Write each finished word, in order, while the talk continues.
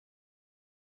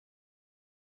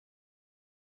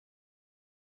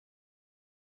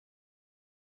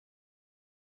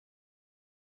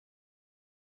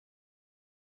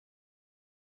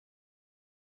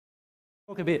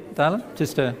Talk a bit, darling,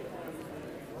 just to...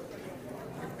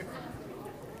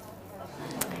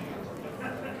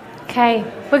 Okay,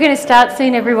 we're going to start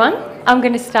soon, everyone. I'm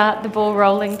going to start the ball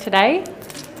rolling today.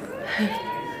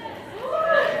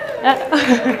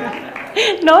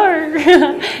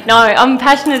 No, I'm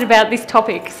passionate about this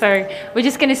topic, so we're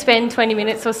just going to spend 20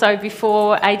 minutes or so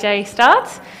before AJ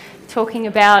starts talking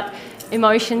about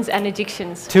emotions and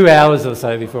addictions. 2 hours or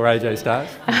so before AJ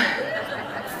starts.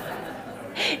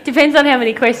 Depends on how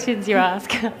many questions you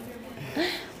ask.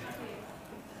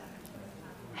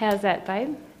 How's that,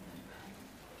 babe?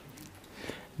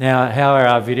 Now, how are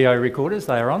our video recorders?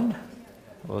 They are on?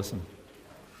 Awesome.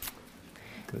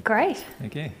 Good. Great.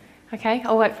 Thank you. Okay,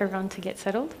 I'll wait for everyone to get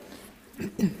settled.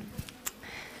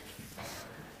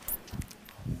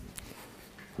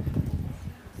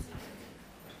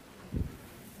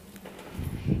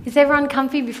 Is everyone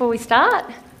comfy before we start?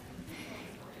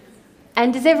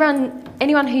 And does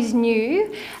anyone who's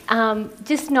new,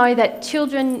 just know that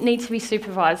children need to be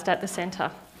supervised at the centre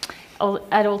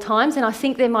at all times, and I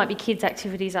think there might be kids'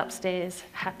 activities upstairs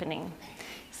happening,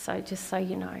 so just so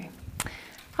you know.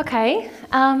 Okay,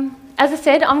 as I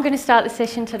said, I'm going to start the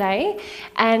session today,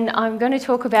 and I'm going to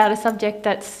talk about a subject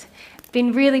that's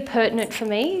been really pertinent for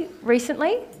me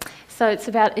recently. So it's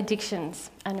about addictions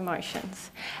and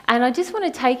emotions. And I just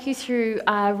want to take you through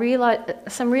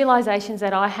some realisations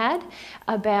that I had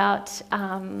about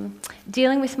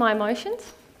dealing with my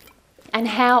emotions and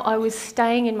how I was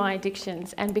staying in my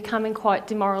addictions and becoming quite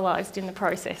demoralised in the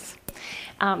process.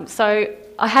 So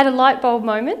I had a light bulb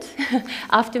moment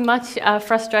after much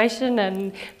frustration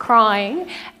and crying,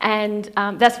 and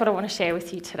that's what I want to share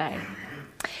with you today.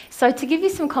 So to give you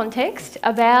some context,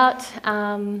 about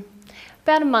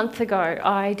a month ago,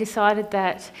 I decided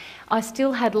that I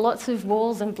still had lots of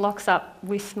walls and blocks up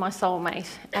with my soulmate,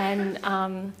 and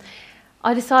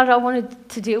I decided I wanted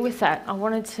to deal with that. I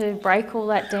wanted to break all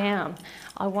that down.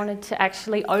 I wanted to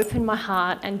actually open my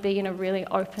heart and be in a really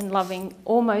open, loving,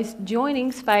 almost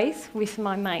joining space with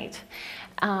my mate.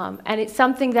 And it's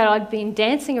something that I'd been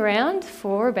dancing around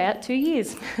for about 2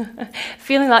 years,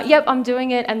 feeling like, yep, I'm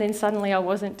doing it, and then suddenly I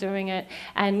wasn't doing it,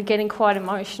 and getting quite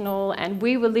emotional. And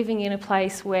we were living in a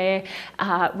place where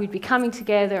we'd be coming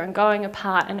together and going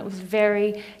apart, and it was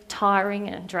very tiring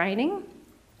and draining.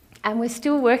 And we're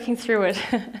still working through it.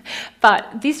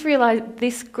 But this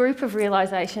group of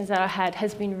realisations that I had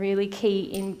has been really key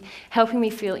in helping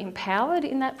me feel empowered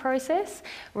in that process,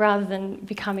 rather than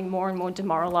becoming more and more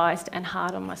demoralised and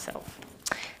hard on myself.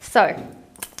 So,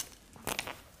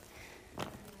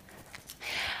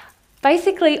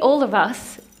 basically all of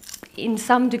us, in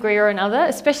some degree or another,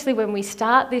 especially when we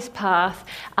start this path,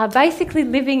 are basically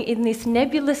living in this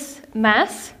nebulous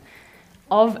mass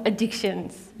of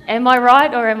addictions. Am I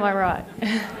right or am I right?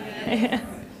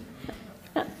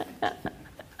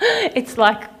 It's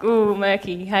like, ooh,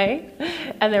 murky, hey?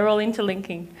 And they're all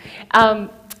interlinking.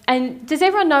 And does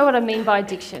everyone know what I mean by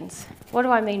addictions? What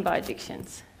do I mean by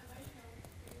addictions?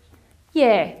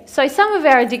 Yeah, so some of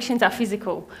our addictions are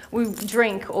physical. We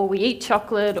drink, or we eat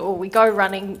chocolate, or we go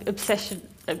running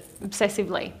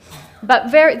obsessively.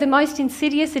 But the most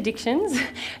insidious addictions,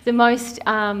 the most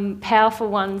powerful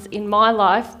ones in my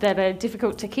life that are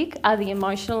difficult to kick, are the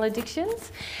emotional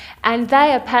addictions. And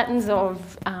they are patterns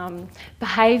of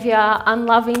behaviour,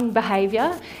 unloving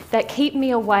behaviour, that keep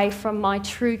me away from my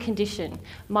true condition,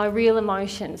 my real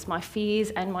emotions, my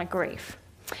fears and my grief.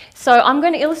 So I'm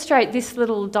going to illustrate this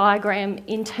little diagram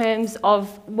in terms of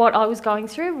what I was going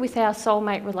through with our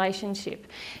soulmate relationship.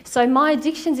 So my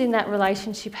addictions in that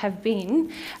relationship have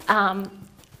been,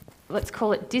 let's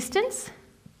call it distance.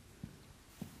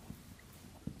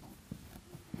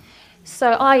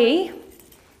 So i.e.,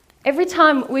 every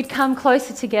time we'd come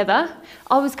closer together,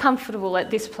 I was comfortable at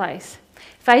this place.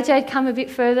 If AJ had come a bit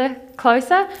further,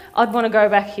 closer, I'd want to go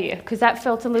back here, because that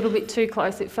felt a little bit too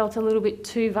close, it felt a little bit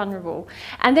too vulnerable.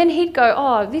 And then he'd go,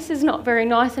 oh, this is not very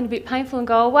nice and a bit painful, and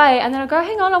go away. And then I'd go,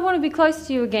 hang on, I want to be close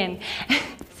to you again.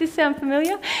 Does this sound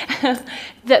familiar?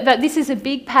 But this is a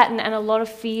big pattern and a lot of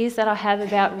fears that I have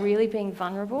about really being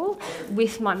vulnerable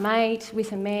with my mate,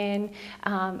 with a man,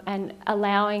 and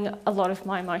allowing a lot of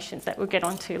my emotions that we'll get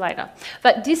onto later.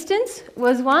 But distance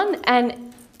was one,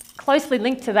 and closely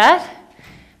linked to that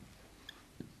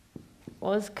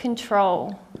was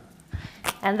control.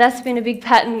 And that's been a big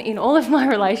pattern in all of my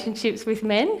relationships with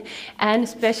men, and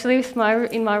especially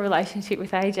in my relationship with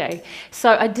AJ.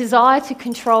 So a desire to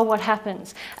control what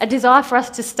happens, a desire for us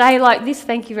to stay like this,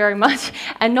 thank you very much,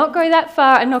 and not go that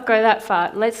far and not go that far.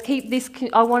 Let's keep this,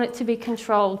 I want it to be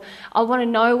controlled. I want to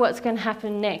know what's going to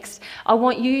happen next. I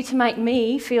want you to make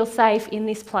me feel safe in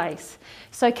this place.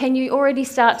 So can you already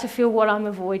start to feel what I'm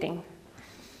avoiding?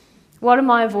 What am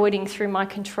I avoiding through my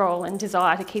control and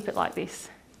desire to keep it like this?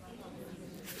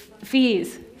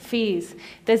 Fears.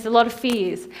 There's a lot of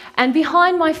fears. And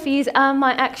behind my fears are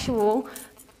my actual,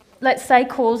 let's say,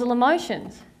 causal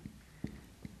emotions.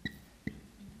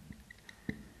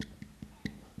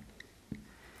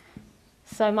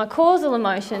 So my causal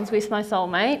emotions with my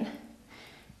soulmate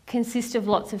consist of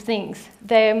lots of things.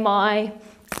 They're my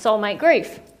soulmate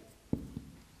grief.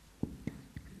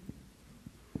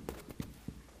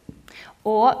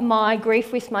 Or my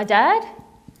grief with my dad.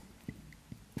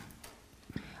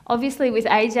 Obviously with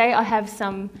AJ I have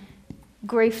some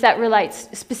grief that relates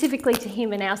specifically to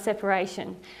him and our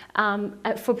separation.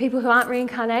 For people who aren't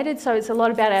reincarnated, so it's a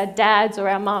lot about our dads or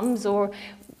our mums or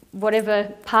whatever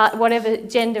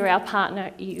gender our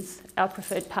partner is, our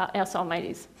preferred our soulmate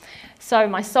is. So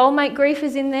my soulmate grief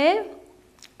is in there,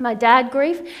 my dad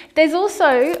grief. There's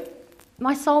also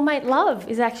my soulmate love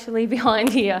is actually behind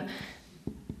here.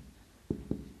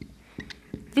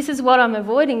 This is what I'm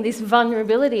avoiding, this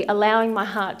vulnerability, allowing my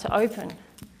heart to open.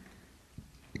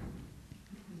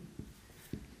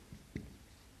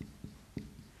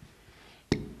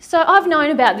 So I've known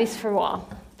about this for a while.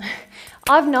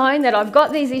 I've known that I've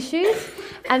got these issues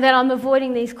and that I'm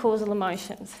avoiding these causal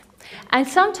emotions. And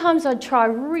sometimes I'd try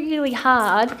really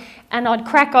hard and I'd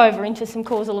crack over into some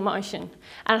causal emotion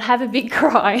and I'd have a big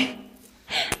cry.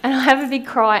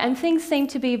 And things seem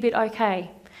to be a bit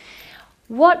okay.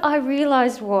 What I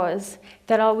realised was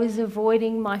that I was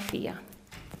avoiding my fear.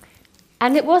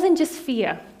 And it wasn't just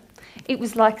fear. It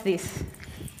was like this.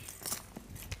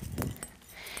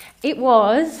 It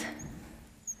was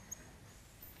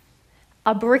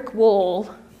a brick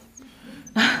wall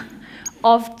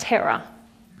of terror.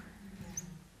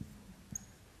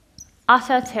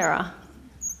 Utter terror.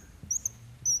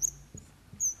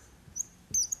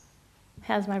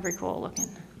 How's my brick wall looking?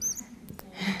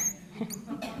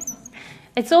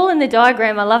 It's all in the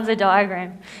diagram. I love the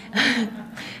diagram.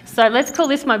 So let's call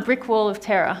this my brick wall of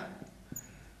terror.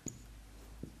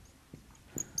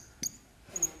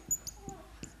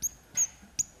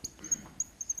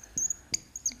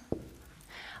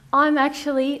 I'm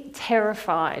actually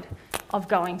terrified of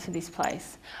going to this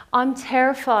place. I'm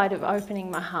terrified of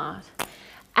opening my heart.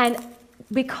 And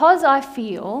because I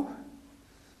feel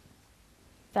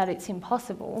that it's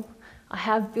impossible, I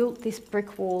have built this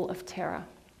brick wall of terror.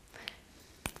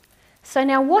 So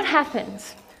now what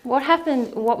happens?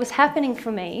 What was happening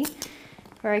for me,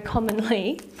 very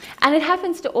commonly, and it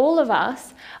happens to all of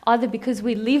us, either because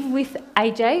we live with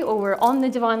AJ or we're on the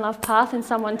Divine Love path and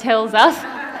someone tells us,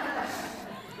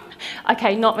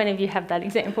 okay, not many of you have that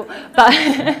example, but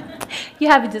you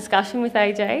have a discussion with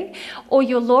AJ, or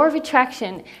your law of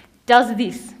attraction does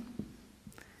this.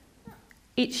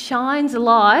 It shines a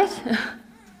light,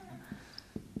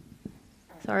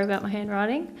 sorry about my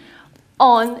handwriting,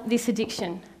 on this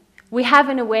addiction. We have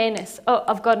an awareness, oh,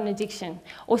 I've got an addiction.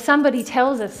 Or somebody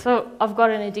tells us, oh, I've got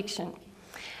an addiction.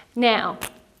 Now,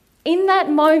 in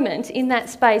that moment, in that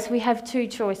space, we have two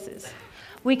choices.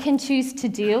 We can choose to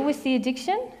deal with the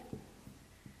addiction,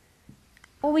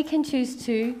 or we can choose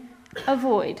to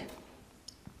avoid.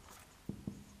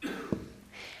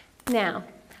 Now,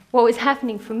 what was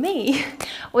happening for me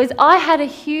was I had a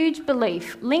huge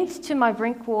belief linked to my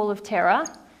brick wall of terror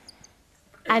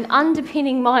and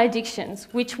underpinning my addictions,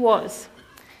 which was,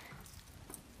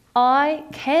 I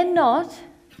cannot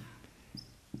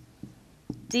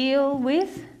deal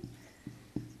with,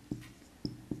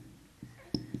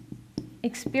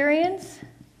 experience,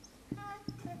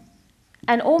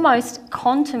 and almost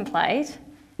contemplate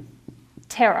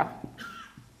terror.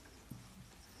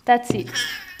 That's it.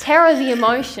 Terror, the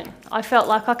emotion. I felt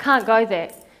like I can't go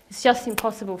there. It's just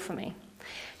impossible for me.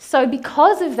 So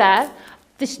because of that,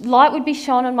 the light would be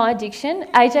shone on my addiction.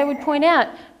 AJ would point out,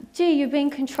 gee, you're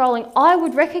being controlling. I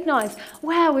would recognise,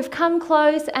 wow, we've come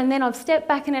close and then I've stepped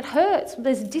back and it hurts.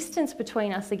 There's distance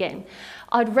between us again.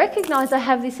 I'd recognise I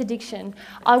have this addiction.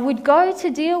 I would go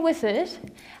to deal with it,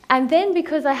 and then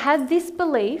because I had this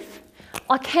belief,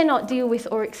 I cannot deal with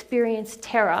or experience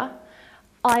terror,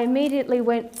 I immediately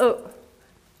went, oh,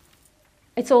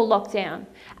 it's all locked down.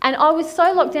 And I was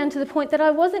so locked down to the point that I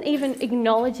wasn't even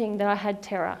acknowledging that I had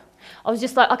terror. I was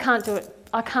just like, I can't do it,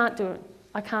 I can't do it,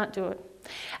 I can't do it.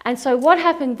 And so what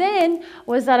happened then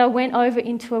was that I went over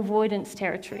into avoidance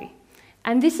territory.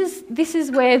 And this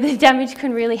is where the damage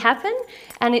can really happen,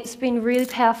 and it's been really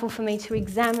powerful for me to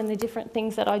examine the different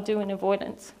things that I do in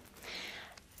avoidance.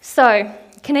 So,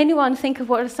 can anyone think of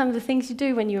what are some of the things you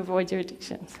do when you avoid your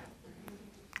addictions?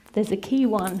 There's a key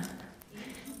one.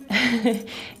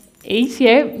 Eat,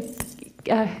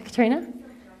 yeah. Katrina?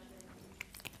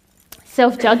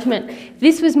 Self-judgment.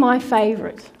 This was my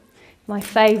favourite. My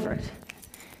favourite.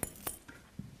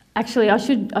 Actually, I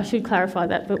should clarify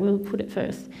that, but we'll put it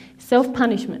first.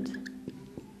 Self-punishment.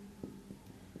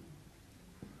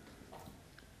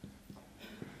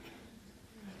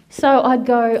 So I'd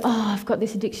go, I've got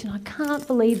this addiction, I can't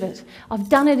believe it. I've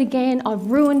done it again, I've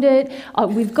ruined it,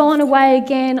 we've gone away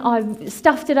again, I've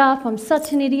stuffed it up, I'm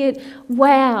such an idiot.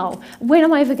 Wow, when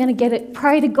am I ever going to get it?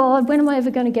 Pray to God, when am I ever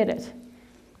going to get it?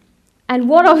 And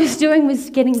what I was doing was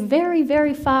getting very,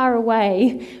 very far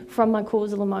away from my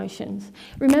causal emotions.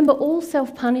 Remember, all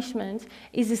self-punishment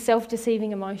is a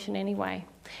self-deceiving emotion anyway.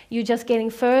 You're just getting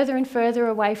further and further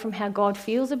away from how God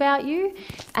feels about you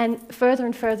and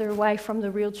further away from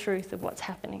the real truth of what's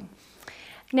happening.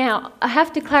 Now, I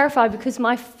have to clarify because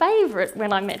my favourite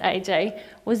when I met AJ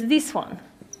was this one,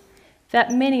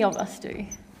 that many of us do.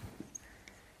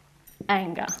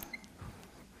 Anger.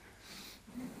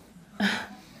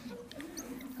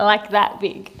 Like that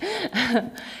big.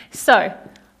 So,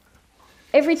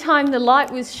 every time the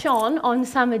light was shone on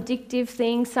some addictive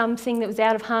thing, something that was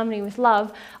out of harmony with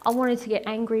love, I wanted to get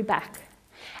angry back.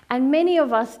 And many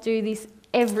of us do this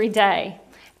every day.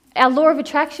 Our law of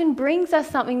attraction brings us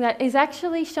something that is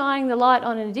actually shining the light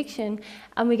on an addiction,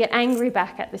 and we get angry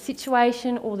back at the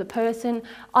situation or the person.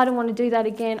 I don't want to do that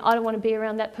again. I don't want to be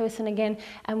around that person again.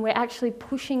 And we're actually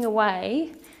pushing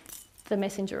away the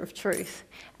messenger of truth.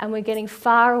 And we're getting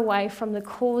far away from the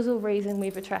causal reason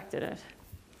we've attracted it.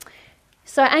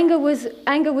 So anger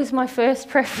was my first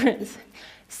preference.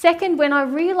 Second, when I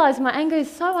realised my anger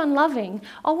is so unloving,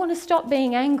 I want to stop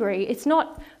being angry. It's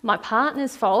not my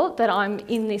partner's fault that I'm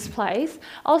in this place.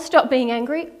 I'll stop being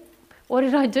angry. What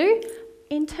did I do?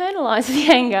 Internalised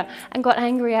the anger and got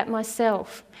angry at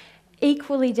myself.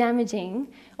 Equally damaging,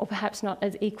 or perhaps not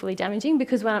as equally damaging,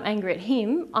 because when I'm angry at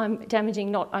him, I'm damaging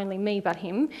not only me but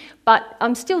him, but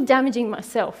I'm still damaging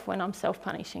myself when I'm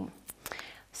self-punishing.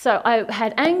 So I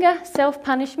had anger,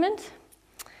 self-punishment.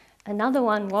 Another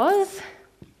one was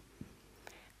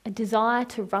a desire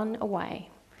to run away.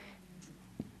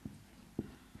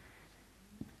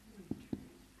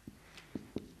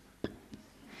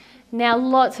 Now,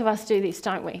 lots of us do this,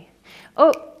 don't we?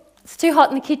 Oh, it's too hot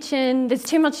in the kitchen, there's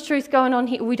too much truth going on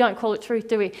here. We don't call it truth,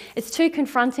 do we? It's too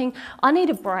confronting. I need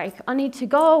a break. I need to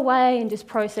go away and just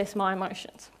process my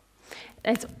emotions.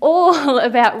 It's all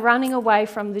about running away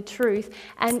from the truth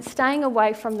and staying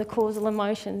away from the causal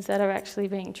emotions that are actually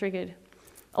being triggered.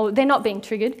 Or they're not being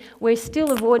triggered, we're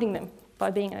still avoiding them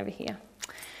by being over here.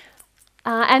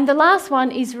 And the last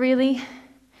one is really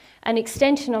an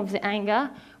extension of the anger,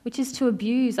 which is to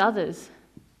abuse others.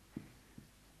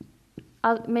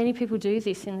 Many people do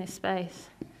this in this space.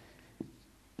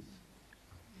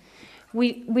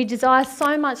 We desire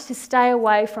so much to stay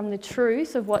away from the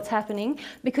truth of what's happening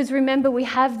because remember we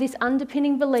have this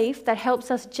underpinning belief that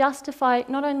helps us justify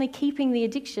not only keeping the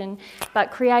addiction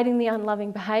but creating the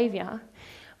unloving behaviour.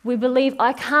 We believe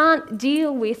I can't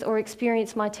deal with or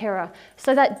experience my terror,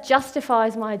 so that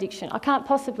justifies my addiction. I can't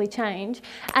possibly change.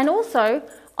 And also,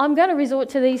 I'm going to resort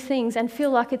to these things and feel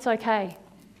like it's okay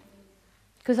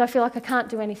because I feel like I can't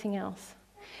do anything else.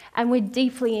 And we're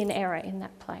deeply in error in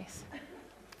that place.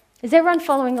 Is everyone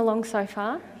following along so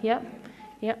far? Yep.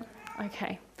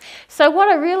 Okay. So what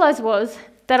I realised was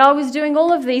that I was doing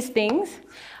all of these things.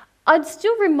 I'd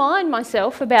still remind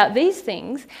myself about these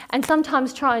things and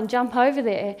sometimes try and jump over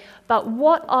there, but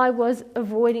what I was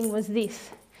avoiding was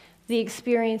this, the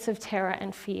experience of terror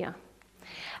and fear.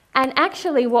 And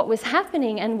actually what was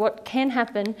happening and what can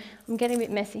happen, I'm getting a bit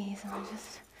messy here, so I'll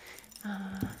just...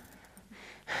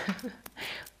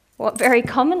 What very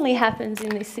commonly happens in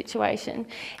this situation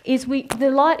is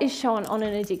the light is shone on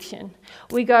an addiction.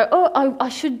 We go, I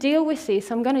should deal with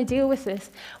this, I'm going to deal with this.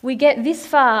 We get this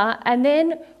far and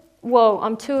then, whoa,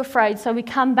 I'm too afraid. So we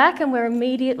come back and we're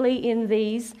immediately in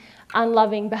these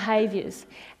unloving behaviours.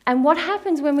 And what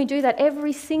happens when we do that,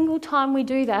 every single time we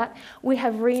do that, we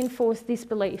have reinforced this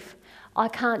belief. I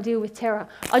can't deal with terror.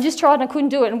 I just tried and I couldn't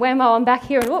do it and whammo, I'm back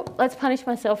here and let's punish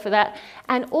myself for that.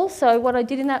 And also what I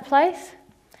did in that place,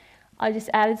 I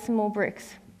just added some more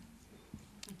bricks.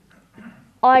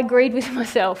 I agreed with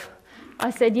myself. I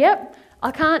said, yep,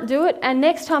 I can't do it. And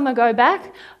next time I go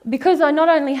back, because I not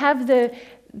only have the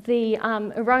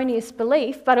erroneous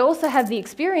belief, but I also have the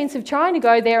experience of trying to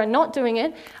go there and not doing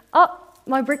it,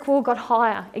 my brick wall got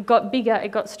higher, it got bigger,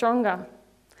 it got stronger.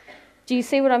 Do you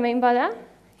see what I mean by that?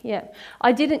 Yeah.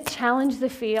 I didn't challenge the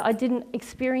fear, I didn't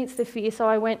experience the fear, so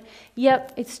I went,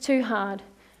 yep, it's too hard.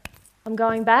 I'm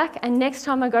going back, and next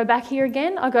time I go back here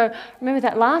again, I go, remember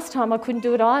that last time I couldn't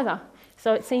do it either.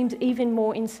 So it seems even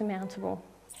more insurmountable.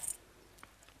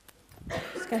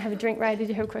 Just going to have a drink. Ray, did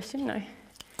you have a question? No.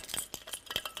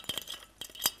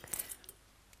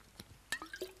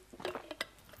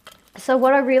 So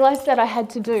what I realised that I had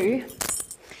to do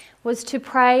was to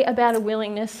pray about a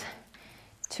willingness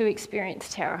to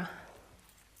experience terror.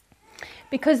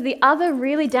 Because the other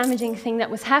really damaging thing that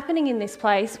was happening in this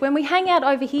place, when we hang out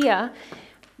over here,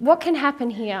 what can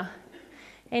happen here?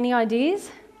 Any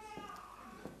ideas?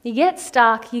 You get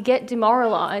stuck, you get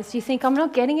demoralised, you think, I'm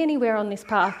not getting anywhere on this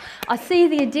path. I see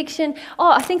the addiction,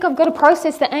 I think I've got to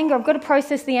process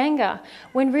the anger,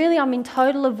 when really I'm in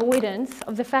total avoidance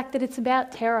of the fact that it's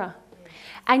about terror.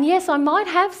 And yes, I might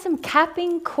have some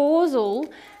capping,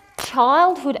 causal,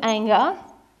 childhood anger,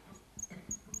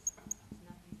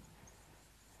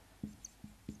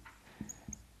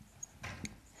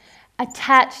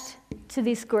 attached to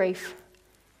this grief.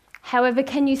 However,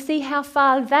 can you see how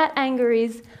far that anger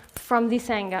is from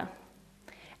this anger?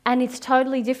 And it's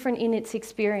totally different in its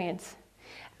experience.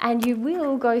 And you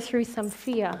will go through some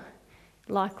fear,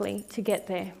 likely, to get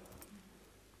there.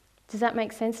 Does that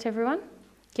make sense to everyone?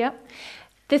 Yep.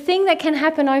 The thing that can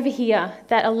happen over here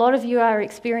that a lot of you are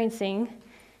experiencing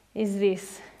is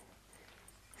this: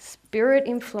 spirit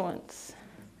influence.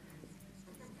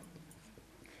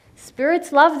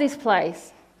 Spirits love this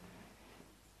place.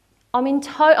 I'm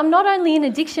not only in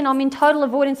addiction, I'm in total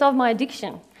avoidance of my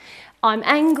addiction. I'm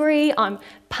angry, I'm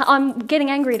getting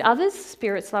angry at others,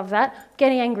 spirits love that.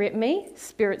 Getting angry at me,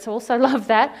 spirits also love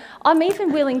that. I'm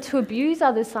even willing to abuse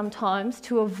others sometimes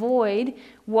to avoid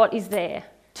what is there,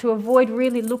 to avoid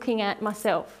really looking at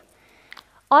myself.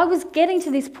 I was getting to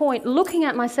this point, looking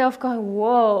at myself going,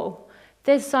 whoa,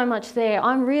 there's so much there.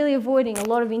 I'm really avoiding a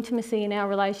lot of intimacy in our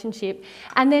relationship.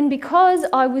 And then because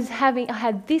I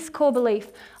had this core belief,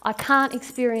 I can't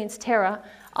experience terror,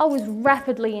 I was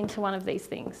rapidly into one of these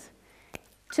things.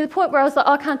 To the point where I was like,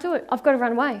 I can't do it. I've got to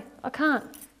run away. I can't.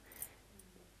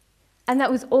 And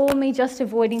that was all me just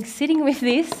avoiding sitting with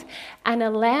this and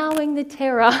allowing the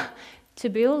terror to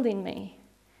build in me,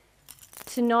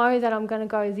 to know that I'm going to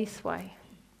go this way.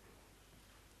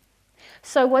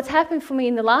 So what's happened for me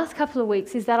in the last couple of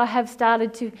weeks is that I have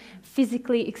started to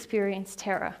physically experience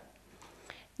terror.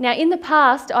 Now, in the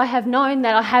past, I have known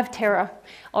that I have terror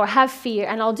or I have fear,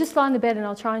 and I'll just lie in the bed and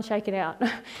I'll try and shake it out.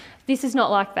 This is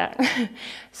not like that.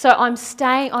 So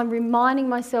I'm reminding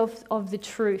myself of the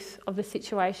truth of the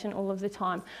situation all of the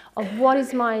time, of what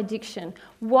is my addiction,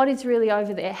 what is really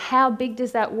over there, how big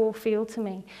does that wall feel to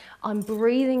me. I'm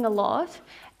breathing a lot,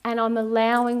 and I'm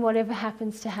allowing whatever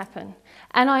happens to happen.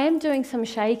 And I am doing some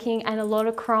shaking and a lot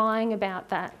of crying about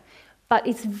that. But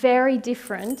it's very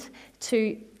different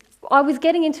to... I was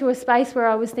getting into a space where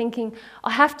I was thinking,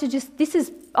 I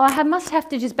must have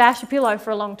to just bash a pillow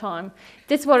for a long time.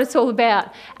 That's what it's all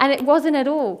about. And it wasn't at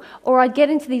all. Or I'd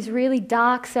get into these really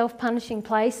dark, self-punishing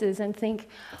places and think,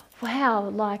 wow,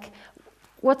 like,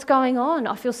 what's going on?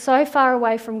 I feel so far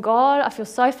away from God. I feel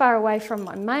so far away from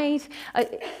my mate.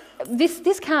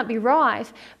 This can't be right.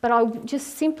 But I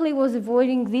just simply was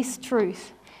avoiding this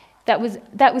truth that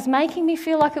was making me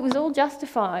feel like it was all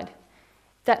justified.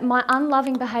 That my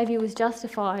unloving behaviour was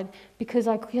justified because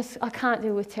I can't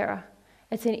deal with terror.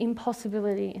 It's an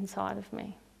impossibility inside of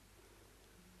me.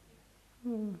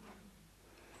 Does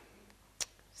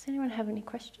anyone have any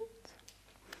questions?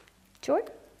 Joy?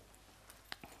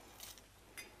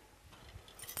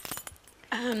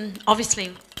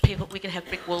 Obviously, we can have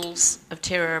brick walls of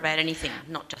terror about anything,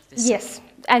 not just this. Yes,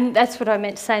 and that's what I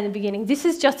meant to say in the beginning. This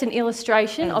is just an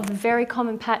illustration of a very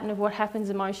common pattern of what happens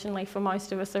emotionally for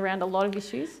most of us around a lot of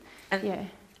issues. And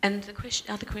the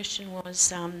other question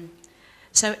was,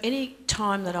 so any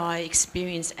time that I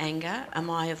experience anger, am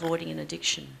I avoiding an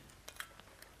addiction?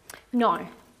 No,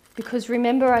 because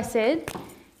remember I said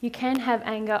you can have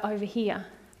anger over here.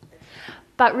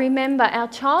 But remember, our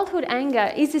childhood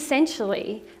anger is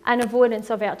essentially an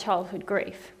avoidance of our childhood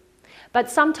grief.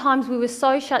 But sometimes we were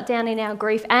so shut down in our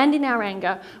grief and in our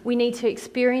anger, we need to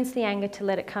experience the anger to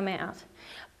let it come out.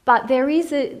 But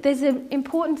there's an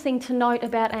important thing to note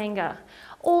about anger.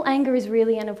 All anger is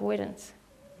really an avoidance.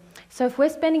 So if we're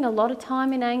spending a lot of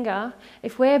time in anger,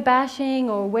 if we're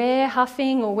bashing or we're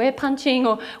huffing or we're punching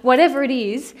or whatever it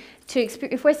is,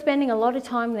 if we're spending a lot of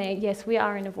time there, yes, we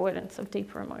are in avoidance of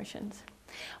deeper emotions.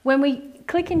 When we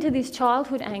click into this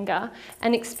childhood anger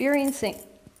and experiencing,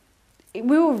 we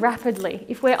will rapidly,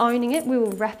 if we're owning it, we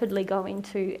will rapidly go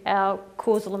into our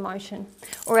causal emotion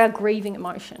or our grieving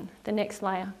emotion, the next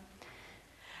layer.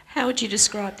 How would you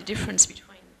describe the difference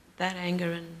between that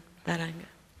anger and that anger?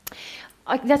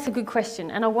 That's a good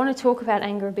question, and I want to talk about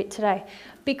anger a bit today,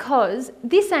 because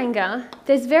this anger,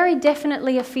 there's very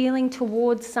definitely a feeling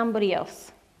towards somebody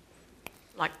else.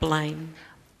 Like blame?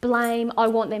 blame, I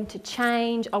want them to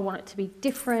change, I want it to be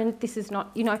different, this is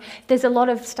not, there's a lot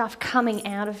of stuff coming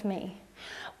out of me.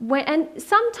 And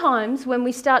sometimes when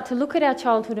we start to look at our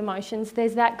childhood emotions,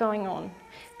 there's that going on.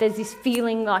 There's this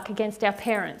feeling like against our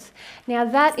parents. Now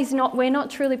we're not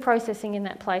truly processing in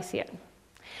that place yet.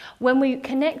 When we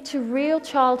connect to real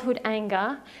childhood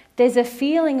anger, there's a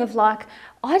feeling of like,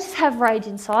 I just have rage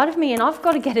inside of me and I've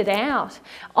got to get it out.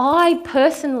 I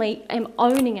personally am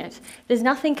owning it. There's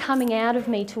nothing coming out of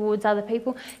me towards other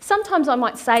people. Sometimes I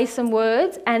might say some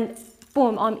words and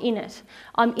boom, I'm in it.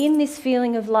 I'm in this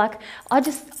feeling of like, I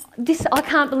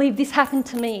can't believe this happened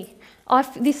to me.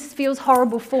 This feels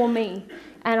horrible for me.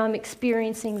 And I'm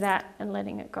experiencing that and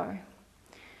letting it go.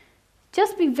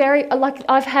 Just be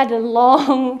I've had a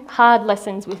long, hard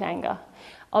lessons with anger.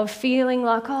 Of feeling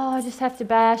like, I just have to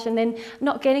bash and then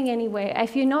not getting anywhere.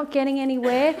 If you're not getting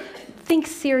anywhere, think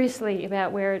seriously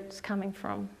about where it's coming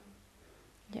from.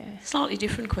 Yeah. Slightly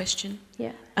different question.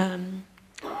 Yeah. And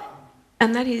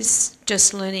that is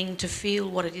just learning to feel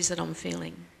what it is that I'm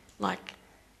feeling. Like,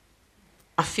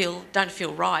 don't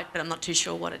feel right, but I'm not too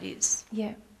sure what it is.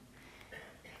 Yeah.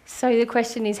 So the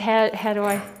question is, how do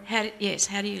I... How do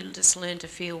you just learn to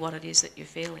feel what it is that you're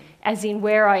feeling? As in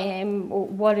where I am or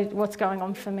what's going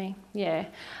on for me, yeah.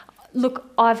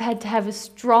 Look, I've had to have a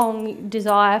strong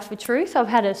desire for truth. I've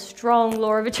had a strong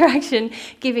law of attraction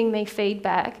giving me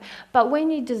feedback. But when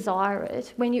you desire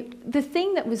it, the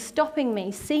thing that was stopping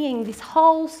me seeing this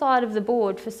whole side of the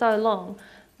board for so long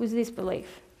was this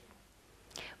belief.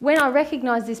 When I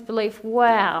recognised this belief,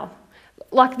 wow,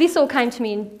 like this all came to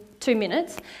me in 2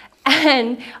 minutes,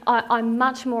 and I'm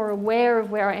much more aware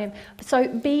of where I am. So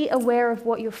be aware of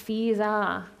what your fears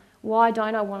are. Why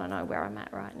don't I want to know where I'm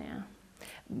at right now?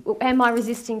 Am I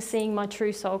resisting seeing my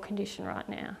true soul condition right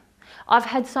now? I've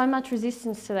had so much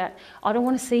resistance to that. I don't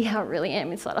want to see how I really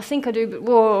am inside. I think I do, but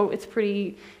whoa, it's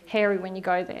pretty hairy when you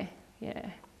go there. Yeah.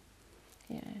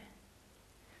 Yeah.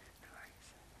 No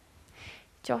worries.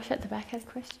 Josh at the back had a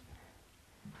question.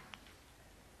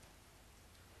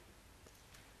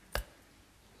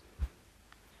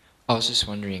 I was just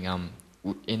wondering,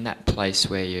 in that place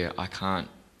where I can't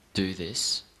do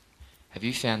this, have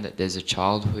you found that there's a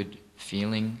childhood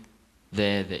feeling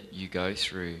there that you go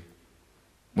through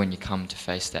when you come to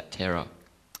face that terror?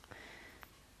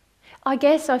 I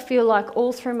guess I feel like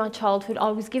all through my childhood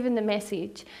I was given the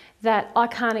message that I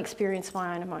can't experience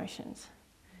my own emotions.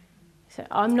 So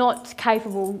I'm not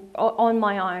capable on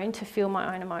my own to feel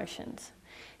my own emotions.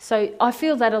 So I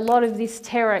feel that a lot of this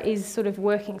terror is sort of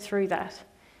working through that.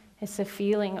 It's a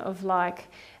feeling of like...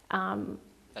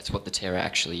 That's what the terror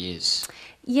actually is.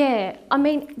 Yeah, I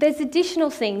mean, there's additional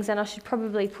things, and I should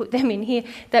probably put them in here,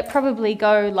 that probably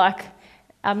go like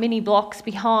mini blocks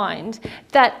behind,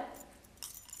 that,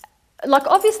 like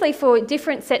obviously for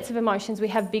different sets of emotions we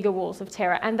have bigger walls of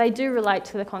terror, and they do relate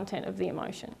to the content of the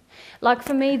emotion. Like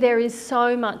for me, there is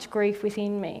so much grief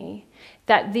within me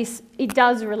that it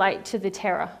does relate to the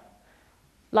terror.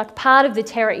 Like part of the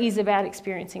terror is about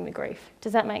experiencing the grief.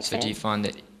 Does that make sense? So do you find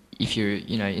that if you're,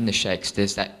 in the shakes,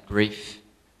 there's that grief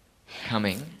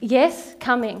coming? Yes,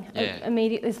 coming yeah.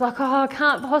 Immediately. It's like, I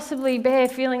can't possibly bear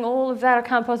feeling all of that. I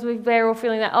can't possibly bear all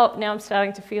feeling that. Oh, now I'm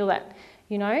starting to feel that,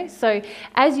 So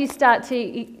as you start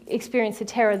to experience the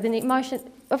terror, the emotion,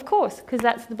 of course, because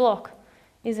that's the block,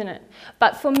 isn't it?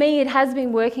 But for me, it has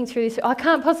been working through this. I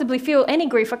can't possibly feel any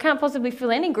grief. I can't possibly feel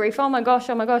any grief. Oh my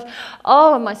gosh, oh my gosh.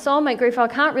 Oh, my soulmate grief, I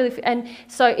can't really feel. And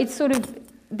so it's sort of,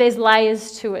 there's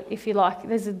layers to it, if you like.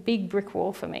 There's a big brick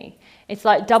wall for me. It's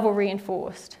like double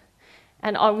reinforced.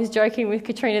 And I was joking with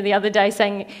Katrina the other day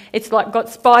saying it's like got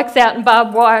spikes out and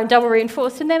barbed wire and double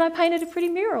reinforced, and then I painted a pretty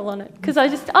mural on it because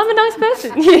I'm a nice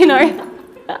person,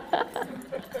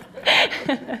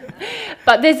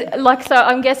 But there's so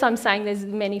I guess I'm saying there's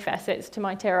many facets to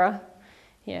my terror,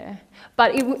 yeah.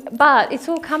 But it's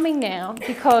all coming now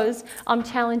because I'm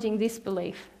challenging this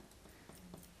belief.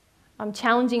 I'm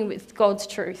challenging it with God's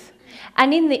truth.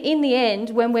 And in the end,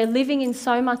 when we're living in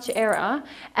so much error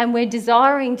and we're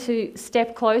desiring to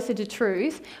step closer to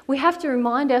truth, we have to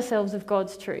remind ourselves of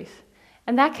God's truth.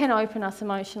 And that can open us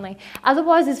emotionally.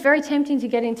 Otherwise, it's very tempting to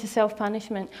get into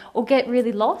self-punishment or get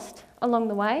really lost along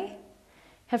the way.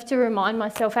 Have to remind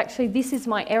myself, actually, this is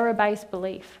my error-based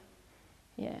belief.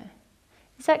 Yeah.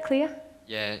 Is that clear?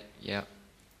 Yeah.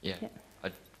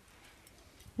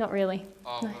 Not really.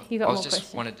 Oh, no, you got I more just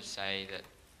questions. wanted to say that,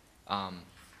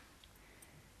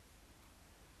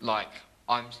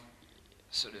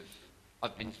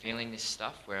 I've been feeling this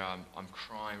stuff where I'm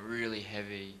crying really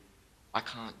heavy. I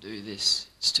can't do this.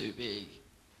 It's too big.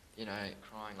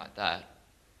 Crying like that.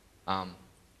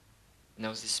 And there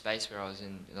was this space where I was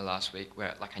in the last week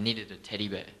where like I needed a teddy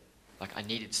bear. Like I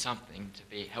needed something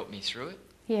to help me through it.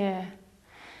 Yeah.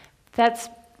 That's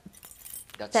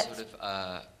sort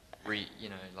of,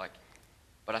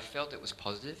 but I felt it was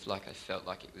positive. Like I felt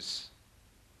like it was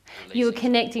releasing. You were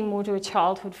connecting more to a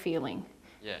childhood feeling.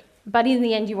 Yeah. But in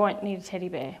the end, you won't need a teddy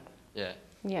bear. Yeah.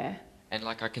 Yeah. And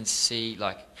like I can see,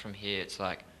 like from here, it's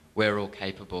like we're all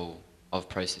capable of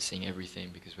processing everything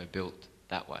because we're built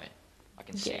that way. I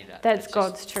can see that. That's It's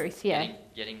God's truth, yeah.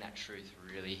 Getting that truth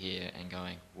really here and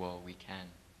going, well, we can.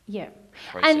 Yeah.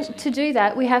 process And to do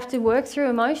that, we have to work through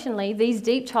emotionally these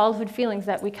deep childhood feelings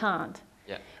that we can't.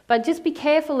 Yeah. But just be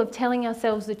careful of telling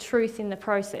ourselves the truth in the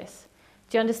process.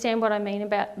 Do you understand what I mean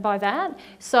by that?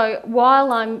 So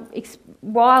while I'm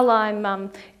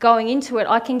going into it,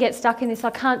 I can get stuck in this,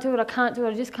 I can't do it,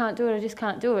 I just can't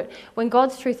do it. When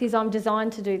God's truth is I'm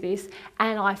designed to do this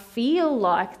and I feel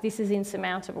like this is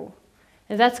insurmountable.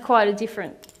 And that's quite a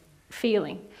different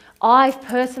feeling. I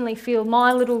personally feel,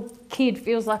 my little kid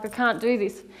feels like I can't do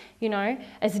this, you know,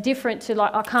 as different to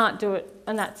like I can't do it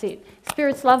and that's it.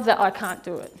 Spirits love that I can't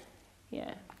do it.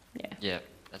 Yeah. Yeah,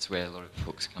 that's where a lot of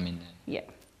hooks come in there. Yeah.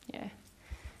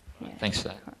 Thanks for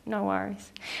that. No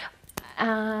worries.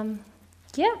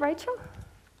 Rachel?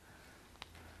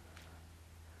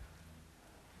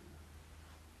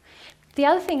 The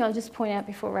other thing I'll just point out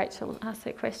before Rachel asks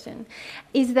her question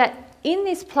is that in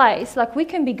this place, like we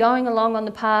can be going along on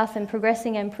the path and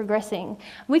progressing,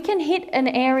 we can hit an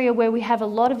area where we have a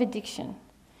lot of addiction.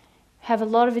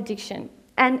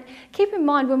 And keep in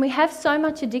mind, when we have so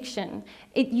much addiction,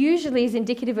 it usually is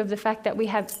indicative of the fact that we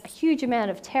have a huge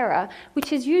amount of terror,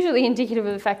 which is usually indicative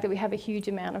of the fact that we have a huge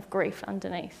amount of grief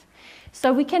underneath.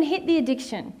 So we can hit the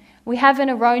addiction. We have an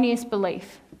erroneous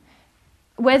belief.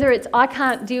 Whether it's I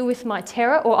can't deal with my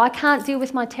terror or I can't deal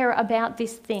with my terror about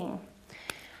this thing.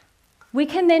 We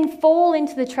can then fall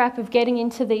into the trap of getting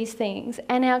into these things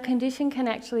and our condition can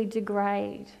actually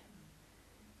degrade.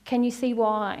 Can you see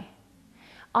why?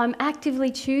 I'm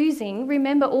actively choosing,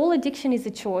 remember all addiction is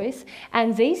a choice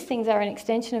and these things are an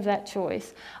extension of that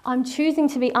choice. I'm choosing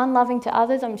to be unloving to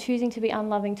others, I'm choosing to be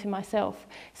unloving to myself.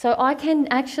 So I can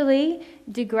actually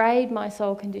degrade my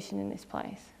soul condition in this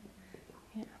place.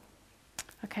 Yeah.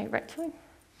 Okay, Rachel?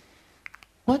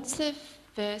 What's the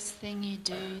first thing you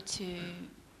do to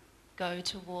go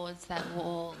towards that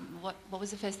wall? What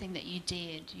was the first thing that you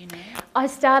did, you know? I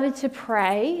started to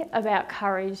pray about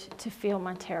courage to feel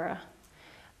my terror.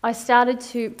 I started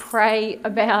to pray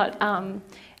about,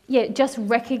 just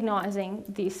recognising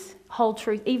this whole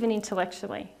truth, even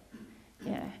intellectually.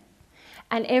 Yeah.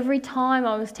 And every time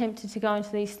I was tempted to go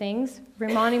into these things,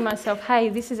 reminding myself, hey,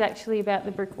 this is actually about the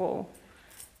brick wall.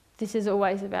 This is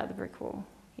always about the brick wall.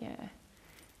 Yeah.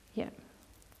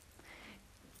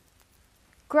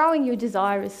 Growing your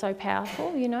desire is so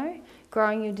powerful, you know.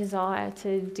 Growing your desire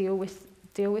to deal with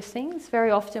things.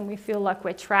 Very often we feel like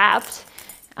we're trapped.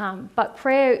 But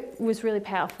prayer was really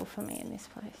powerful for me in this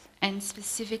place. And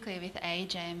specifically with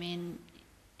AJ, I mean,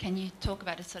 can you talk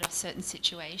about a sort of certain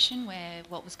situation where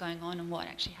what was going on and what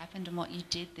actually happened and what you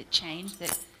did that changed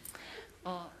that,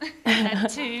 or that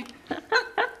too?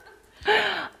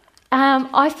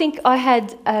 I think I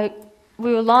had,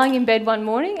 we were lying in bed one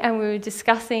morning and we were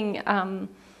discussing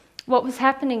what was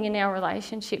happening in our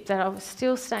relationship, that I was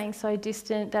still staying so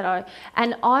distant,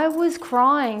 and I was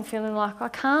crying, feeling like I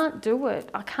can't do it.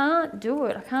 And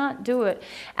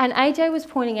AJ was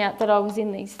pointing out that I was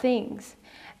in these things.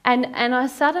 And I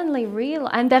suddenly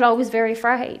realised, and that I was very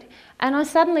afraid. And I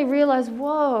suddenly realised,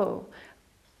 whoa,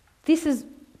 this is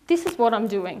what I'm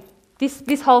doing.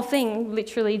 This whole thing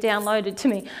literally downloaded to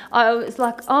me. I was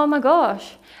like, oh my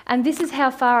gosh. And this is how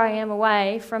far I am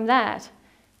away from that.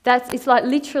 It's like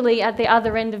literally at the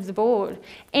other end of the board.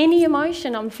 Any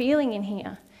emotion I'm feeling in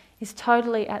here is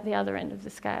totally at the other end of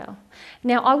the scale.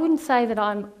 Now, I wouldn't say that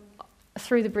I'm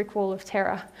through the brick wall of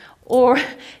terror or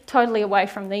totally away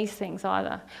from these things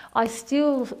either. I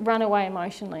still run away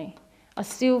emotionally. I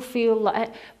still feel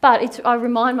like, but I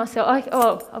remind myself,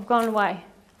 I've gone away.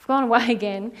 I've gone away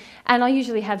again. And I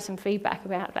usually have some feedback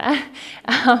about that.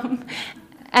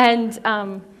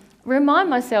 Remind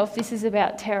myself this is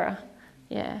about terror.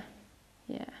 Yeah.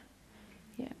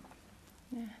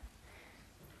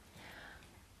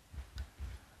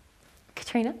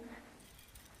 Katrina?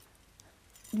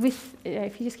 If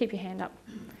you just keep your hand up.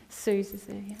 Suze is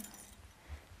there,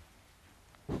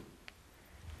 yeah.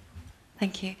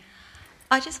 Thank you.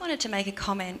 I just wanted to make a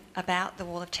comment about the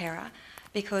Wall of Terror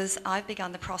because I've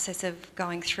begun the process of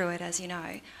going through it, as you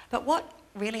know. But what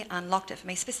really unlocked it for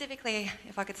me, specifically,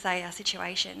 if I could say a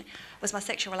situation, was my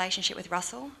sexual relationship with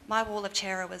Russell. My Wall of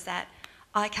Terror was that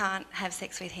I can't have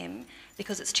sex with him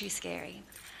because it's too scary.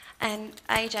 And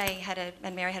AJ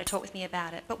and Mary had a talk with me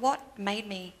about it. But what made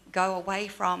me go away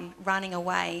from running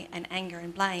away and anger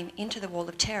and blame into the wall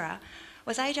of terror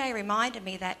was AJ reminded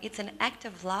me that it's an act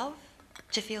of love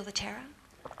to feel the terror.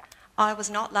 I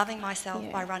was not loving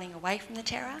myself by running away from the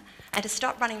terror, and to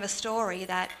stop running the story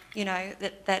that,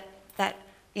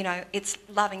 it's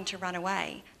loving to run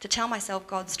away, to tell myself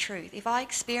God's truth. If I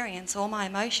experience all my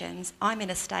emotions, I'm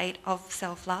in a state of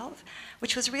self-love,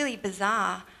 which was really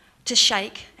bizarre to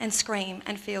shake and scream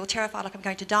and feel terrified like I'm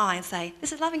going to die and say,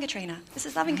 this is loving Katrina, this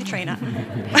is loving Katrina.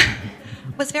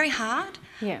 It was very hard,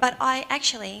 but I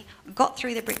actually got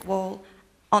through the brick wall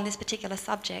on this particular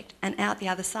subject and out the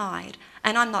other side.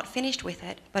 And I'm not finished with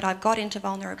it, but I've got into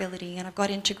vulnerability and I've got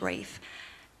into grief.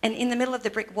 And in the middle of the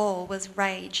brick wall was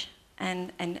rage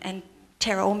and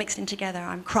terror all mixed in together.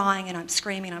 I'm crying and I'm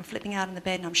screaming, I'm flipping out in the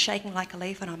bed and I'm shaking like a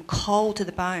leaf and I'm cold to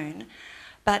the bone.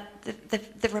 But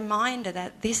the reminder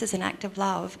that this is an act of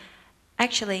love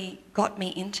actually got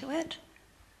me into it.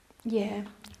 Yeah.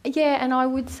 Yeah, and I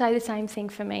would say the same thing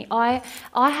for me. I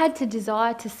had to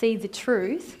desire to see the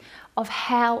truth of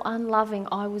how unloving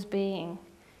I was being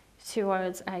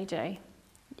towards AJ.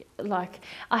 Like,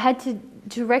 I had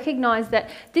to recognise that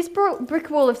this brick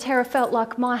wall of terror felt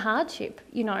like my hardship,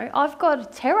 I've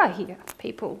got terror here,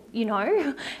 people,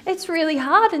 It's really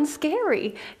hard and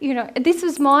scary, This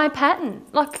is my pattern.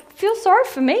 Like, feel sorry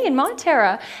for me and my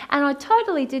terror. And I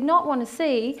totally did not want to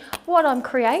see what I'm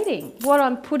creating, what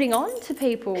I'm putting on to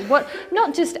people,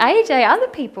 not just AJ, other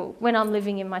people, when I'm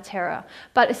living in my terror,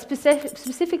 but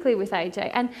specifically with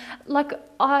AJ. And,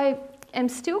 I am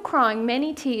still crying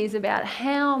many tears about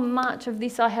how much of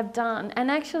this I have done and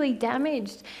actually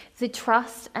damaged the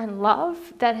trust and love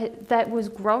that was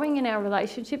growing in our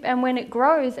relationship. And when it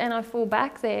grows and I fall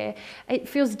back there, it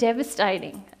feels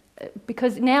devastating,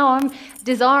 because now I'm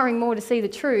desiring more to see the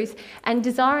truth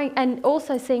and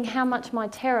also seeing how much my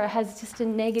terror has just a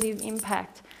negative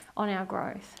impact on our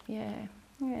growth. Yeah,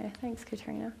 thanks,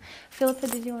 Katrina. Philippa,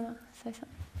 did you want to say something?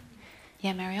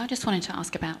 Yeah, Mary, I just wanted to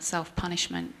ask about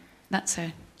self-punishment. That's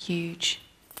a huge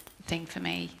thing for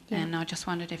me, and I just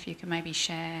wondered if you could maybe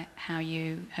share how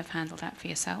you have handled that for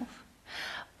yourself.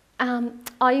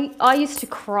 I used to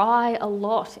cry a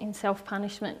lot in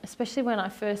self-punishment, especially when I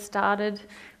first started,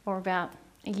 or about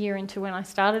a year into when I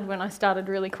started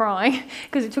really crying,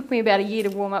 because it took me about a year to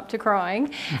warm up to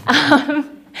crying.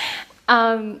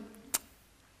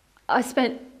 I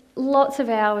spent lots of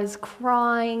hours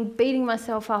crying, beating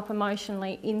myself up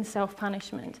emotionally in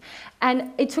self-punishment.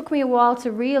 And it took me a while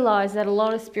to realise that a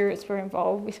lot of spirits were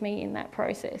involved with me in that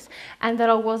process, and that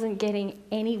I wasn't getting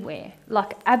anywhere,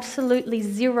 like absolutely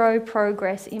zero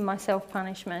progress in my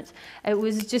self-punishment. It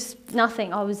was just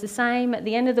nothing. I was the same at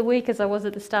the end of the week as I was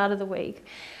at the start of the week.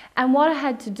 And what I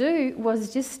had to do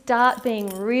was just start being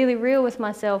really real with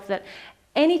myself, that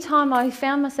any time I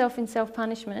found myself in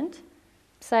self-punishment,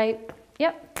 say,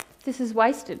 yep, this is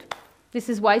wasted. This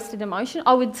is wasted emotion.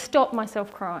 I would stop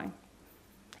myself crying.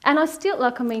 And I still,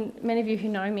 many of you who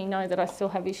know me know that I still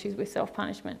have issues with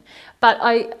self-punishment. But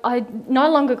I no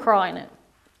longer cry in it.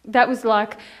 That was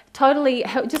totally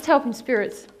just helping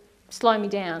spirits slow me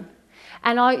down.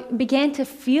 And I began to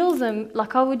feel them,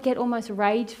 I would get almost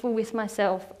rageful with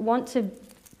myself, want to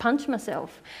punch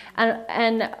myself.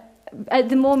 And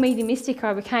the more mediumistic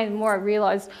I became, the more I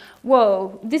realised,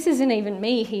 whoa, this isn't even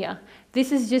me here.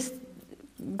 This is just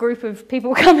a group of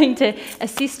people coming to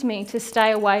assist me to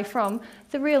stay away from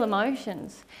the real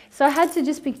emotions. So I had to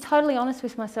just be totally honest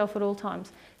with myself at all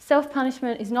times.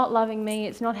 Self-punishment is not loving me.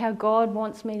 It's not how God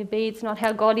wants me to be. It's not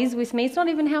how God is with me. It's not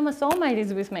even how my soulmate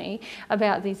is with me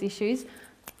about these issues.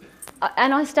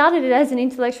 And I started it as an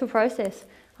intellectual process.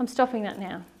 I'm stopping that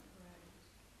now.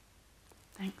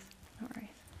 Thanks. No worries.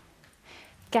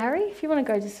 Gary, if you want to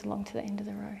go just along to the end of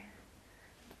the row.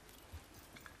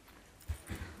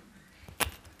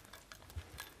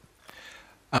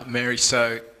 Mary,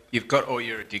 so you've got all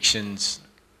your addictions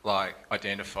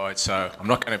identified, so I'm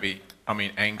not going to be,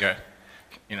 anger,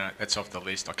 that's off the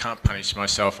list. I can't punish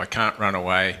myself, I can't run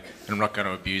away, and I'm not going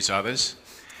to abuse others.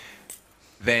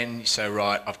 Then you say,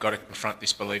 right, I've got to confront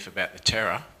this belief about the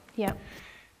terror. Yeah.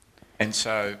 And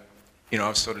so,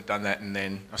 I've sort of done that, and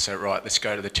then I say, right, let's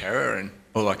go to the terror, and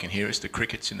all I can hear is the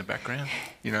crickets in the background,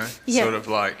 sort of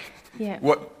like... Yeah.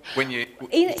 When you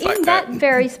in that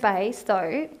very space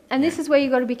though, and this is where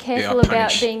you've got to be careful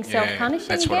about being self-punishing.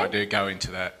 That's again. what I do. Go into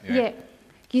that. Yeah,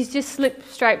 you just slip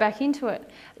straight back into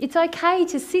it. It's okay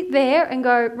to sit there and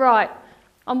go, right,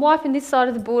 I'm wiping this side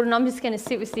of the board, and I'm just going to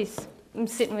sit with this. I'm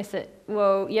sitting with it.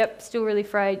 Whoa, yep, still really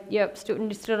afraid. Yep, still don't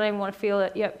even want to feel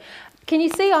it. Yep. Can you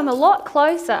see I'm a lot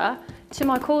closer to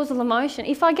my causal emotion.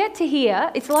 If I get to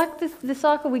here, it's like the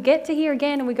cycle. We get to here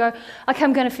again and we go, okay,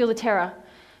 I'm going to feel the terror.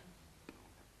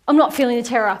 I'm not feeling the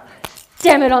terror.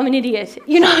 Damn it, I'm an idiot.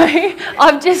 You know,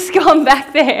 I've just gone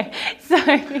back there. So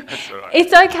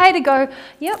it's okay to go,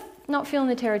 yep, not feeling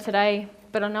the terror today,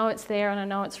 but I know it's there and I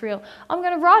know it's real. I'm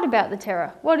going to write about the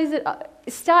terror. What is it?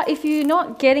 If you're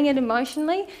not getting it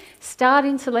emotionally, start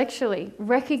intellectually.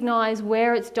 Recognise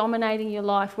where it's dominating your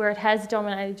life, where it has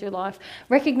dominated your life.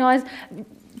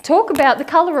 Talk about the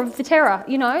colour of the terror,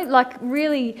 you know, like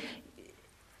really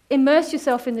immerse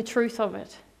yourself in the truth of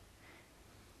it.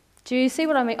 Do you see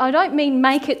what I mean? I don't mean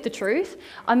make it the truth.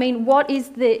 I mean, what is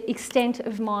the extent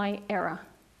of my error?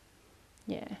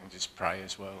 Yeah. And just pray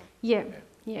as well. Yeah.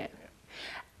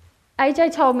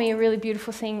 AJ told me a really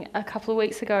beautiful thing a couple of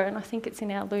weeks ago, and I think it's in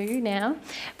our loo now,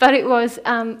 but it was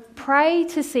pray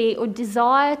to see or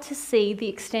desire to see the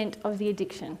extent of the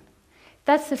addiction.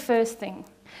 That's the first thing.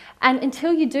 And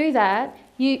until you do that,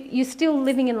 you're still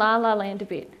living in la-la land a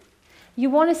bit. You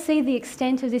want to see the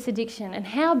extent of this addiction and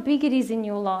how big it is in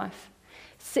your life.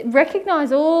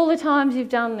 Recognise all the times you've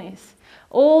done this,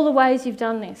 all the ways you've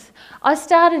done this. I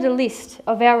started a list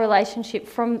of our relationship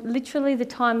from literally the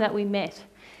time that we met.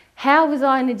 How was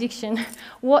I in addiction?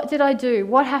 What did I do?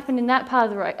 What happened in that part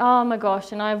of the road? Oh my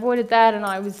gosh, and I avoided that and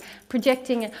I was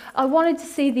projecting it. I wanted to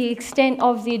see the extent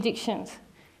of the addictions.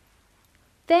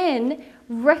 Then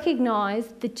recognise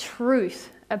the truth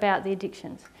about the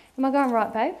addictions. Am I going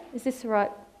right, babe? Is this the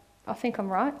right? I think I'm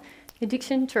right.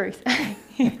 Addiction, truth.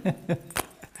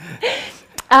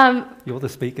 You're the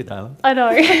speaker, darling. I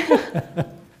know.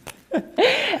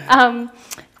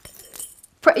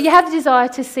 You have the desire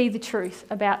to see the truth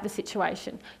about the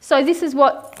situation. So this is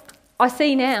what I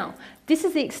see now. This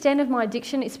is the extent of my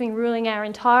addiction. It's been ruling our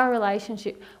entire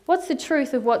relationship. What's the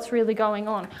truth of what's really going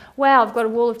on? Wow, I've got a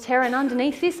wall of terror, and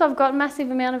underneath this I've got a massive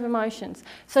amount of emotions.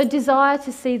 So desire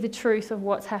to see the truth of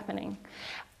what's happening.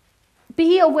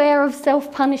 Be aware of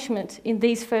self-punishment in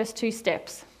these first two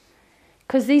steps.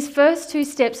 Because these first two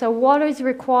steps are what is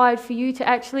required for you to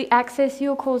actually access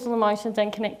your causal emotions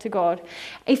and connect to God.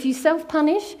 If you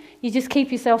self-punish, you just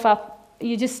keep yourself up,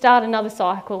 you just start another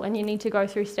cycle and you need to go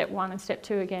through step 1 and step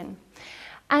 2 again.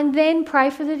 And then pray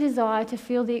for the desire to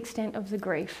feel the extent of the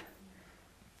grief.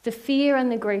 The fear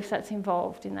and the grief that's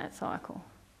involved in that cycle.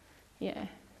 Yeah.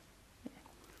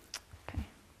 Okay.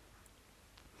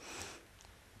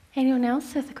 Anyone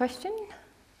else has a question?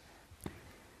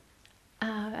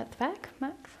 At the back,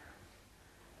 Max?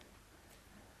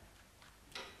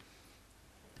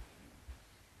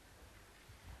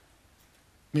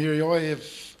 Mary, I have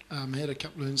had a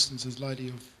couple of instances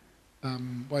lately of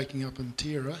waking up in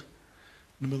terror in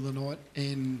the middle of the night,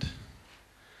 and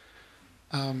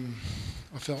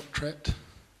I felt trapped.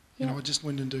 You know, I just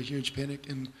went into a huge panic,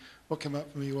 and what came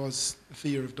up for me was the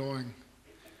fear of dying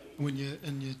when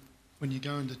you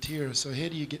go into terror. So how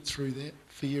do you get through that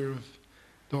fear of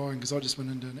dying? Because I just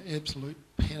went into an absolute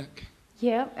panic.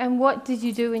 Yeah, and what did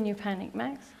you do in your panic,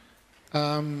 Max?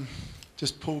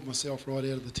 Just pulled myself right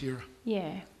out of the terror.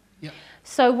 Yeah. Yeah.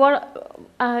 So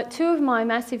two of my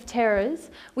massive terrors,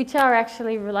 which are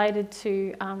actually related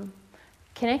to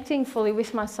connecting fully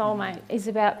with my soulmate, is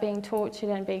about being tortured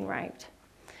and being raped.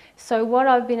 So what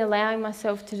I've been allowing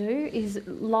myself to do is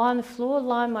lie on the floor,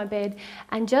 lie in my bed,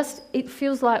 and just, it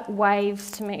feels like waves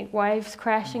to me, waves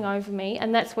crashing over me,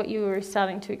 and that's what you were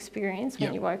starting to experience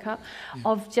when you woke up,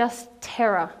 of just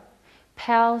terror.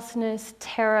 Powerlessness,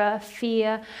 terror,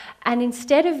 fear, and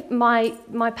instead of my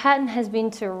pattern has been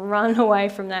to run away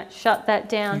from that, shut that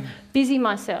down, busy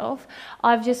myself,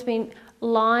 I've just been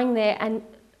lying there and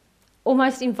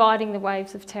almost inviting the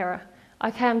waves of terror.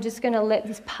 Okay, I'm just going to let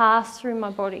this pass through my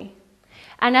body.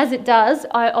 And as it does,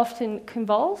 I often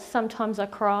convulse, sometimes I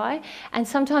cry, and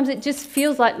sometimes it just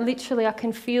feels like literally I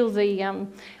can feel the,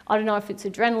 I don't know if it's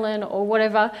adrenaline or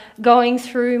whatever, going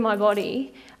through my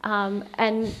body,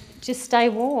 and just stay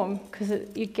warm because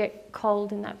you get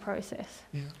cold in that process.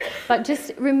 Yeah. But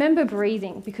just remember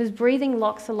breathing, because breathing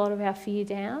locks a lot of our fear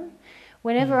down.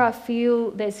 Whenever I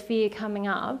feel there's fear coming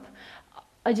up,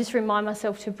 I just remind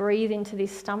myself to breathe into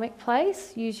this stomach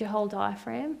place, use your whole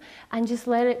diaphragm, and just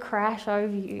let it crash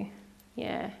over you.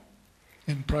 Yeah.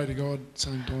 And pray to God at the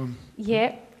same time.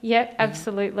 Yep,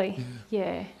 absolutely.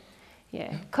 Yeah.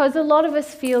 Because a lot of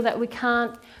us feel that we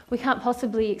can't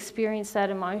possibly experience that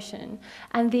emotion.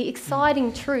 And the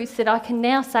exciting truth that I can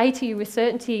now say to you with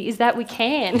certainty is that we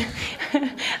can.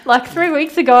 Like 3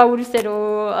 weeks ago I would have said,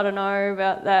 oh, I don't know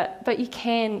about that. But you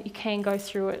can go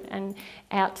through it and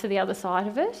out to the other side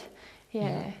of it.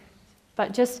 Yeah.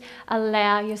 But just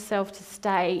allow yourself to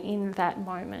stay in that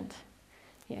moment.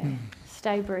 Yeah.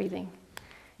 Stay breathing.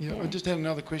 Yeah, I just had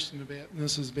another question about, and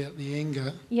this is about the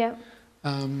anger. Yep.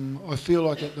 I feel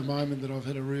like at the moment that I've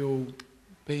had a real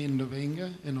band of anger,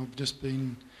 and I've just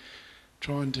been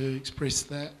trying to express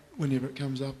that whenever it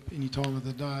comes up any time of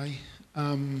the day.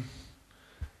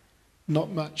 Not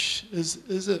much.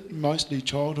 Is it mostly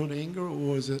childhood anger,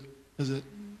 or is it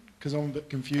because I'm a bit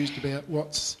confused about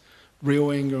what's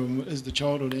real anger, and is the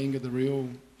childhood anger the real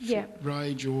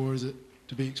rage, or is it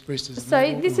to be expressed as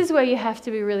this is where you have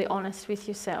to be really honest with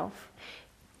yourself.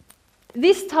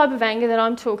 This type of anger that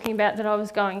I'm talking about, that I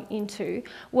was going into,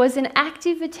 was an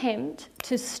active attempt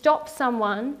to stop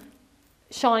someone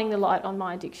shining the light on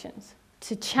my addictions,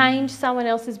 to change someone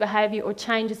else's behaviour or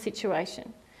change a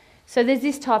situation. So there's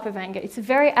this type of anger. It's a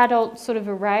very adult sort of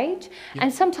a rage,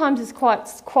 and sometimes it's quite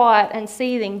quiet and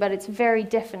seething, but it's very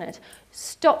definite.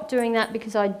 Stop doing that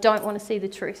because I don't want to see the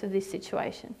truth of this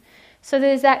situation. So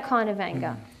there's that kind of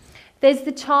anger. There's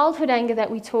the childhood anger that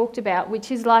we talked about,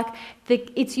 which is like,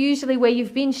 it's usually where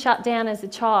you've been shut down as a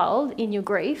child in your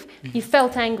grief. You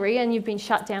felt angry and you've been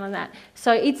shut down on that.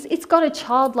 So it's got a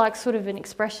childlike sort of an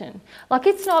expression. Like,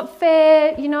 it's not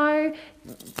fair, you know,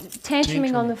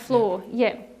 tantruming on the floor.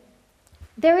 Yeah.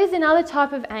 There is another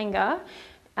type of anger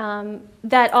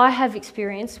that I have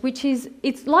experienced, which is,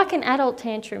 it's like an adult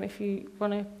tantrum, if you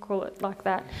want to call it like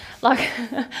that. Like,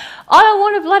 I don't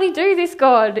want to bloody do this,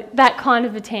 God, that kind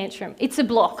of a tantrum. It's a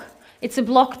block. It's a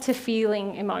block to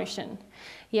feeling emotion.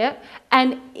 Yeah?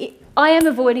 And I am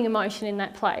avoiding emotion in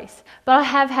that place, but I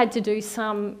have had to do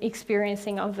some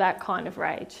experiencing of that kind of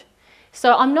rage.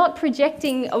 So I'm not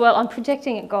projecting, well, I'm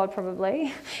projecting at God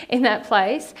probably in that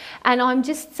place, and I'm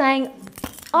just saying,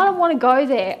 I don't want to go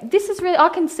there. This is really, I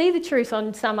can see the truth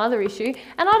on some other issue,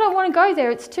 and I don't want to go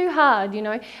there. It's too hard, you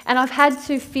know. And I've had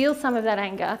to feel some of that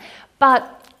anger,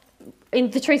 but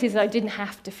the truth is that I didn't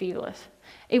have to feel it.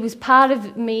 It was part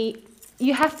of me.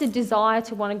 You have to desire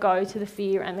to want to go to the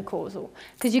fear and the causal,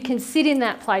 because you can sit in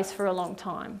that place for a long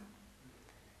time.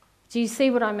 Do you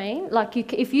see what I mean? Like,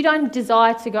 if you don't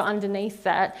desire to go underneath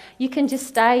that, you can just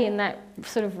stay in that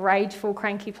sort of rageful,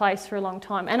 cranky place for a long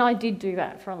time. And I did do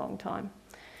that for a long time.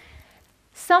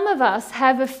 Some of us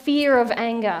have a fear of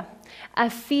anger, a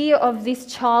fear of this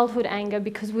childhood anger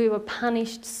because we were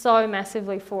punished so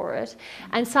massively for it.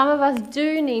 And some of us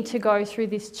do need to go through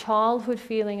this childhood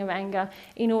feeling of anger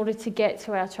in order to get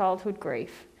to our childhood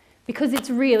grief, because it's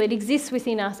real. It exists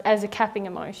within us as a capping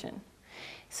emotion.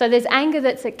 So there's anger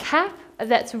that's a cap,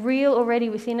 that's real already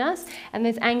within us, and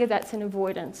there's anger that's an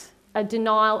avoidance, a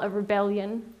denial, a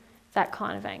rebellion, that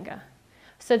kind of anger.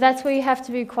 So that's where you have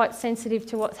to be quite sensitive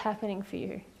to what's happening for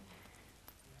you.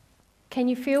 Can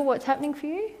you feel what's happening for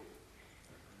you?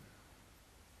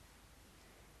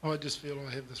 I just feel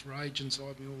I have this rage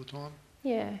inside me all the time.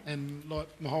 Yeah. And like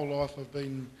my whole life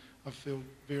I feel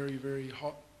very, very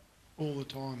hot all the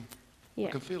time. Yeah.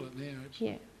 I can feel it now.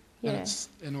 Yeah. Yeah.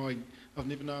 And I've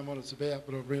never known what it's about,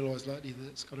 but I've realised lately that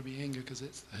it's got to be anger because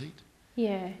that's the heat.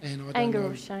 Yeah. And I don't anger know.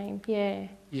 or shame. Yeah.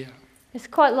 Yeah. It's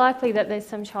quite likely that there's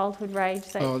some childhood rage.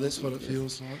 That's what it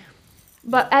feels like.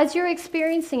 But as you're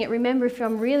experiencing it, remember, if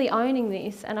I'm really owning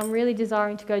this and I'm really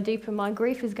desiring to go deeper, my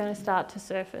grief is going to start to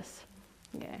surface.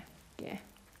 Yeah. Yeah.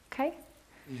 Okay?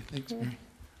 Yeah, thanks, Mary.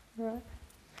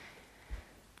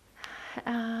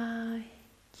 Right.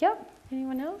 Yep.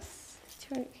 Anyone else?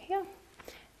 Here.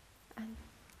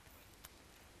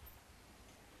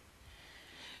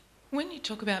 When you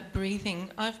talk about breathing,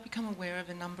 I've become aware of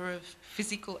a number of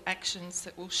physical actions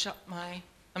that will shut my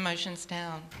emotions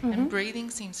down, and breathing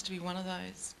seems to be one of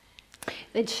those.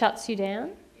 It shuts you down?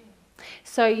 Yeah.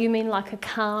 So you mean like a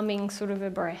calming sort of a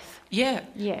breath? Yeah.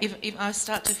 Yeah. If I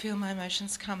start to feel my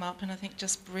emotions come up and I think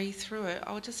just breathe through it,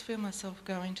 I'll just feel myself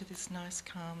going to this nice,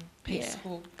 calm,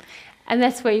 peaceful... Yeah. And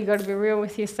that's where you've got to be real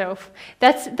with yourself.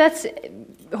 That's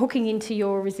hooking into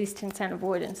your resistance and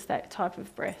avoidance, that type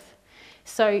of breath.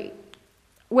 So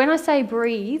when I say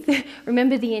breathe,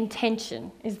 remember the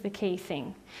intention is the key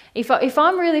thing. If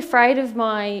I'm really afraid of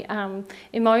my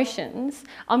emotions,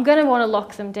 I'm going to want to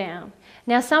lock them down.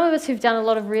 Now, some of us who've done a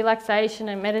lot of relaxation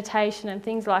and meditation and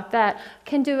things like that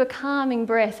can do a calming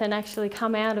breath and actually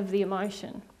come out of the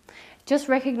emotion. Just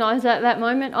recognise that at that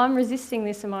moment, I'm resisting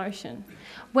this emotion.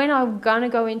 When I'm going to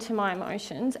go into my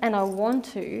emotions, and I want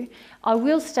to, I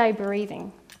will stay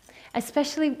breathing.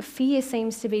 Especially fear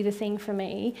seems to be the thing for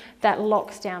me that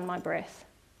locks down my breath.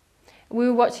 We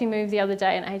were watching a movie the other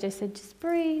day and AJ said, just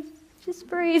breathe,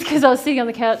 because I was sitting on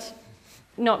the couch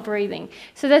not breathing.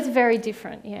 So that's very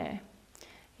different, yeah.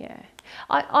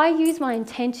 I use my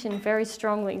intention very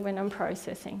strongly when I'm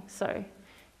processing. So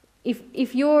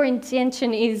if your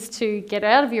intention is to get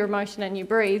out of your emotion and you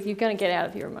breathe, you're going to get out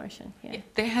of your emotion. Yeah.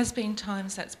 There has been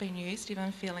times that's been used, if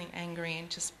I'm feeling angry, and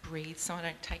just breathe so I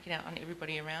don't take it out on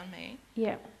everybody around me.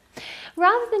 Yeah.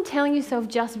 Rather than telling yourself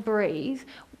just breathe,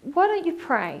 why don't you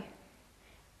pray?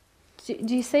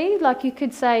 Do you see? Like you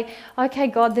could say, okay,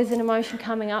 God, there's an emotion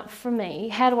coming up for me.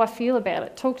 How do I feel about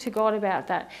it? Talk to God about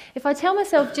that. If I tell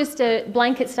myself just a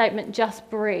blanket statement, just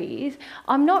breathe,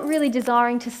 I'm not really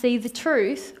desiring to see the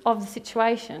truth of the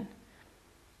situation.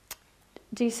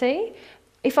 Do you see?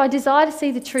 If I desire to see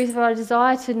the truth, if I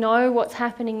desire to know what's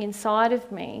happening inside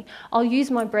of me, I'll use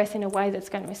my breath in a way that's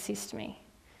going to assist me.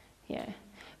 Yeah.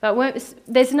 But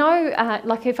there's no,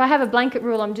 like if I have a blanket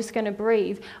rule, I'm just going to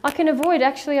breathe. I can avoid,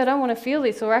 actually, I don't want to feel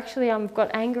this, or actually I've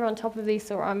got anger on top of this,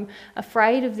 or I'm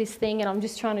afraid of this thing and I'm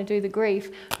just trying to do the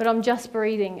grief, but I'm just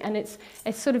breathing, and it's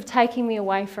sort of taking me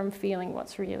away from feeling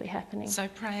what's really happening. So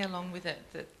pray along with it,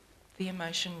 that the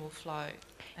emotion will flow.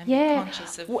 And yeah, be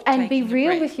conscious of and be taking a real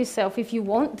breath. with yourself if you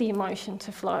want the emotion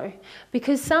to flow.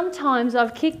 Because sometimes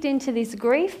I've kicked into this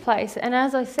grief place, and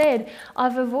as I said,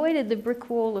 I've avoided the brick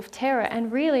wall of terror,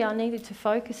 and really I needed to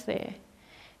focus there.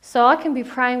 So I can be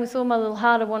praying with all my little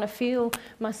heart, I want to feel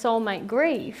my soulmate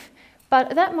grieve,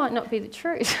 but that might not be the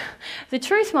truth. The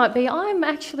truth might be, I'm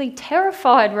actually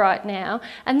terrified right now,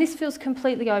 and this feels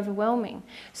completely overwhelming.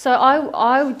 So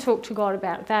I would talk to God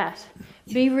about that.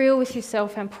 Be real with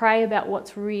yourself and pray about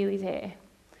what's really there.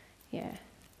 Yeah.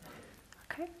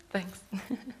 Okay. Thanks.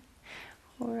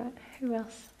 All right. Who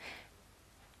else?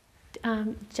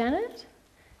 Janet?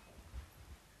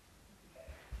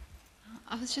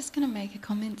 I was just going to make a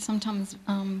comment. Sometimes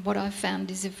what I've found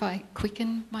is if I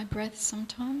quicken my breath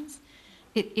sometimes,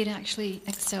 it actually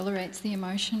accelerates the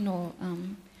emotion, or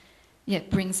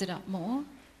brings it up more.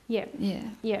 Yeah. Yeah.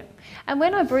 Yeah. And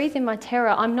when I breathe in my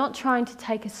terror, I'm not trying to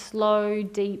take a slow,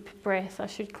 deep breath. I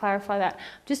should clarify that.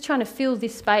 I'm just trying to fill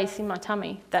this space in my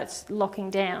tummy that's locking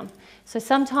down. So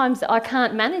sometimes I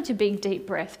can't manage a big, deep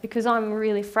breath because I'm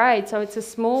really afraid. So it's a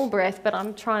small breath, but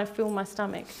I'm trying to fill my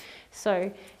stomach.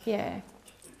 So, yeah.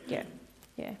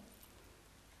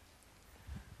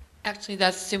 Actually,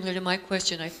 that's similar to my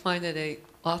question. I find that I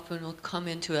often will come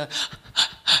into a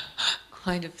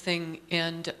kind of thing,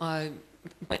 and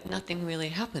but nothing really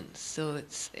happens. So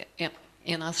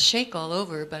and I'll shake all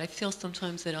over, but I feel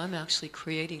sometimes that I'm actually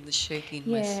creating the shaking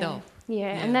myself.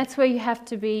 Yeah, and that's where you have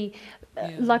to be.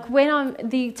 Like when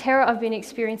the terror I've been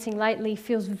experiencing lately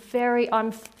feels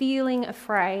I'm feeling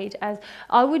afraid. As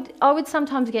I would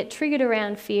sometimes get triggered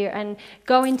around fear and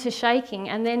go into shaking,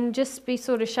 and then just be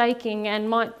sort of shaking and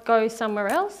might go somewhere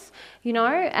else,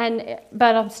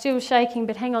 but I'm still shaking,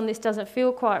 but hang on, this doesn't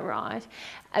feel quite right.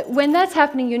 When that's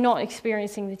happening, you're not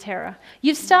experiencing the terror.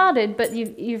 You've started, but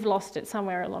you've lost it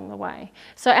somewhere along the way.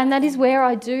 So, and that is where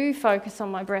I do focus on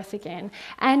my breath again,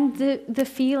 and the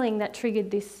feeling that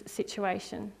triggered this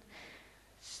situation.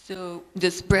 So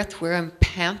this breath where I'm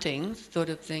panting sort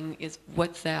of thing,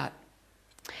 what's that?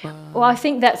 Well, I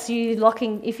think that's you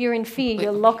locking, if you're in fear,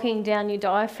 you're locking down your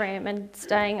diaphragm and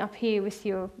staying up here with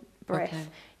your breath. Okay.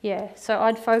 Yeah, so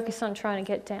I'd focus on trying to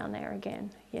get down there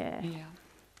again. Yeah.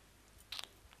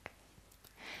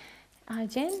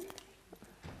 Jen?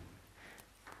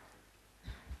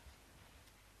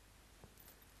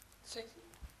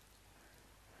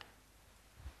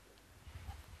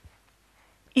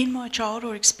 In my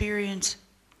childhood experience,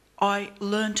 I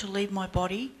learned to leave my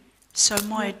body. So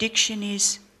my addiction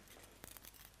is,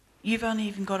 you've only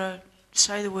even got to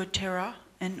say the word terror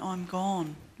and I'm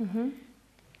gone. Mm-hmm.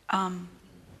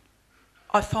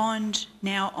 I find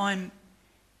now I'm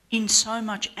in so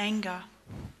much anger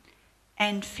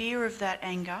and fear of that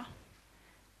anger,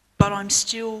 but I'm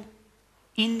still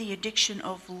in the addiction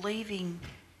of leaving.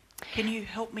 Can you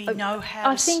help me know how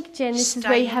I think, Jen, this is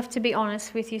where you have to be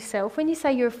honest with yourself. When you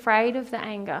say you're afraid of the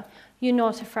anger, you're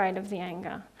not afraid of the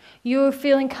anger. You're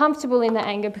feeling comfortable in the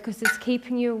anger because it's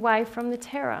keeping you away from the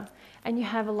terror, and you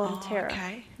have a lot of terror.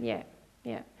 Okay. Yeah.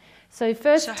 So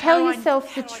first tell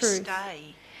yourself the truth.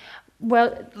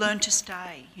 Well, learn to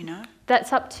stay,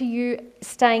 That's up to you,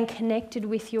 staying connected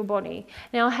with your body.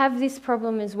 Now, I have this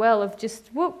problem as well of just,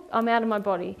 whoop, I'm out of my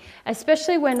body,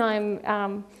 especially when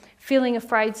I'm feeling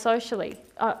afraid socially.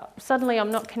 Suddenly I'm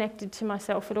not connected to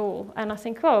myself at all, and I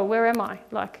think, oh, where am I?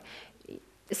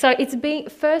 So it's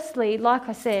firstly, like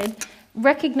I said,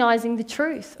 recognising the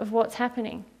truth of what's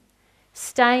happening.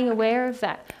 Staying aware of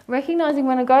that. Recognising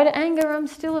when I go to anger, I'm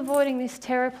still avoiding this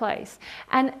terror place.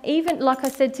 And even, like I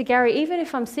said to Gary, even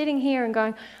if I'm sitting here and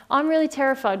going, I'm really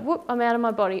terrified, whoop, I'm out of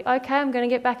my body. Okay, I'm going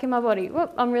to get back in my body.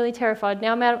 Whoop, I'm really terrified.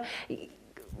 Now I'm out of...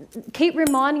 keep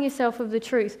reminding yourself of the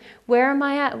truth. Where am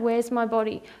I at? Where's my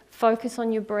body? Focus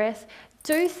on your breath.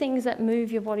 Do things that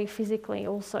move your body physically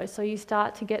also, so you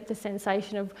start to get the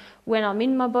sensation of when I'm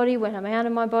in my body, when I'm out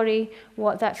of my body,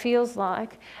 what that feels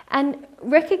like. And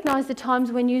recognise the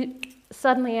times when you're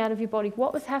suddenly out of your body.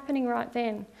 What was happening right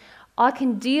then? I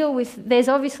can deal with, there's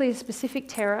obviously a specific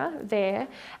terror there,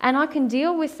 and I can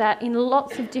deal with that in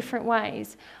lots of different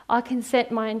ways. I can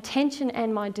set my intention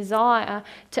and my desire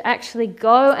to actually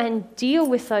go and deal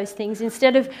with those things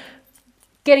instead of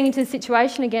getting into the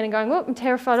situation again and going, oh, I'm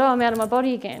terrified, oh, I'm out of my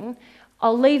body again.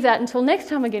 I'll leave that until next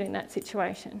time I get in that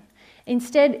situation.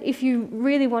 Instead, if you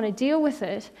really want to deal with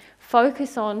it,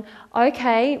 focus on,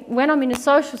 okay, when I'm in a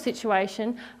social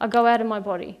situation, I go out of my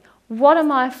body. What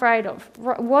am I afraid of?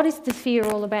 What is the fear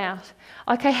all about?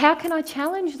 Okay, how can I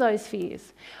challenge those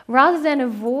fears? Rather than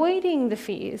avoiding the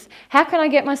fears, how can I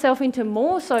get myself into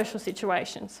more social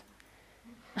situations?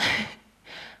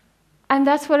 And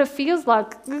that's what it feels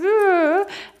like.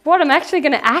 What, I'm actually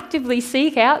going to actively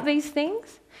seek out these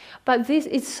things? But this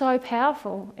is so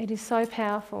powerful. It is so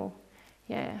powerful.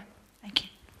 Yeah. Thank you.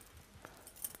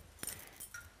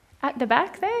 At the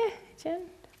back there, Jen?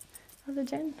 Other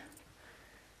Jen?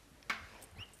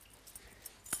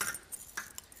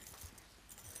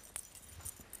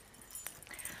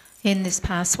 In this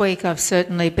past week, I've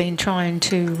certainly been trying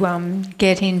to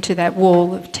get into that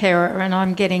wall of terror, and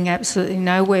I'm getting absolutely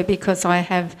nowhere because I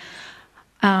have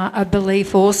a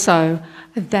belief also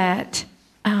that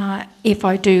if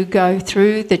I do go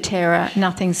through the terror,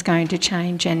 nothing's going to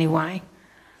change anyway.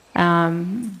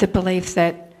 The belief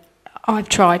that I've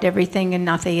tried everything and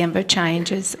nothing ever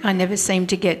changes. I never seem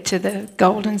to get to the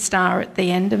golden star at the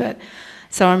end of it.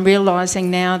 So I'm realising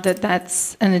now that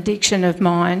that's an addiction of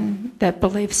mine, that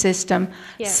belief system.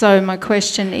 Yeah. So my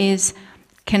question is,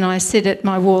 can I sit at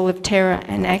my wall of terror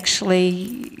and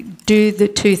actually do the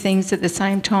two things at the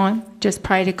same time? Just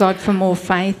pray to God for more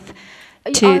faith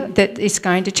that it's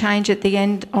going to change at the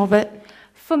end of it?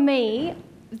 For me,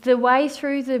 the way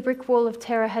through the brick wall of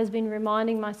terror has been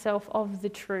reminding myself of the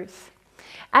truth.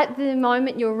 At the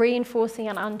moment, you're reinforcing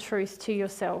an untruth to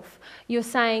yourself. You're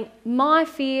saying, my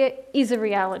fear is a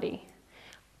reality.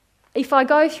 If I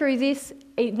go through this,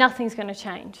 nothing's going to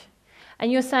change.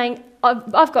 And you're saying,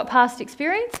 I've got past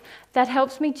experience, that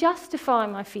helps me justify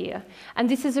my fear. And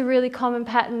this is a really common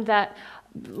pattern that,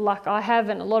 like I have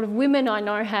and a lot of women I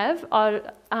know have,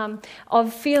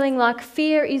 of feeling like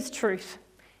fear is truth.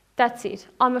 That's it.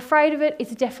 I'm afraid of it,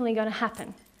 it's definitely going to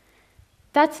happen.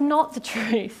 That's not the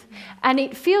truth. And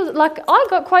it feels like I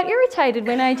got quite irritated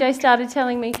when AJ started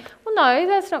telling me, well, no,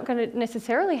 that's not going to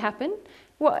necessarily happen.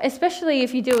 Well, especially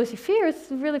if you deal with your fear,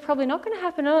 it's really probably not going to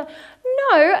happen. No,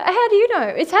 how do you know?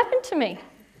 It's happened to me.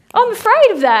 I'm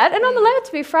afraid of that, and I'm allowed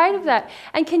to be afraid of that.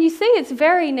 And can you see it's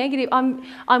very negative?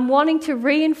 I'm wanting to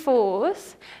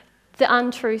reinforce the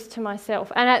untruth to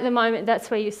myself. And at the moment,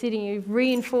 that's where you're sitting. You're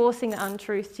reinforcing the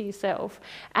untruth to yourself,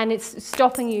 and it's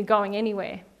stopping you going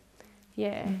anywhere.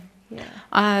 Yeah, yeah.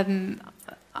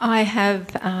 I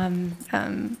have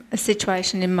a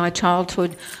situation in my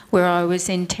childhood where I was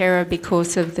in terror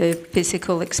because of the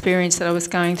physical experience that I was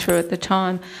going through at the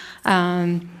time.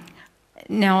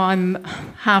 Now I'm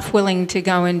half willing to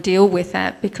go and deal with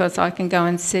that because I can go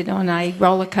and sit on a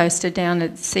roller coaster down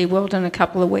at SeaWorld in a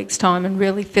couple of weeks' time and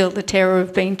really feel the terror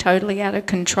of being totally out of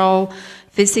control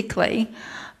physically.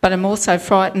 But I'm also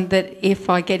frightened that if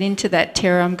I get into that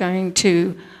terror, I'm going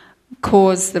to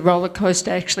cause the roller coaster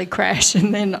to actually crash,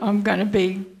 and then I'm going to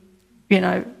be,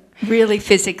 really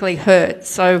physically hurt.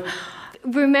 So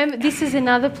remember, this is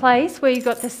another place where you've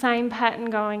got the same pattern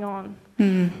going on.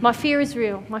 My fear is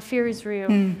real. My fear is real.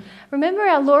 Remember,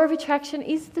 our law of attraction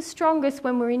is the strongest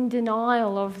when we're in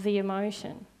denial of the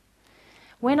emotion.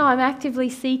 When I'm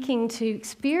actively seeking to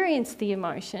experience the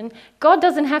emotion, God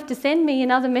doesn't have to send me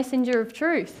another messenger of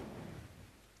truth,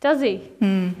 does he?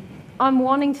 I'm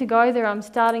wanting to go there, I'm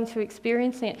starting to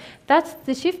experience it. That's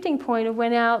the shifting point of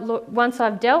when once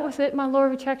I've dealt with it, my law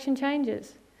of attraction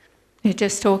changes. You're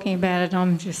just talking about it,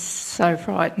 I'm just so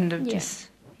frightened of just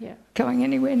going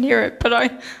anywhere near it. But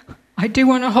I do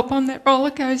want to hop on that roller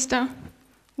coaster.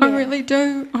 I really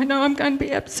do. I know I'm going to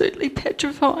be absolutely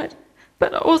petrified,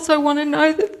 but I also want to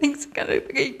know that things are going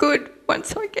to be good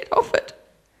once I get off it.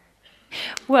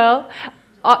 Well,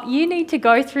 you need to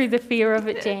go through the fear of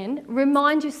it, Jen.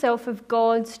 Remind yourself of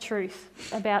God's truth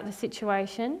about the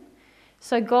situation.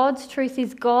 So God's truth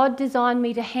is God designed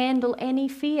me to handle any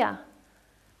fear.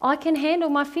 I can handle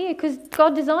my fear because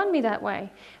God designed me that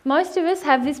way. Most of us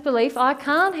have this belief, I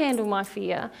can't handle my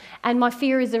fear, and my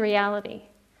fear is a reality.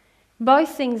 Both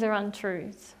things are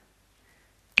untruths.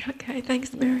 Okay,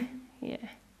 thanks, Mary. Yeah.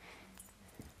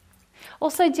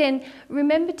 Also, Jen,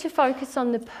 remember to focus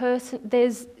on the person.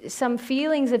 There's some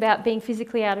feelings about being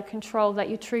physically out of control that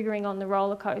you're triggering on the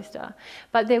roller coaster,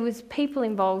 but there was people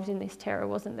involved in this terror,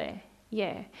 wasn't there?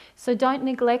 Yeah. So don't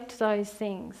neglect those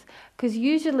things, because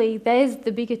usually there's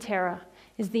the bigger terror,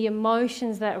 is the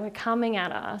emotions that were coming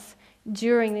at us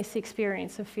during this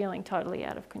experience of feeling totally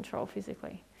out of control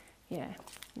physically. Yeah,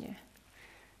 yeah.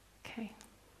 Okay.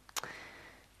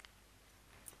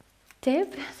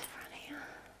 Deb?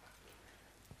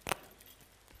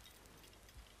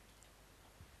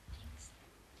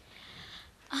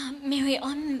 Mary,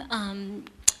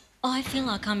 I feel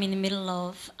like I'm in the middle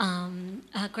of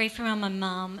grief around my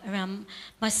mum, around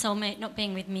my soulmate not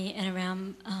being with me, and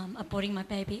around aborting my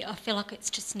baby. I feel like it's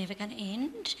just never going to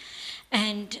end.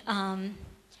 And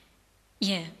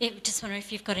just wonder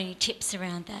if you've got any tips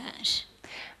around that.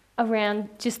 Around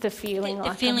just the feeling The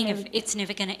like... feeling of it's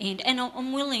never going to end. And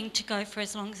I'm willing to go for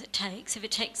as long as it takes. If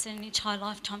it takes an entire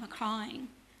lifetime of crying,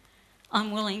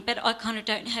 I'm willing. But I kind of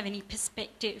don't have any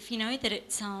perspective, that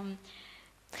it's...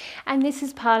 And this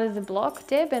is part of the block,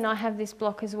 Deb, and I have this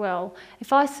block as well.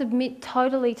 If I submit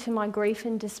totally to my grief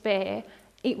and despair,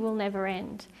 it will never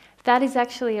end. That is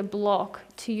actually a block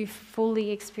to you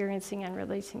fully experiencing and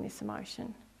releasing this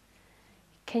emotion.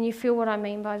 Can you feel what I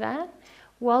mean by that?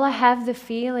 While I have the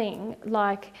feeling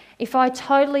like if I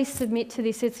totally submit to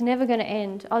this, it's never going to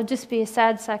end. I'll just be a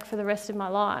sad sack for the rest of my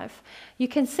life. You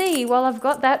can see, while I've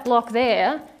got that block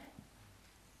there,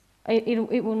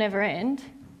 it will never end.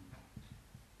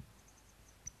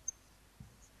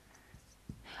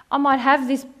 I might have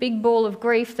this big ball of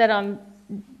grief that I'm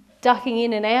ducking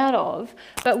in and out of,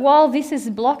 but while this is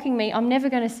blocking me, I'm never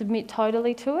going to submit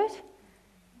totally to it.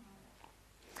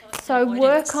 So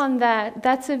work on that.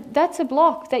 That's a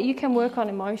block that you can work on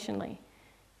emotionally.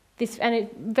 And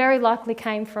it very likely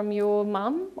came from your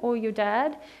mum or your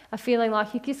dad, a feeling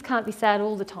like you just can't be sad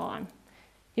all the time.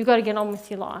 You've got to get on with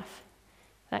your life,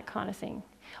 that kind of thing.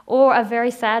 Or a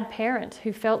very sad parent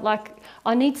who felt like,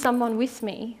 I need someone with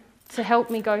me to help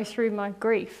me go through my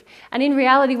grief. And in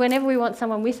reality, whenever we want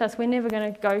someone with us, we're never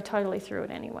going to go totally through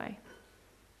it anyway.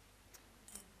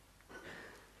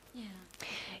 Yeah.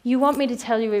 You want me to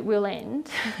tell you it will end,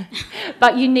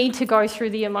 but you need to go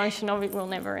through the emotion of it will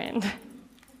never end.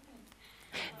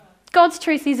 God's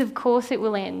truth is, of course, it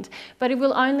will end, but it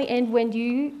will only end when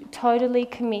you totally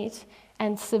commit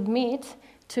and submit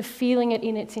to feeling it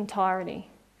in its entirety.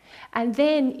 And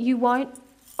then you won't,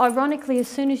 ironically, as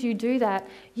soon as you do that,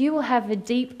 you will have a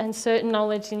deep and certain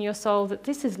knowledge in your soul that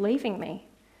this is leaving me.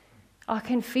 I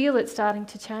can feel it starting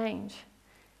to change.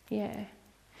 Yeah.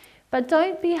 But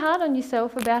don't be hard on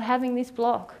yourself about having this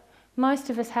block. Most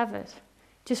of us have it.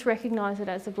 Just recognise it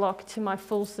as a block to my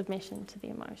full submission to the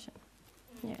emotion.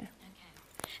 Yeah. Okay.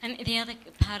 And the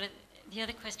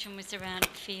other question was around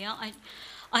fear.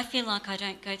 I feel like I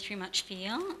don't go through much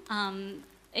fear.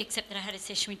 Except that I had a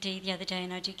session with Dee the other day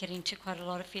and I did get into quite a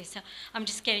lot of fear. So I'm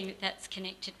just getting that that's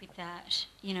connected with that,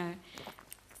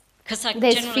 Because I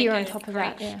there's generally fear go on to top the of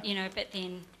grief, that, yeah. But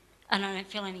then, and I don't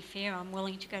feel any fear, I'm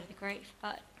willing to go to the grief.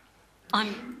 But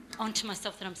I'm onto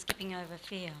myself that I'm skipping over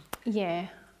fear. Yeah,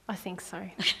 I think so.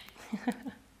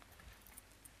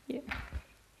 Yeah.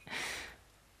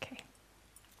 Okay.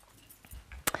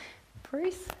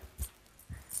 Bruce?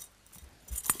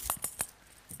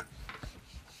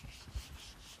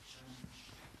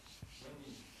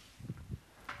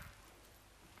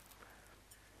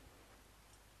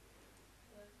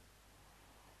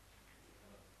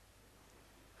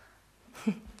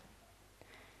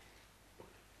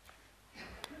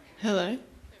 Hello.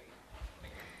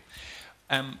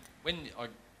 When I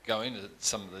go into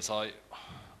some of this, I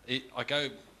go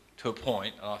to a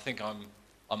point, and I think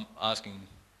I'm asking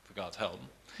for God's help.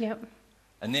 Yep.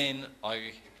 And then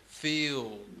I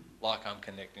feel like I'm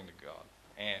connecting to God,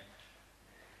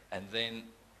 and then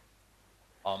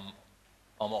I'm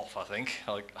off. I think.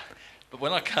 But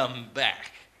when I come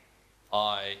back,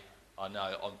 I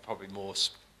know I'm probably more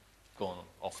gone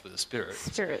off with the spirit.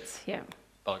 Spirits, yeah.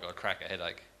 But I got a crack a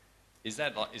headache. Is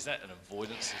that an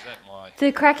avoidance? Is that my...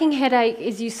 The cracking headache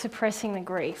is you suppressing the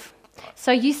grief.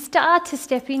 So you start to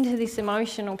step into this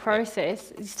emotional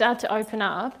process, you start to open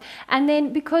up, and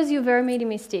then because you're very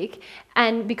mediumistic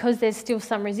and because there's still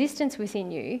some resistance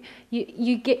within you,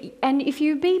 you get, and if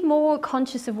you be more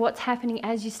conscious of what's happening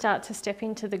as you start to step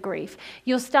into the grief,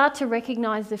 you'll start to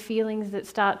recognise the feelings that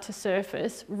start to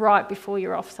surface right before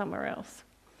you're off somewhere else.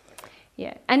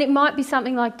 Yeah, and it might be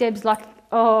something like Deb's like,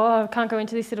 oh, I can't go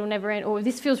into this, it'll never end, or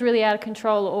this feels really out of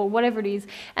control, or whatever it is.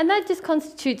 And that just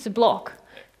constitutes a block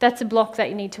That's a block that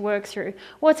you need to work through.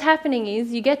 What's happening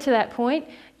is you get to that point,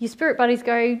 your spirit buddies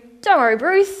go, don't worry,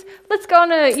 Bruce, let's go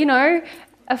on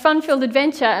a fun-filled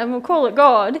adventure and we'll call it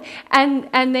God,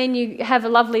 and then you have a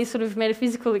lovely sort of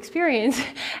metaphysical experience,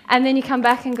 and then you come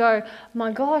back and go,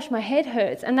 my gosh, my head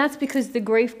hurts, and that's because the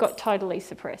grief got totally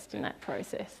suppressed in that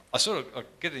process. I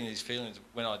getting these feelings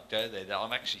when I go there that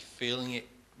I'm actually feeling it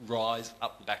rise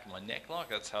up the back of my neck, like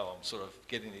that's how I'm sort of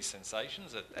getting these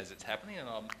sensations as it's happening, and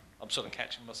I'm sort of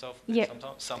catching myself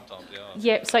sometimes, yeah.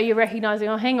 Yep, so you're recognising,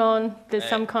 oh, hang on, there's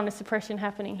some kind of suppression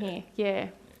happening here. Yeah.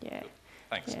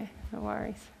 Thanks. Yeah, no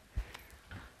worries.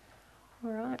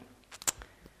 All right.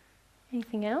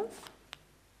 Anything else?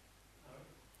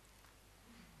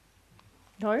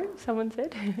 No, someone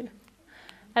said.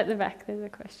 At the back, there's a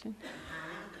question.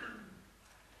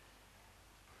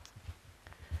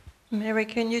 Mary,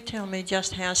 can you tell me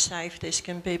just how safe this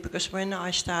can be? Because when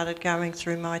I started going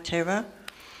through my terror,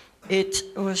 it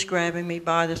was grabbing me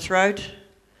by the throat,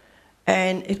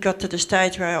 and it got to the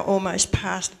stage where I almost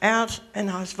passed out and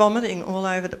I was vomiting all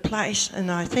over the place,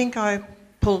 and I think I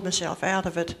pulled myself out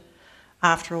of it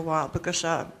after a while, because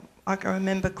I can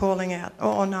remember calling out,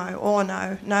 oh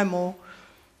no, no more.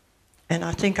 And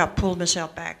I think I pulled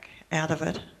myself back out of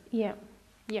it. Yeah.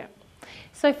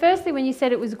 So firstly, when you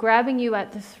said it was grabbing you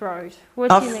at the throat, what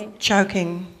do you mean?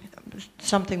 Choking.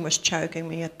 Something was choking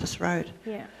me at the throat.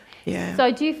 Yeah.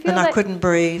 So do you feel I couldn't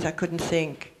breathe, I couldn't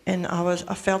think. And I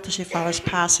felt as if I was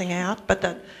passing out, but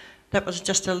that was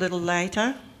just a little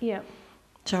later. Yeah.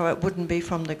 So it wouldn't be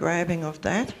from the grabbing of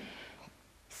that.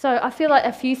 So I feel like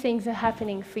a few things are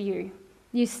happening for you.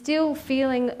 You're still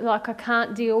feeling like I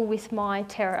can't deal with my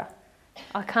terror.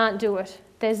 I can't do it.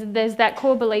 There's that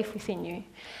core belief within you.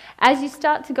 As you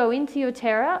start to go into your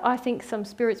terror, I think some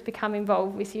spirits become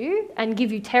involved with you and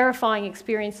give you terrifying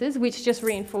experiences, which just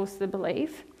reinforce the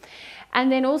belief. And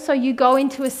then also you go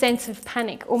into a sense of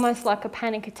panic, almost like a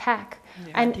panic attack,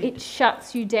 and it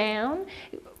shuts you down.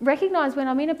 Recognise when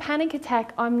I'm in a panic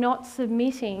attack, I'm not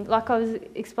submitting, like I was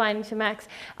explaining to Max,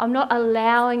 I'm not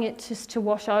allowing it just to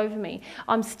wash over me.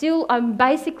 I'm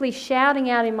basically shouting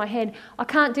out in my head, I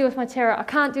can't deal with my terror, I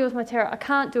can't deal with my terror, I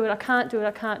can't do it, I can't do it,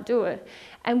 I can't do it.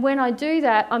 And when I do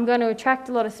that, I'm going to attract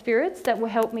a lot of spirits that will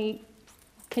help me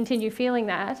continue feeling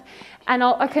that. And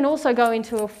I can also go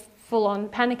into a full-on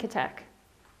panic attack.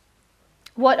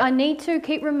 What I need to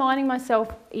keep reminding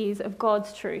myself is of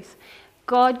God's truth.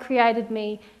 God created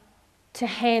me to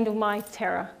handle my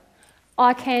terror.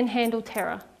 I can handle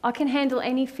terror. I can handle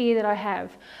any fear that I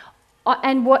have.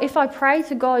 If I pray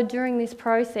to God during this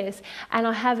process and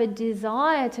I have a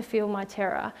desire to feel my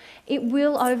terror, it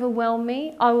will overwhelm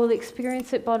me. I will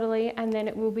experience it bodily and then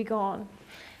it will be gone.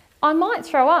 I might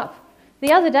throw up.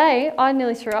 The other day, I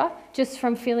nearly threw up just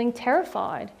from feeling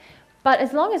terrified. But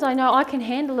as long as I know I can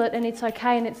handle it and it's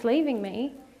okay and it's leaving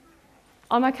me,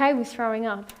 I'm okay with throwing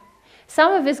up.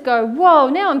 Some of us go, whoa,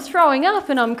 now I'm throwing up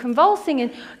and I'm convulsing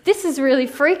and this is really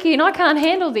freaky and I can't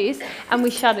handle this, and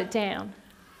we shut it down.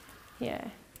 Yeah.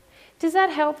 Does that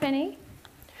help any?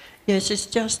 Yes, it's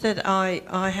just that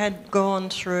I had gone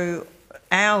through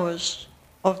hours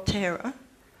of terror,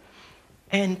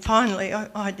 and finally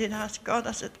I did ask God,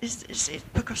 I said, is this it?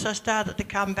 Because I started to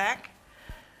come back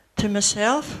to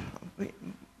myself.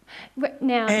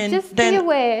 Now, and just be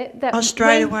aware that I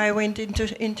straight away went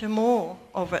into more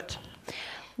of it.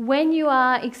 When you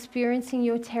are experiencing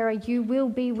your terror, you will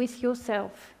be with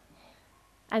yourself.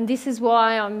 And this is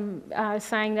why I'm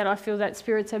saying that I feel that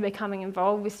spirits are becoming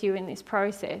involved with you in this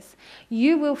process.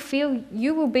 You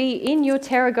will be in your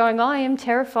terror going, I am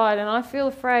terrified and I feel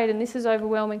afraid and this is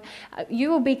overwhelming.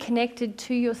 You will be connected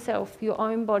to yourself, your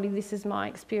own body. This is my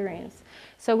experience.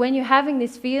 So when you're having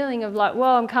this feeling of like,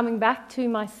 well, I'm coming back to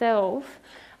myself,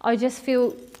 I just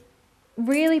feel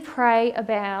really pray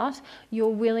about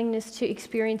your willingness to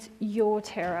experience your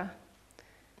terror.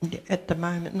 At the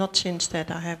moment, not since that,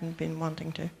 I haven't been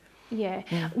wanting to. Yeah.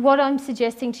 What I'm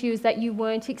suggesting to you is that you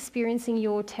weren't experiencing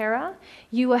your terror.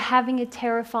 You were having a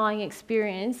terrifying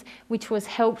experience which was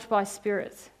helped by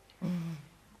spirits.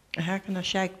 How can I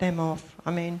shake them off?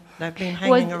 I mean, they've been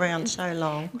hanging around so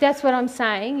long. That's what I'm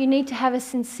saying. You need to have a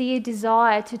sincere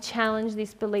desire to challenge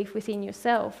this belief within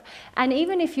yourself. And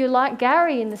even if you're like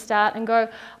Gary in the start and go,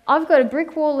 I've got a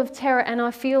brick wall of terror and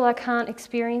I feel I can't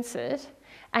experience it,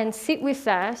 and sit with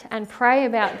that and pray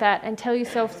about that and tell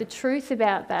yourself the truth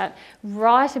about that,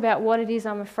 write about what it is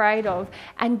I'm afraid of,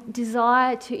 and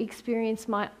desire to experience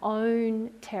my own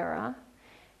terror,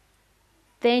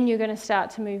 then you're going to start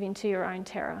to move into your own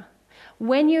terror.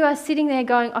 When you are sitting there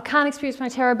going, I can't experience my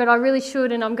terror, but I really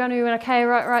should, and I'm going to, and okay,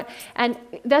 right, and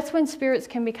that's when spirits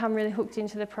can become really hooked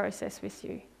into the process with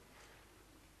you.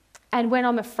 And when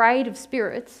I'm afraid of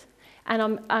spirits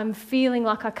and I'm feeling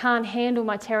like I can't handle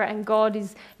my terror and God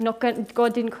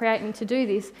didn't create me to do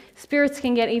this, spirits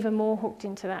can get even more hooked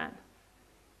into that.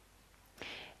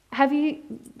 Have you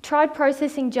tried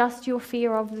processing just your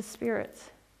fear of the spirits?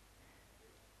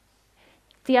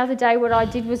 The other day what I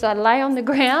did was I lay on the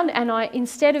ground and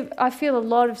I feel a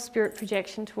lot of spirit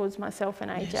projection towards myself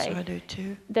and AJ. Yes, I do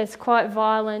too. That's quite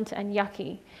violent and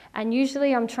yucky. And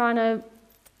usually I'm trying to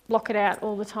block it out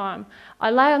all the time. I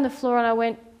lay on the floor and I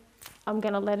went, I'm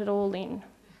going to let it all in.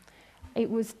 It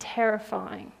was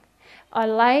terrifying. I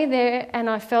lay there and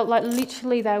I felt like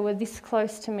literally they were this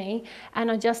close to me, and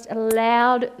I just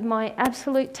allowed my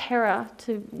absolute terror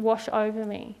to wash over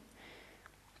me.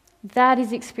 That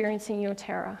is experiencing your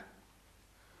terror.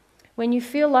 When you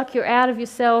feel like you're out of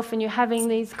yourself and you're having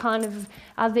these kind of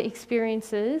other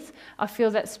experiences, I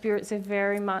feel that spirits are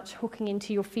very much hooking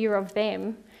into your fear of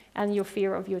them and your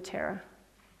fear of your terror.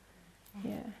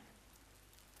 Yeah.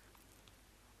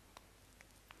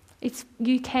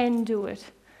 You can do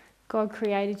it. God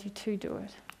created you to do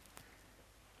it,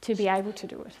 to be able to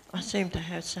do it. I seem to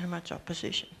have so much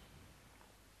opposition.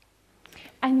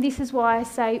 And this is why I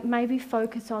say maybe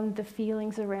focus on the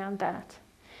feelings around that.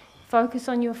 Focus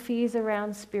on your fears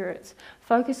around spirits.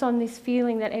 Focus on this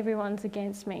feeling that everyone's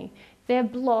against me. They're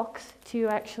blocks to you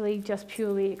actually just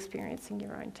purely experiencing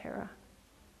your own terror.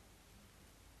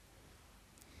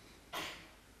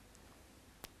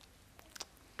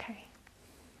 Okay.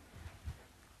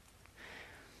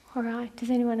 All right. Does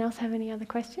anyone else have any other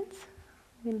questions?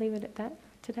 We'll leave it at that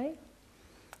today.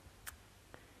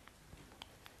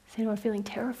 Is anyone feeling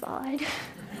terrified?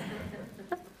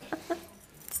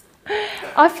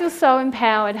 I feel so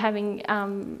empowered having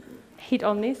hit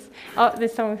on this. Oh,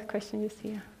 there's someone with a question just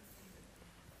here.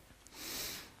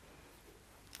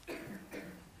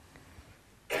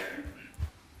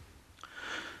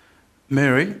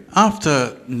 Mary,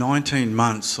 after 19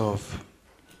 months of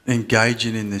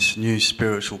engaging in this new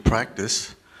spiritual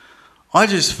practice, I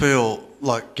just feel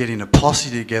like getting a posse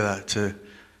together to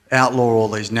outlaw all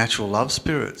these natural love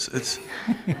spirits.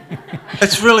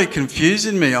 It's really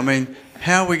confusing me. I mean,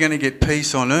 how are we going to get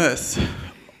peace on earth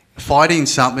fighting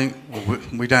something? Well,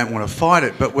 we don't want to fight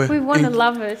it, but we want to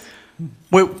love it.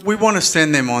 We want to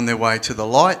send them on their way to the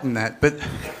light and that, but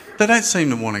they don't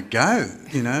seem to want to go.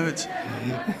 You know,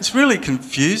 it's really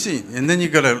confusing. And then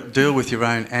you've got to deal with your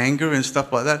own anger and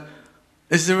stuff like that.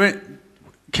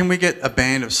 Can we get a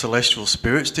band of celestial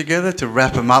spirits together to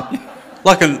wrap them up?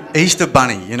 Like an Easter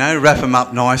bunny, you know, wrap them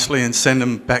up nicely and send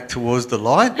them back towards the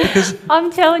light? Because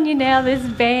I'm telling you now, there's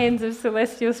bands of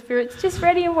celestial spirits just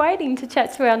ready and waiting to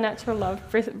chat to our natural love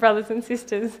brothers and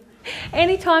sisters.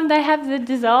 Anytime they have the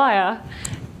desire,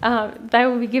 they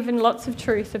will be given lots of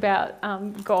truth about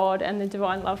God and the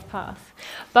divine love path.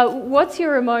 But what's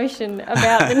your emotion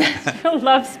about the natural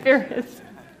love spirits?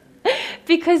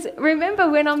 Because remember,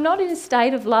 when I'm not in a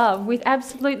state of love with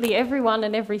absolutely everyone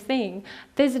and everything,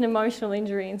 there's an emotional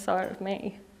injury inside of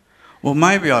me. Well,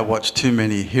 maybe I watched too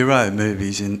many hero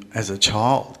movies as a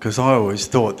child, because I always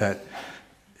thought that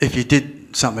if you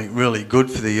did something really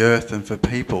good for the earth and for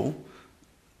people,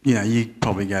 you know, you'd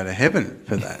probably go to heaven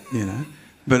for that, you know.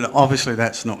 But obviously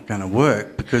that's not going to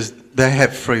work because they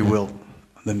have free will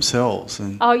themselves.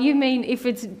 And oh, you mean if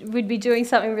we'd be doing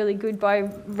something really good by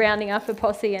rounding up a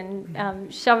posse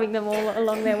and shoving them all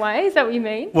along their way? Is that what you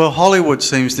mean? Well, Hollywood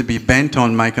seems to be bent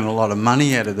on making a lot of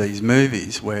money out of these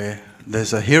movies where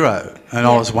there's a hero. And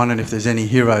I was wondering if there's any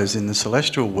heroes in the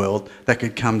celestial world that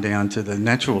could come down to the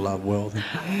natural love world.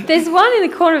 There's one in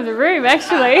the corner of the room,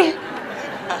 actually.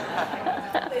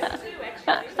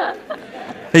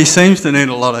 He seems to need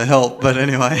a lot of help, but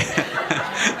anyway.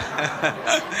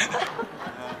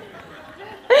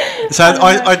 So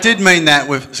I did mean that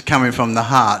with coming from the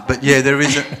heart, but yeah, there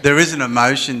is an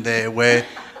emotion there where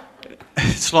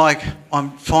it's like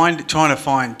I'm trying to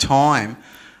find time.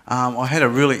 I had a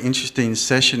really interesting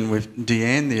session with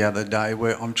Deanne the other day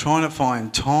where I'm trying to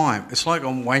find time. It's like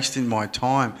I'm wasting my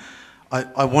time.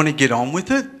 I want to get on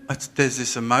with it. There's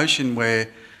this emotion where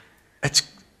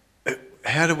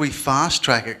how do we fast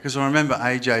track it? Because I remember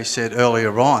AJ said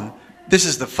earlier on, this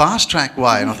is the fast track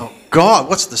way, and I thought, God,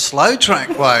 what's the slow track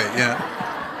way? You know?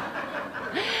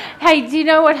 Hey, do you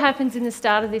know what happens in the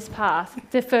start of this path?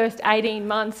 The first 18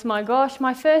 months, my gosh,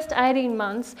 my first 18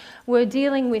 months were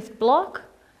dealing with block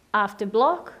after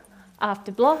block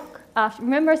after block.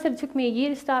 Remember I said it took me a year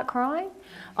to start crying?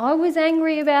 I was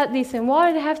angry about this, and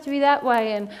why did it have to be that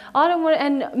way? And I don't want.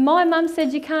 And my mum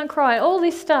said you can't cry, and all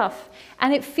this stuff.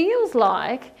 And it feels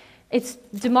like It's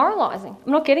demoralising.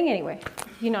 I'm not getting anywhere,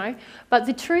 you know. But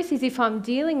the truth is, if I'm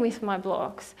dealing with my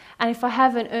blocks and if I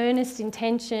have an earnest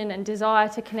intention and desire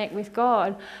to connect with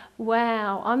God,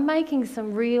 wow, I'm making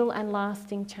some real and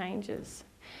lasting changes.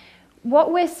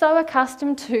 What we're so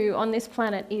accustomed to on this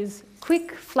planet is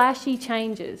quick, flashy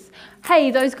changes. Hey,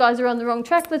 those guys are on the wrong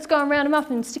track, let's go and round them up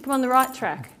and stick them on the right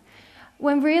track.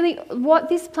 When really, what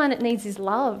this planet needs is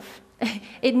love.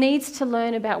 It needs to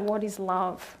learn about what is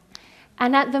love.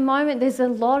 And at the moment, there's a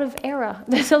lot of error.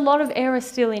 There's a lot of error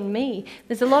still in me.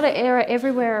 There's a lot of error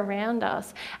everywhere around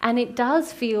us. And it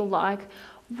does feel like,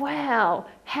 wow,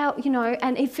 how, you know,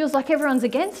 and it feels like everyone's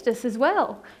against us as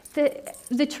well.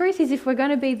 The truth is, if we're going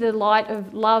to be the light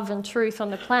of love and truth on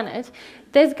the planet,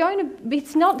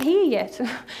 it's not here yet.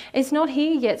 It's not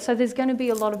here yet, so there's going to be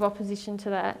a lot of opposition to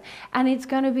that. And it's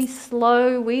going to be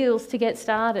slow wheels to get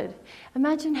started.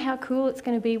 Imagine how cool it's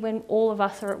going to be when all of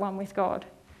us are at one with God.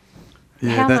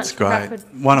 Yeah, that's great.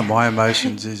 One of my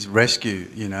emotions is rescue,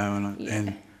 you know,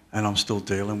 and I'm still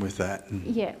dealing with that. And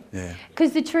yeah.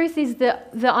 Because the truth is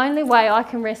that the only way I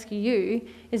can rescue you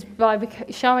is by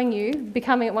showing you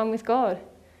becoming at one with God.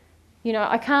 You know,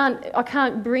 I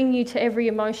can't bring you to every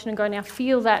emotion and go, now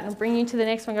feel that, and bring you to the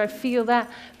next one and go, feel that.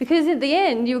 Because at the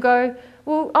end, you'll go,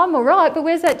 well, I'm all right, but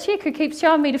where's that chick who keeps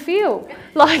showing me to feel?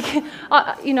 Like,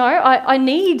 I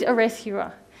need a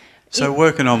rescuer. So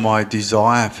working on my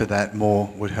desire for that more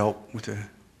would help with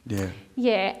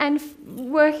Yeah, and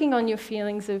working on your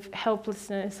feelings of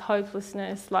helplessness,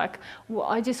 hopelessness, like, well,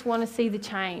 I just want to see the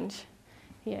change.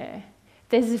 Yeah.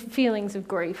 There's feelings of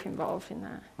grief involved in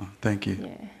that. Oh, thank you.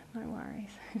 Yeah, no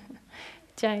worries.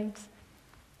 James.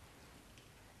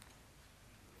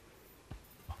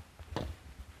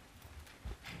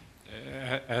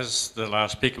 As the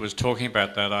last speaker was talking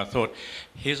about that, I thought,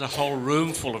 here's a whole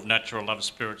room full of natural love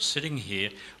spirits sitting here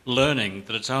learning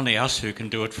that it's only us who can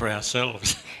do it for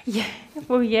ourselves. Yeah,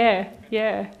 well, yeah,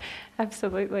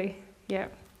 absolutely, yeah.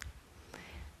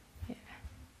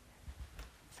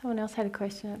 Someone else had a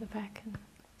question at the back.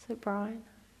 Is it Brian?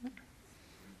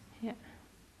 Yeah.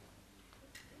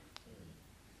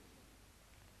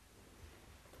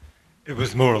 It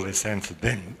was more or less answered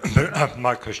then, but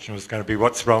my question was going to be,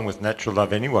 what's wrong with natural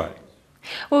love anyway?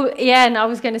 Well, yeah, and I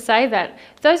was going to say that.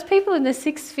 Those people in the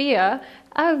sixth sphere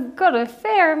have got a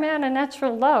fair amount of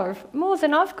natural love, more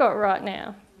than I've got right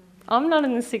now. I'm not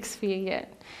in the sixth sphere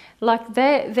yet. Like,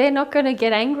 they're not going to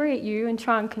get angry at you and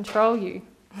try and control you.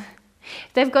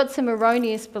 They've got some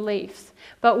erroneous beliefs.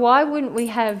 But why wouldn't we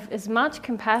have as much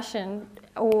compassion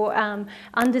or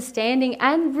understanding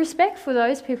and respect for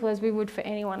those people as we would for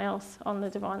anyone else on the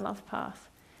divine love path?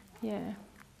 Yeah.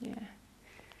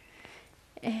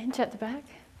 And at the back.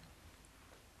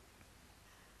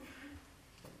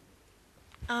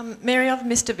 Mary, I've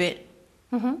missed a bit.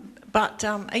 But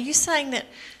are you saying that,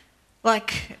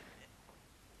 like,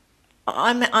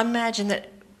 I imagine that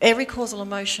every causal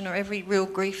emotion or every real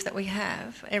grief that we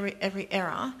have, every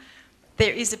error,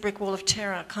 there is a brick wall of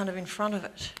terror kind of in front of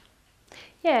it?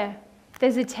 Yeah,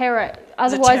 there's a terror,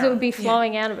 otherwise it would be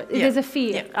flowing out of it. There's a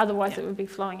fear, otherwise it would be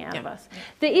flowing out of us.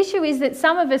 The issue is that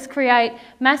some of us create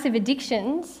massive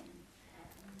addictions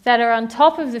that are on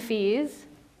top of the fears,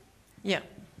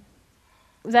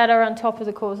 that are on top of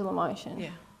the causal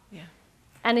emotion.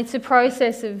 And it's a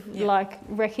process of like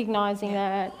recognising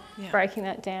that, breaking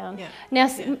that down. Now,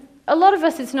 a lot of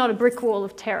us, it's not a brick wall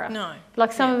of terror. No.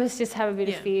 Like some of us just have a bit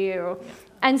of fear,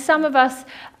 and some of us,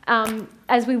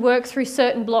 as we work through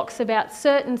certain blocks about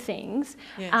certain things,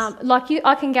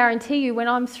 I can guarantee you, when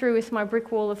I'm through with my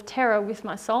brick wall of terror with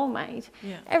my soulmate,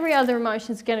 every other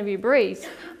emotion is going to be a breeze.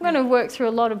 I'm going to work through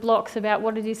a lot of blocks about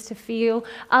what it is to feel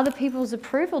other people's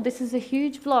approval. This is a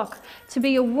huge block. To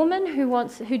be a woman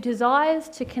who desires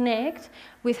to connect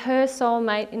with her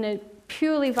soulmate in a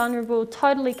purely vulnerable,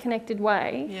 totally connected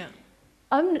way.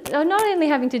 I'm not only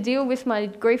having to deal with my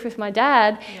grief with my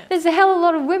dad, there's a hell of a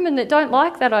lot of women that don't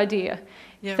like that idea.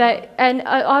 And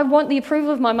I want the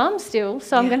approval of my mum still,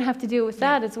 so I'm going to have to deal with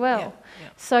that as well.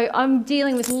 So I'm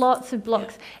dealing with lots of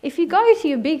blocks. If you go to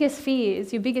your biggest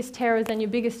fears, your biggest terrors and your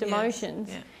biggest emotions,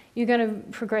 you're going to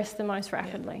progress the most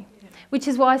rapidly. Which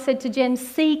is why I said to Jen,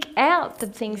 seek out the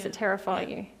things that terrify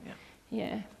you.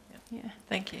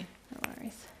 Thank you. No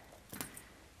worries.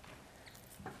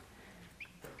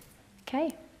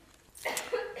 Okay.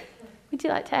 Would you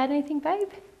like to add anything, babe?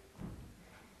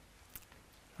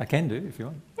 I can do if you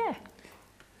want. Yeah.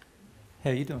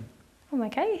 How are you doing? I'm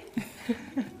okay.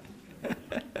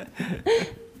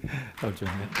 I'll join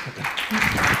that.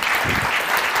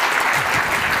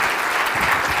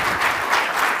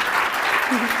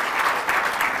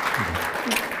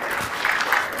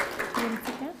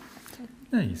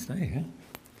 No, you stay here.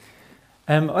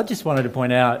 I just wanted to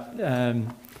point out,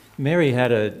 Mary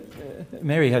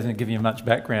hasn't given you much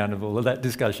background of all of that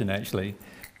discussion, actually,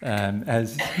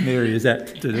 as Mary is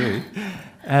apt to do.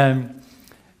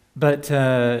 But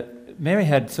Mary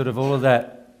had sort of all of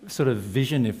that sort of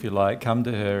vision, if you like, come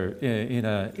to her in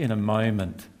a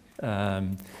moment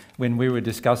when we were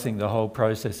discussing the whole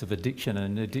process of addiction,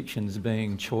 and addictions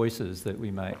being choices that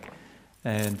we make.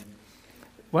 And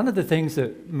one of the things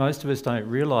that most of us don't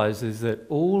realise is that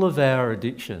all of our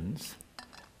addictions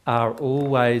are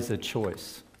always a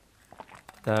choice.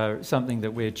 They're something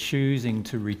that we're choosing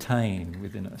to retain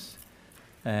within us.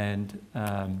 And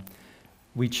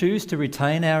we choose to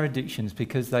retain our addictions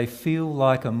because they feel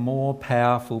like a more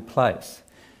powerful place.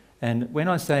 And when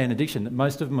I say an addiction,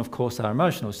 most of them, of course, are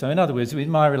emotional. So in other words, in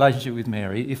my relationship with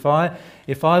Mary, if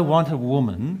I want a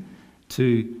woman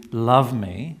to love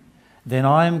me, then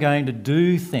I am going to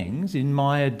do things in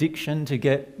my addiction to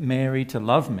get Mary to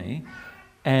love me,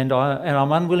 and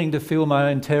I'm unwilling to feel my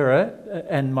own terror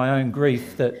and my own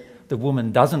grief that the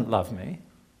woman doesn't love me,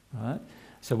 right?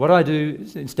 So what I do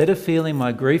is, instead of feeling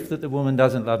my grief that the woman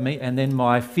doesn't love me and then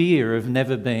my fear of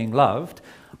never being loved,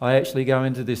 I actually go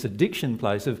into this addiction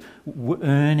place of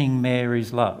earning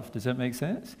Mary's love. Does that make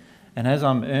sense? And as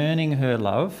I'm earning her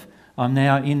love, I'm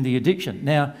now in the addiction.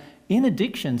 Now, in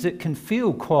addictions, it can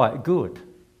feel quite good.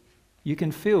 You can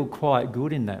feel quite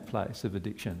good in that place of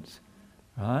addictions,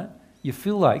 right? You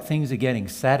feel like things are getting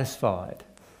satisfied.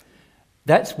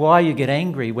 That's why you get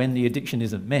angry when the addiction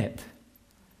isn't met.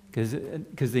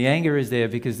 Because the anger is there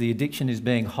because the addiction is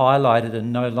being highlighted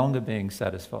and no longer being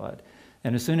satisfied.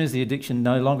 And as soon as the addiction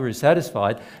no longer is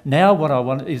satisfied, now what I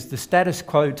want is the status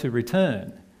quo to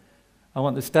return. I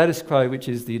want the status quo, which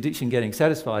is the addiction getting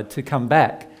satisfied, to come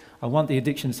back. I want the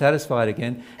addiction satisfied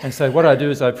again. And so what I do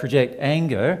is I project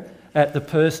anger at the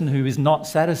person who is not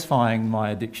satisfying my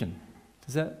addiction.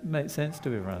 Does that make sense to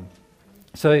everyone?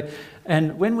 So,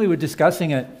 and when we were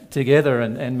discussing it together,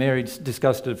 and Mary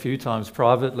discussed it a few times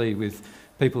privately with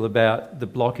people about the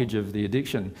blockage of the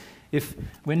addiction,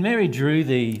 when Mary drew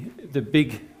the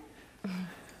big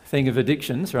thing of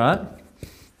addictions, right,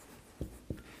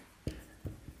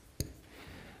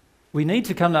 we need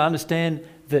to come to understand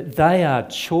that they are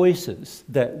choices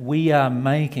that we are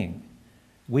making.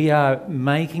 We are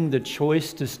making the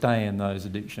choice to stay in those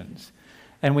addictions.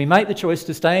 And we make the choice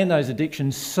to stay in those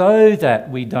addictions so that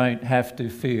we don't have to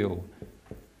feel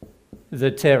the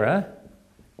terror,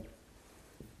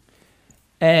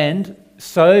 and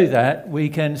so that we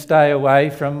can stay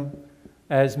away from,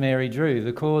 as Mary drew,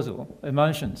 the causal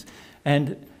emotions.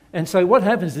 And so what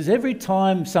happens is every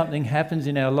time something happens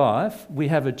in our life, we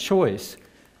have a choice.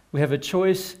 We have a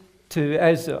choice to,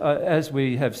 as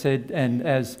we have said, and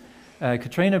as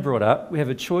Katrina brought up, we have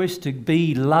a choice to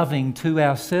be loving to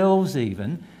ourselves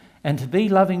even, and to be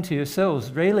loving to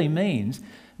yourselves really means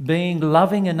being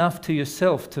loving enough to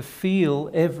yourself to feel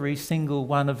every single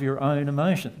one of your own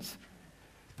emotions.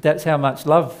 That's how much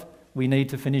love we need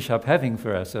to finish up having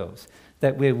for ourselves,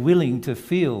 that we're willing to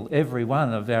feel every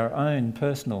one of our own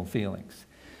personal feelings.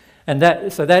 And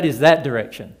so that is that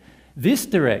direction. This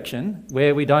direction,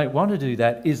 where we don't want to do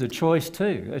that, is a choice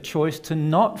too, a choice to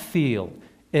not feel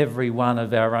every one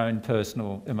of our own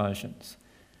personal emotions.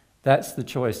 That's the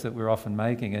choice that we're often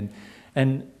making.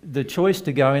 And the choice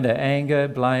to go into anger,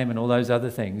 blame, and all those other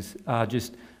things are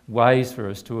just ways for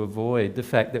us to avoid the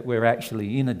fact that we're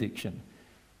actually in addiction.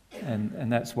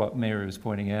 And that's what Mary was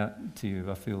pointing out to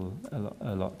you, I feel,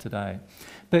 a lot today.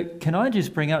 But can I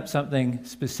just bring up something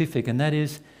specific, and that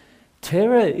is,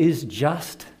 terror is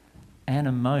just an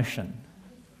emotion.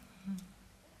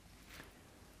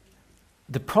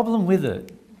 The problem with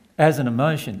it as an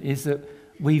emotion is that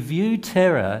we view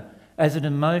terror as an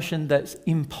emotion that's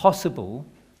impossible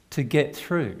to get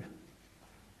through.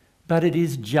 But it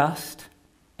is just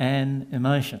an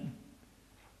emotion.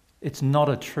 It's not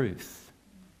a truth.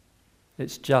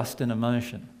 It's just an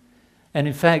emotion. And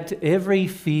in fact, every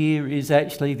fear is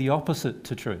actually the opposite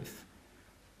to truth.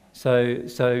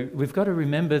 So we've got to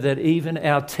remember that even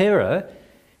our terror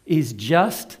is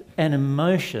just an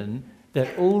emotion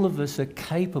that all of us are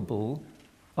capable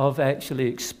of actually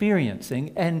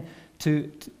experiencing. And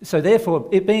so therefore,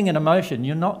 it being an emotion,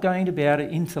 you're not going to be able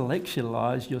to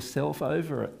intellectualise yourself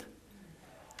over it.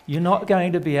 You're not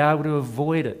going to be able to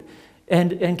avoid it.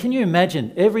 And can you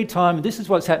imagine, every time, this is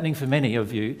what's happening for many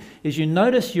of you, is you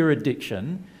notice your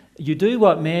addiction, you do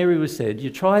what Mary was said, you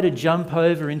try to jump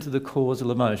over into the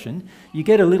causal emotion, you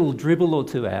get a little dribble or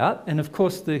two out, and of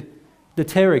course the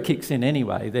terror kicks in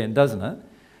anyway then, doesn't it?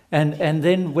 And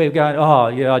then we're going, oh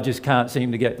yeah, I just can't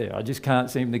seem to get there, I just can't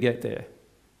seem to get there.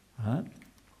 Right?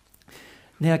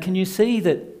 Now, can you see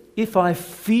that if I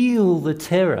feel the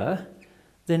terror,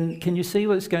 then can you see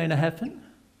what's going to happen?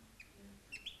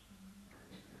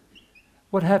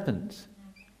 What happens?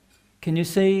 Can you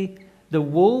see the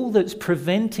wall that's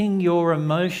preventing your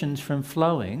emotions from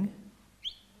flowing?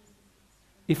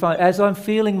 As I'm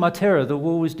feeling my terror, the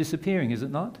wall is disappearing, is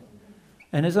it not?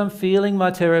 And as I'm feeling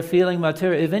my terror,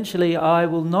 eventually I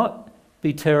will not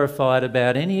be terrified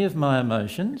about any of my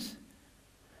emotions.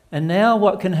 And now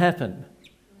what can happen?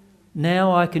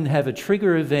 Now I can have a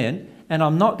trigger event, and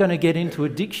I'm not going to get into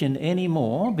addiction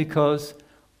anymore, because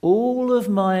all of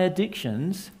my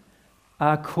addictions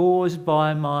are caused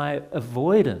by my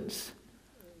avoidance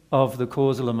of the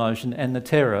causal emotion and the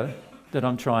terror that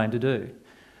I'm trying to do.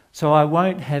 So I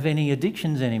won't have any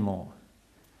addictions anymore.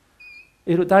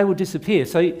 They will disappear.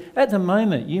 So at the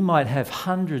moment, you might have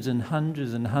hundreds and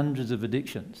hundreds and hundreds of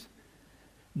addictions.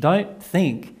 Don't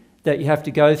think that you have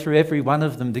to go through every one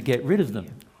of them to get rid of them,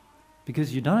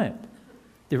 because you don't.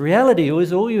 The reality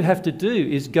is all you have to do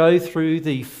is go through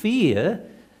the fear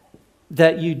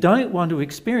that you don't want to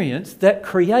experience that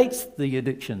creates the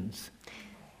addictions.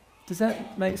 Does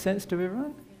that make sense to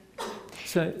everyone?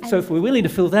 So if we're willing to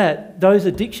feel that, those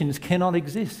addictions cannot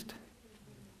exist.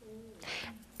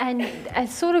 And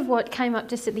as sort of what came up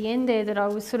just at the end there that I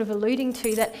was sort of alluding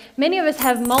to, that many of us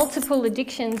have multiple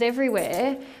addictions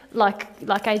everywhere, like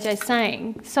AJ's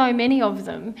saying, so many of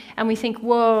them, and we think,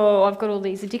 whoa, I've got all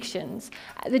these addictions.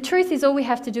 The truth is all we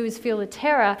have to do is feel the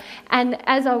terror, and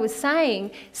as I was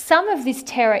saying, some of this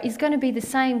terror is going to be the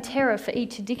same terror for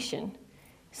each addiction.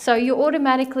 So you're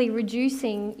automatically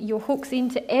reducing your hooks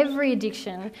into every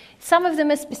addiction. Some of them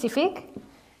are specific.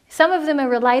 Some of them are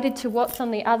related to what's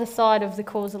on the other side of the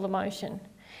causal emotion.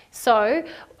 So,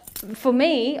 for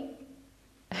me...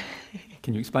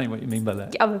 Can you explain what you mean by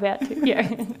that? I'm about to, yeah.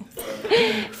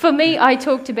 For me, I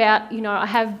talked about, I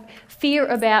have fear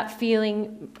about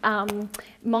feeling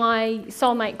my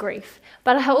soulmate grief.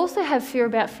 But I also have fear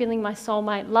about feeling my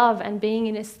soulmate love and being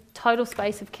in a total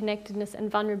space of connectedness and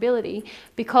vulnerability,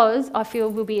 because I feel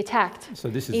we'll be attacked. So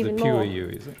this is even the pure more. you,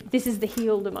 is it? This is the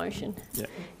healed emotion. Yeah.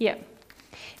 Yeah.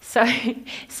 So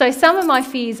some of my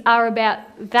fears are about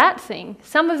that thing.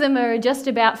 Some of them are just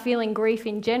about feeling grief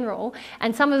in general,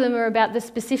 and some of them are about the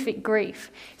specific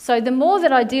grief. So the more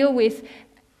that I deal with...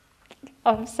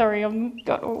 I'm sorry, I'm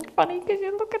got all funny because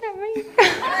you're looking at me.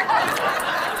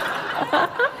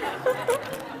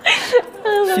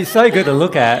 She's so good to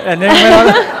look at, and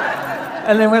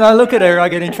then when I look at her, I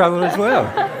get in trouble as well.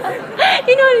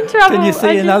 You're not in trouble. Can you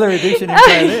see another addiction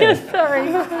inside there?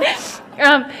 Sorry.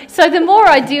 So the more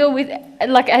I deal with,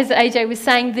 like as AJ was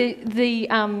saying,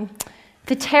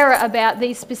 the terror about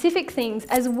these specific things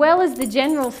as well as the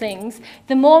general things,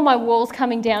 the more my wall's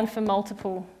coming down for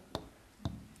multiple.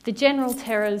 The general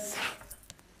terrors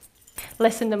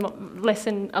lessen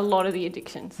a lot of the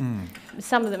addictions.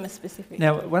 Some of them are specific.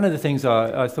 Now, one of the things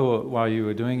I thought while you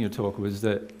were doing your talk was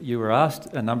that you were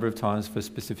asked a number of times for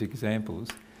specific examples,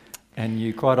 and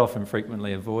you quite often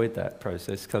frequently avoid that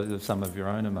process because of some of your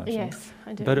own emotions. Yes,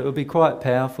 I do. But it would be quite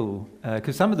powerful,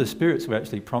 because some of the spirits were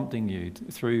actually prompting you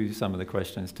through some of the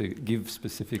questions to give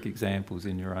specific examples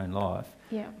in your own life.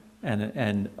 Yeah.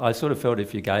 And I sort of felt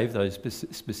if you gave those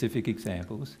specific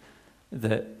examples,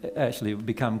 that actually it would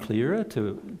become clearer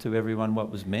to everyone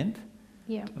what was meant,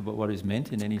 what is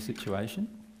meant in any situation.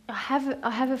 I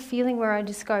have a feeling where I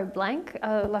just go blank.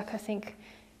 I think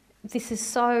this is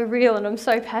so real and I'm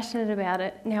so passionate about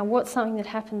it. Now, what's something that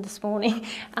happened this morning?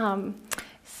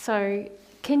 So,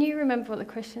 can you remember what the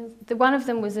questions? One of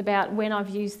them was about when I've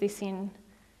used this in.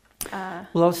 Well,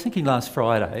 I was thinking last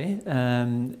Friday.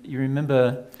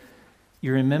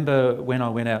 You remember when I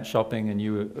went out shopping and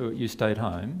you stayed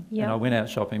home? Yep. And I went out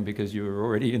shopping because you were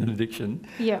already in an addiction.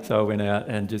 Yep. So I went out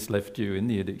and just left you in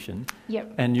the addiction.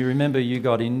 Yep. And you remember you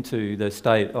got into the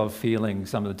state of feeling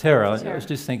some of the terror. I was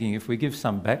just thinking if we give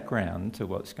some background to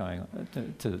what's going on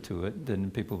to it,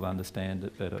 then people will understand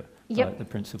it better, like the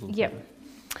principles. Yep.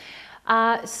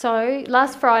 So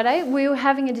last Friday we were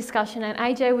having a discussion and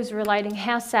AJ was relating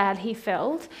how sad he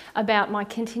felt about my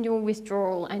continual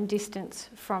withdrawal and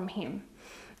distance from him.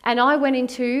 And I went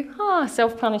into,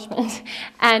 self-punishment.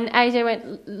 And AJ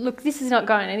went, look, this is not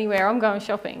going anywhere. I'm going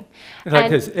shopping.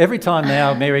 Because every time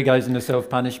now Mary goes into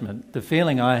self-punishment, the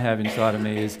feeling I have inside of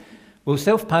me is, Well,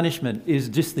 self-punishment is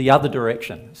just the other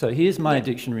direction. So here's my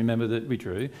addiction, remember, that we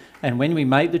drew. And when we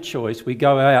make the choice, we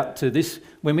go out to this,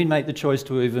 when we make the choice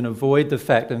to even avoid the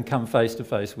fact and come face to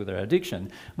face with our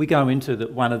addiction, we go into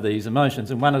one of these emotions.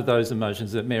 And one of those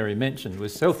emotions that Mary mentioned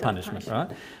was self-punishment,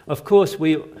 right? Of course,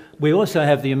 we also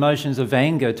have the emotions of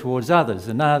anger towards others.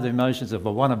 And now the emotions of I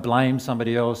want to blame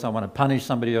somebody else, I want to punish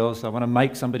somebody else, I want to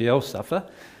make somebody else suffer.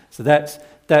 So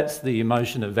that's the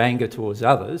emotion of anger towards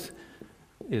others.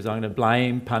 Is I'm going to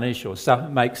blame, punish, or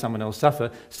make someone else suffer.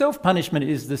 Self-punishment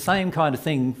is the same kind of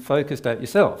thing focused at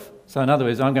yourself. So in other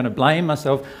words, I'm going to blame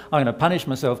myself, I'm going to punish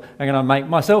myself, I'm going to make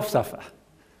myself suffer.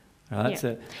 Right?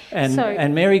 Yeah.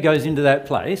 And Mary goes into that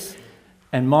place,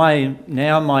 and my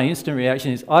instant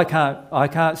reaction is, I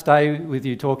can't stay with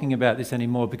you talking about this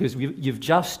anymore because you've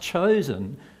just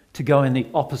chosen to go in the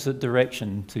opposite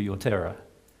direction to your terror.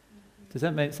 Does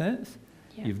that make sense?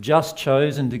 Yeah. You've just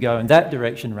chosen to go in that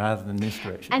direction rather than this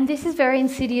direction. And this is very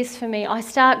insidious for me. I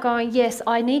start going, yes,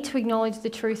 I need to acknowledge the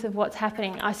truth of what's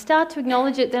happening. I start to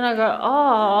acknowledge it, then I go,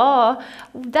 oh,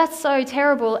 that's so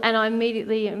terrible, and I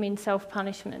immediately am in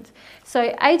self-punishment.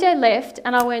 So AJ left,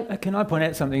 and I went... Can I point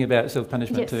out something about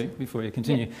self-punishment too, before you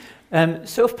continue? Yeah.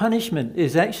 Self-punishment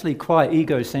is actually quite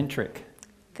egocentric.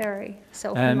 Very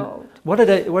self-involved. What it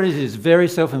is very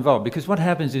self-involved, because what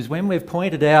happens is when we've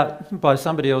pointed out, by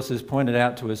somebody else has pointed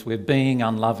out to us, we're being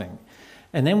unloving.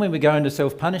 And then when we go into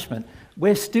self-punishment,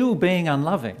 we're still being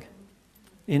unloving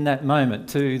in that moment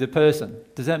to the person.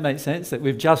 Does that make sense? That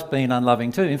we've just been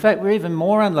unloving too. In fact, we're even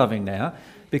more unloving now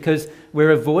because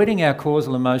we're avoiding our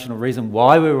causal emotional reason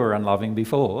why we were unloving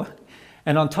before.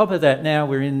 And on top of that, now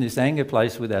we're in this anger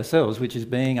place with ourselves, which is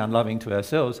being unloving to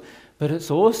ourselves. But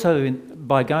it's also,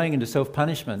 by going into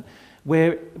self-punishment,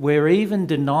 we're even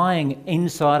denying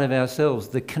inside of ourselves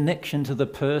the connection to the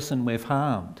person we've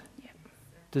harmed. Yep.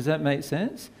 Does that make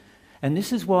sense? And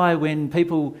this is why when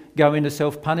people go into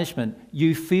self-punishment,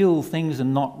 you feel things are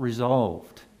not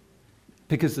resolved.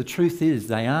 Because the truth is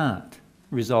they aren't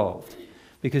resolved.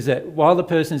 Because while the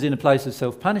person's in a place of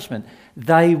self-punishment,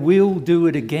 they will do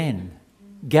it again,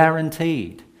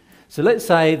 guaranteed. So let's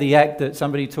say the act that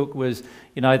somebody took was,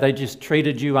 they just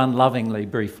treated you unlovingly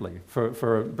briefly,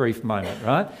 for a brief moment,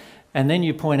 right? And then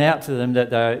you point out to them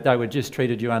that they were just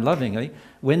treated you unlovingly.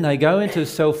 When they go into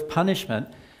self-punishment,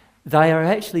 they are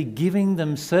actually giving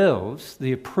themselves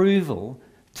the approval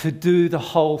to do the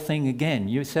whole thing again.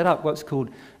 You set up what's called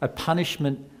a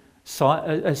punishment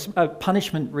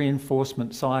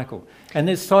reinforcement cycle. And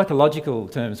there's psychological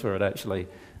terms for it, actually.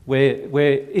 Where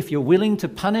if you're willing to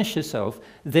punish yourself,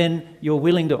 then you're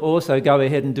willing to also go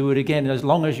ahead and do it again as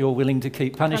long as you're willing to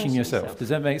keep punishing yourself. Does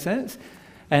that make sense?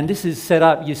 And this is set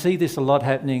up, you see this a lot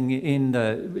happening in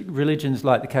religions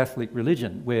like the Catholic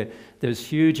religion, where there's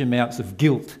huge amounts of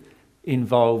guilt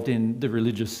involved in the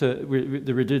religious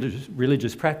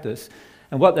practice.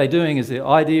 And what they're doing is, the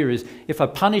idea is, if I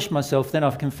punish myself, then I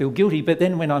can feel guilty, but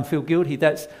then when I feel guilty,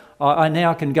 I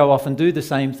now can go off and do the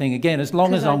same thing again, as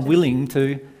long as I'm willing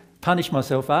to punish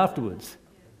myself afterwards.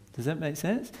 Does that make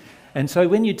sense? And so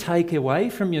when you take away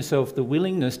from yourself the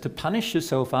willingness to punish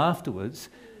yourself afterwards,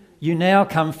 you now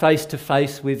come face to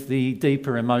face with the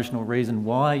deeper emotional reason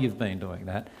why you've been doing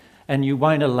that, and you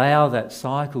won't allow that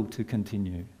cycle to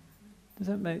continue. Does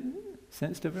that make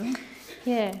sense to everyone?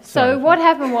 Yeah. So what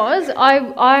happened was,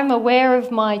 I'm aware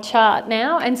of my chart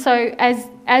now, and so as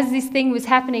this thing was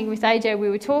happening with AJ, we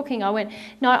were talking, I went,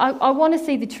 no, I want to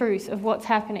see the truth of what's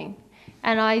happening.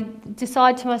 And I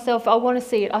decide to myself, I want to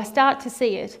see it. I start to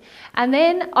see it. And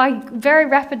then I very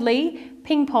rapidly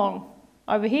ping pong,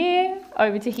 over here,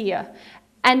 over to here.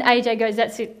 And AJ goes,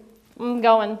 that's it, I'm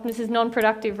going, this is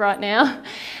non-productive right now.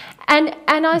 And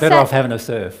I Better off having a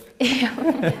surf.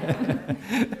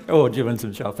 Or doing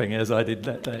some shopping, as I did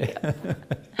that day.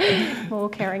 More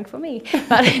caring for me.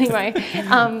 But anyway,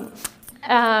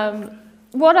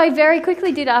 what I very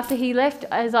quickly did after he left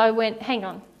is I went, hang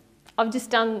on, I've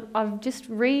just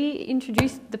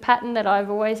reintroduced the pattern that I've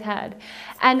always had.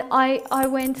 And I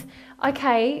went,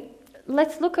 okay,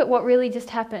 let's look at what really just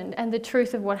happened and the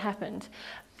truth of what happened.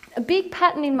 A big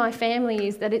pattern in my family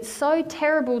is that it's so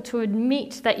terrible to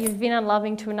admit that you've been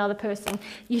unloving to another person.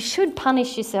 You should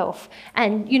punish yourself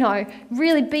and,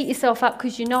 really beat yourself up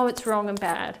because you know it's wrong and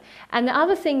bad. And the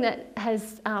other thing that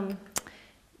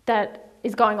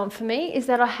is going on for me is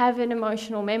that I have an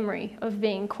emotional memory of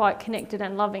being quite connected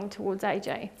and loving towards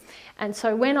AJ. And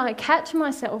so when I catch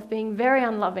myself being very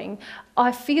unloving,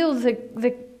 I feel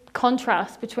the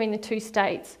contrast between the two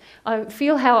states. I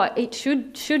feel how it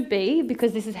should be,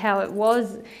 because this is how it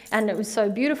was and it was so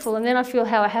beautiful, and then I feel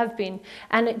how I have been,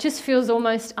 and it just feels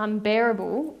almost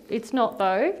unbearable. It's not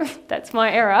though, that's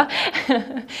my error.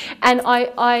 And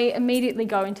I immediately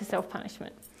go into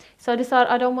self-punishment. So I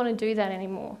decided I don't want to do that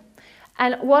anymore.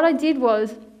 And what I did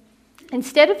was,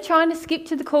 instead of trying to skip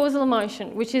to the causal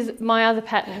emotion, which is my other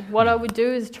pattern, what I would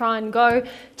do is try and go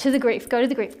to the grief, go to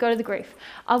the grief, go to the grief.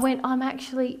 I went, I'm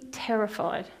actually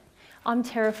terrified. I'm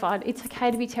terrified. It's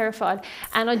okay to be terrified.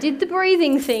 And I did the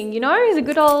breathing thing, you know, the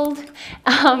good old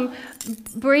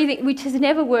breathing, which has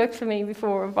never worked for me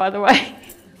before, by the way.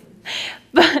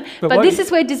 but this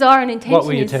is where desire and intention is. What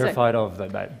were you terrified of, though,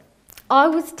 babe? I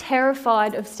was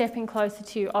terrified of stepping closer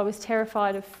to you. I was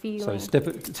terrified of feeling. So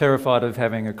terrified of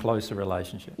having a closer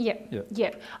relationship.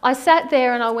 Yeah. I sat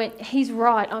there and I went, he's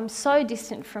right, I'm so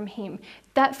distant from him.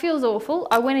 That feels awful.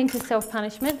 I went into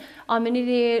self-punishment. I'm an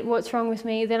idiot, what's wrong with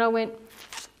me? Then I went,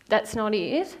 that's not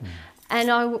it.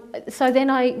 And so then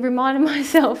I reminded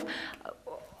myself,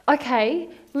 okay,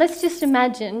 let's just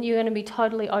imagine you're going to be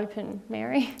totally open,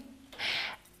 Mary.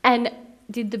 And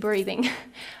did the breathing.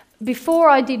 Before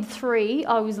I did 3,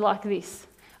 I was like this.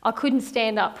 I couldn't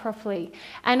stand up properly.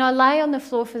 And I lay on the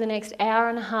floor for the next hour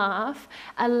and a half,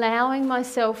 allowing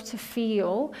myself to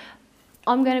feel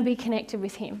I'm going to be connected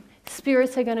with him.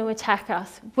 Spirits are going to attack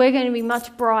us. We're going to be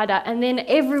much brighter, and then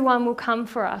everyone will come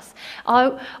for us.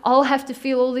 I'll have to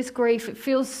feel all this grief. It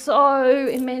feels so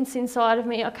immense inside of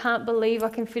me. I can't believe I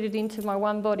can fit it into my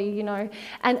one body, you know.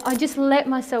 And I just let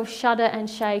myself shudder and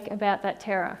shake about that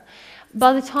terror.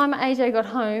 By the time AJ got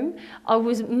home, I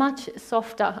was much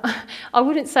softer. I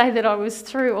wouldn't say that I was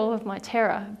through all of my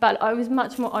terror, but I was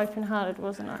much more open-hearted,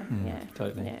 wasn't I? Yeah.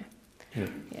 Totally. Yeah.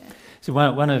 So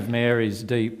one of Mary's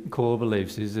deep core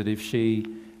beliefs is that if she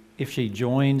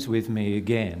joins with me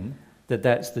again,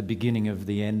 that's the beginning of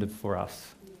the end for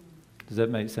us. Does that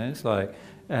make sense? Like,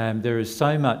 there is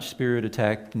so much spirit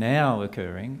attack now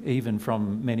occurring, even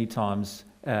from many times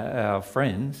our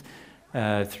friends,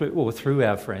 through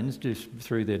our friends, just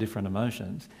through their different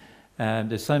emotions.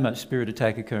 There's so much spirit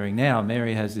attack occurring now.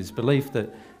 Mary has this belief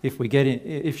that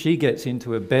if she gets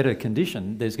into a better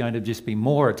condition, there's going to just be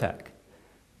more attack,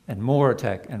 and more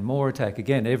attack, and more attack.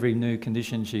 Again, every new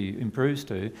condition she improves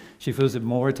to, she feels it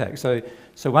more attack. So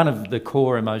one of the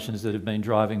core emotions that have been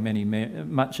driving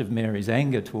much of Mary's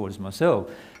anger towards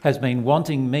myself has been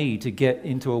wanting me to get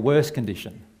into a worse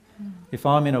condition. If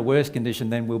I'm in a worse condition,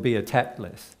 then we'll be attacked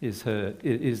less, is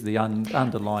the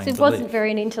underlying belief. It wasn't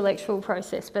very an intellectual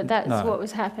process, but that's what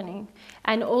was happening.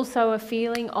 And also a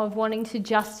feeling of wanting to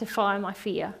justify my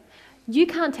fear. You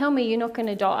can't tell me you're not going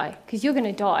to die, because you're going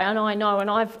to die, and I know, and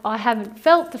I haven't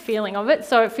felt the feeling of it,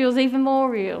 so it feels even more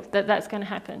real that that's going to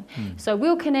happen. So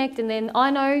we'll connect, and then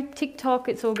I know TikTok,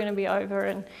 it's all going to be over,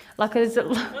 and like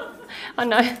I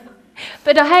know.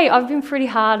 But hey, I've been pretty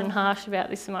hard and harsh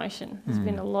about this emotion. There's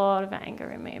been a lot of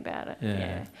anger in me about it.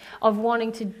 Yeah. Of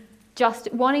wanting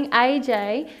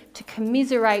AJ to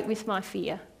commiserate with my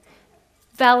fear,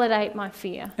 validate my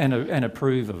fear, and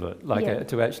approve of it,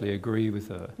 to actually agree with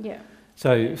her. Yeah.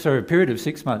 So a period of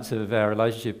 6 months of our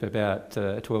relationship, about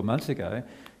 12 months ago,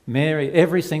 Mary,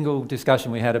 every single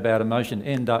discussion we had about emotion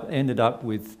ended up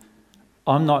with,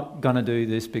 I'm not going to do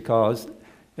this because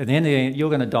at the end of the day, you're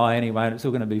going to die anyway, and it's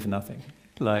all going to be for nothing.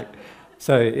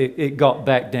 So it got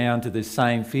back down to this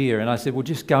same fear, and I said, well,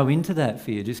 just go into that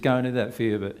fear,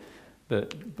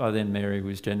 But by then, Mary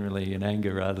was generally in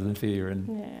anger rather than fear,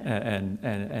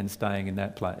 and staying in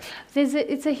that place.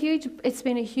 It's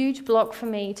been a huge block for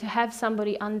me to have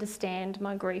somebody understand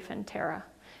my grief and terror.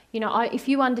 You know, if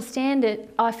you understand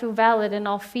it, I feel valid and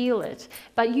I'll feel it.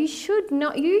 But you should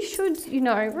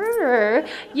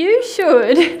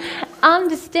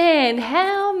understand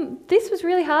how this was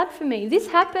really hard for me. This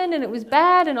happened and it was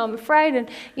bad and I'm afraid, and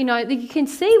you can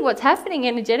see what's happening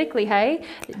energetically, hey?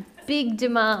 Big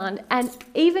demand. And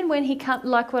even when he comes,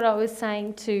 like what I was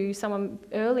saying to someone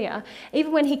earlier,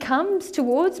 even when he comes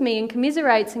towards me and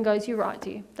commiserates and goes, you're right,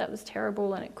 dear, that was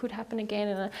terrible and it could happen again,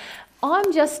 and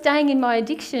I'm just staying in my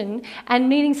addiction and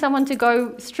needing someone to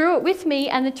go through it with me,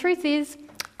 and the truth is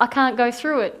I can't go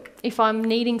through it if I'm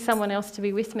needing someone else to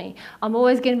be with me. I'm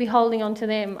always going to be holding on to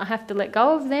them. I have to let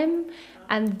go of them,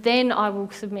 and then I will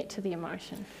submit to the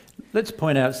emotion. Let's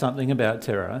point out something about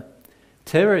terror.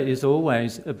 Terror is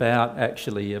always about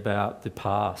the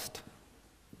past.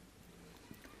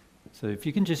 So if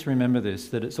you can just remember this,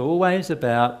 that it's always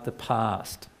about the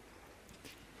past.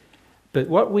 But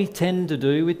what we tend to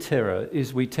do with terror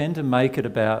is we tend to make it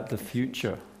about the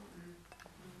future.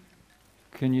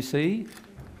 Can you see?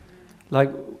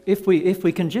 Like, if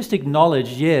we can just acknowledge,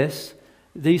 yes,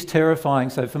 these terrifying,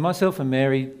 so for myself and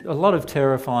Mary, a lot of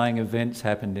terrifying events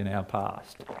happened in our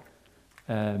past.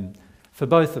 For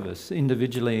both of us,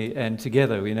 individually and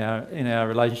together in our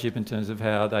relationship in terms of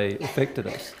how they affected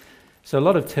us. So a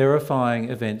lot of terrifying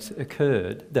events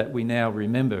occurred that we now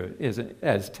remember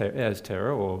as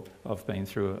terror, or I've been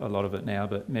through a lot of it now,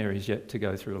 but Mary's yet to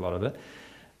go through a lot of it.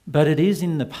 But it is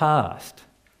in the past.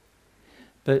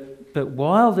 But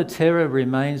while the terror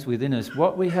remains within us,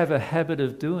 what we have a habit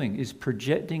of doing is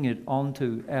projecting it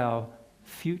onto our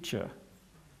future.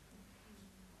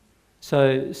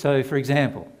 So for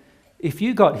example, if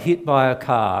you got hit by a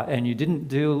car and you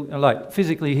didn't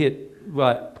physically hit,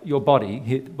 your body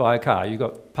hit by a car, you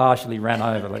got partially ran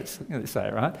over, let's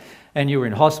say, right? And you were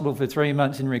in hospital for 3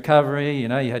 months in recovery, you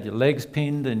had your legs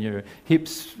pinned and your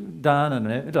hips done,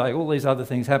 and all these other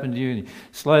things happened to you, and you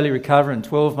slowly recover, and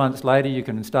 12 months later you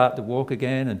can start to walk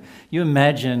again. And you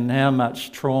imagine how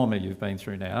much trauma you've been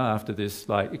through now after this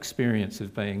experience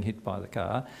of being hit by the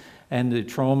car, and the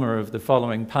trauma of the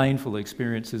following painful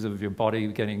experiences of your body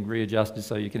getting readjusted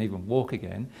so you can even walk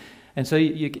again. And so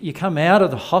you come out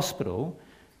of the hospital.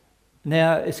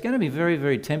 Now, it's going to be very,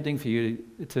 very tempting for you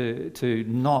to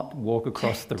not walk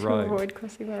across the road. To avoid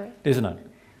crossing the road. Isn't it?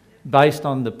 Based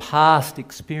on the past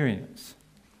experience.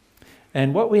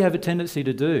 And what we have a tendency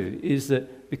to do is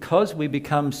that because we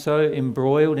become so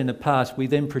embroiled in the past, we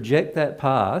then project that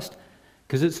past,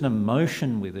 because it's an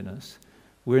emotion within us,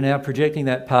 we're now projecting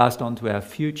that past onto our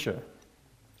future.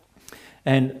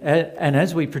 And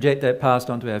as we project that past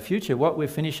onto our future, what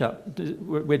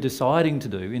we're deciding to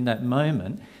do in that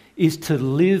moment is to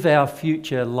live our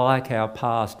future like our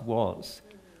past was,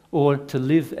 or to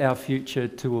live our future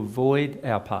to avoid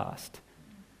our past,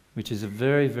 which is a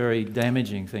very, very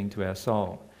damaging thing to our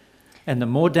soul. And the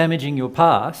more damaging your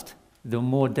past, the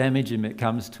more damaging it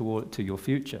comes to your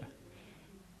future,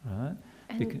 right?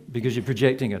 Because you're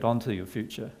projecting it onto your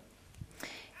future.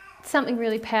 Something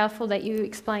really powerful that you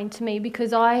explained to me,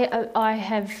 because I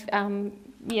have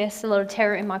yes, a lot of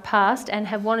terror in my past, and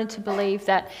have wanted to believe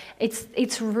that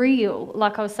it's real,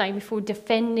 like I was saying before,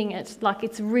 defending it, like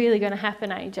it's really going to happen,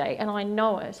 AJ, and I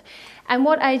know it. And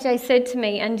what AJ said to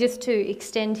me, and just to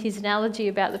extend his analogy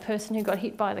about the person who got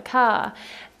hit by the car,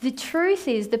 the truth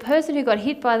is the person who got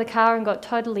hit by the car and got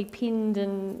totally pinned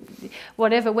and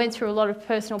whatever, went through a lot of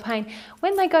personal pain,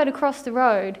 when they go to cross the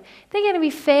road, they're going to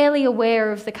be fairly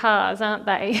aware of the cars, aren't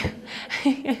they?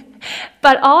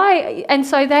 And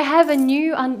so they have a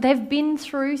new, they've been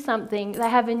through something, they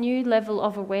have a new level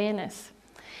of awareness.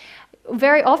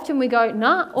 Very often we go,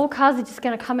 nah, all cars are just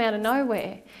going to come out of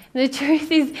nowhere. The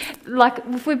truth is,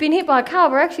 if we've been hit by a car,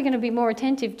 we're actually going to be more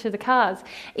attentive to the cars.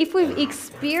 If we've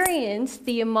experienced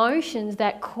the emotions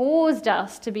that caused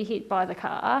us to be hit by the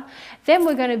car, then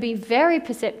we're going to be very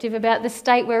perceptive about the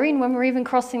state we're in when we're even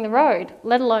crossing the road,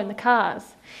 let alone the cars.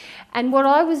 And what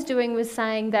I was doing was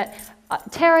saying that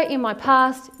terror in my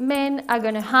past, men are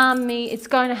going to harm me, it's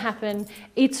going to happen,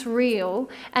 it's real.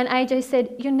 And AJ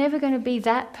said, you're never going to be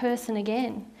that person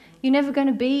again. You're never going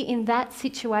to be in that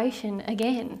situation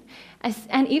again.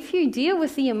 And if you deal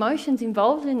with the emotions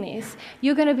involved in this,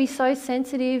 you're going to be so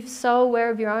sensitive, so aware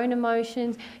of your own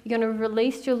emotions, you're going to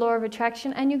release your law of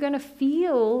attraction, and you're going to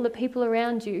feel the people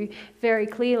around you very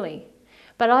clearly.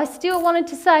 But I still wanted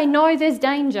to say, no, there's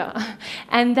danger.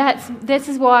 And this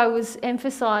is why I was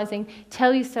emphasising,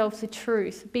 tell yourself the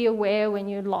truth. Be aware when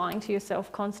you're lying to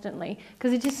yourself constantly,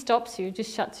 because it just stops you, it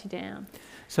just shuts you down.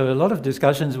 So a lot of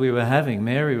discussions we were having,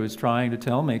 Mary was trying to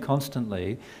tell me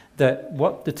constantly that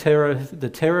what the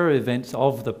terror events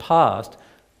of the past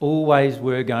always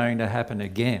were going to happen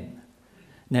again.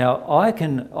 Now, I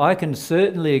can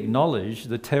certainly acknowledge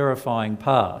the terrifying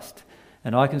past,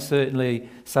 and I can certainly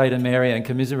say to Mary and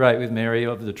commiserate with Mary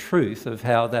of the truth of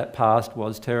how that past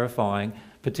was terrifying,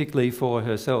 particularly for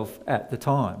herself at the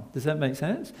time. Does that make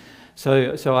sense?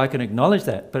 So I can acknowledge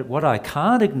that. But what I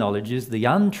can't acknowledge is the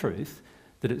untruth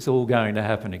that it's all going to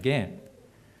happen again.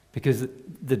 Because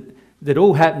that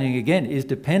all happening again is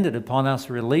dependent upon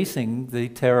us releasing the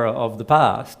terror of the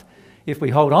past. If we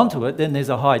hold on to it, then there's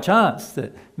a high chance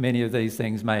that many of these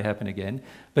things may happen again.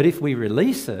 But if we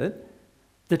release it,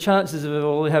 the chances of it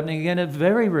all happening again are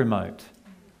very remote.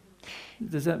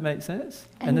 Does that make sense?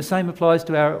 And the same applies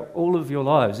to all of your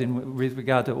lives with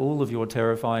regard to all of your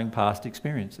terrifying past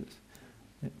experiences.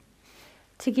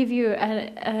 To give you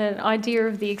an idea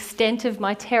of the extent of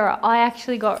my terror, I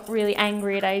actually got really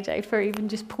angry at AJ for even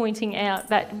just pointing out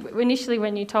that initially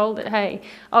when you told it, hey,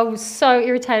 I was so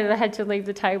irritated I had to leave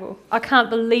the table. I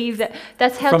can't believe that.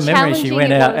 That's how challenging it was. From memory, she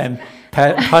went out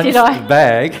punched the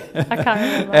bag I can't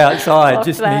remember. outside,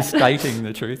 just that. misstating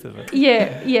the truth of it.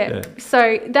 Yeah.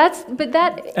 So that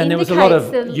and there was a lot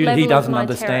of he doesn't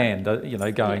understand,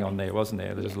 going on there, wasn't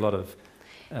there? There's a lot of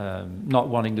not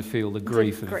wanting to feel the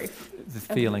grief of the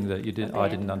feeling that I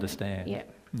didn't understand.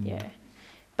 Yeah.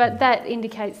 But that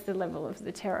indicates the level of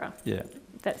the terror. Yeah.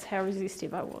 That's how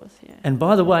resistive I was. Yeah. And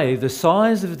by the way, the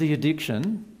size of the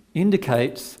addiction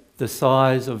indicates the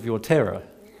size of your terror.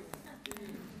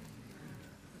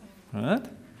 Right?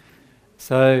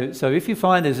 So if you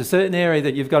find there's a certain area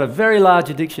that you've got a very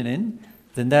large addiction in,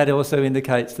 then that also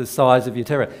indicates the size of your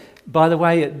terror. By the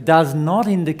way, it does not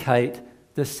indicate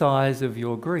the size of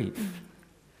your grief.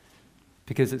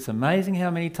 Because it's amazing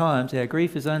how many times our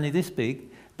grief is only this big,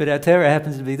 but our terror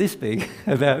happens to be this big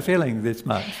about feeling this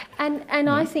much. And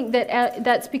I think that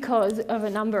that's because of a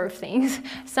number of things.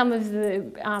 Some of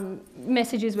the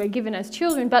messages we're given as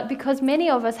children, but because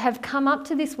many of us have come up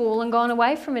to this wall and gone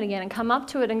away from it again, and come up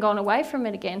to it and gone away from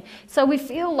it again. So we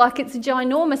feel like it's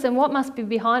ginormous, and what must be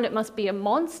behind it must be a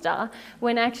monster,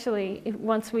 when actually,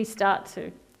 once we start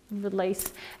to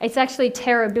release, it's actually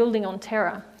terror building on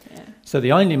terror. Yeah. So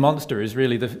the only monster is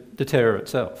really the terror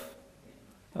itself.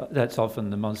 That's often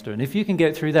the monster. And if you can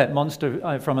get through that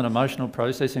monster from an emotional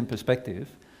processing perspective,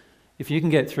 if you can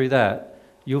get through that,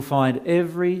 you'll find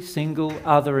every single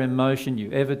other emotion you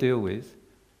ever deal with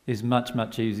is much,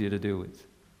 much easier to deal with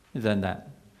than that.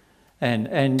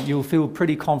 And you'll feel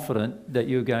pretty confident that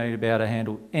you're going to be able to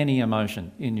handle any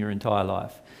emotion in your entire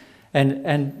life.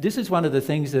 And this is one of the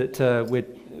things that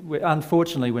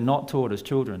unfortunately we're not taught as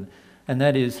children, and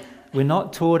that is, we're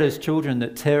not taught as children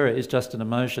that terror is just an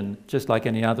emotion, just like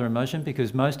any other emotion,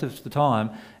 because most of the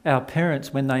time, our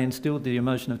parents, when they instilled the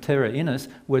emotion of terror in us,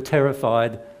 were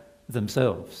terrified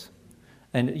themselves.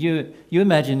 And you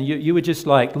imagine you were just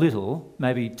like little,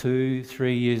 maybe 2,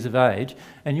 3 years of age,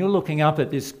 and you're looking up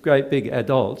at this great big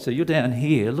adult. So you're down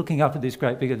here looking up at this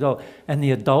great big adult, and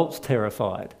the adult's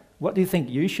terrified. What do you think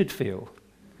you should feel?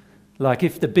 Like,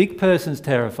 if the big person's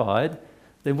terrified,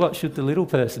 then what should the little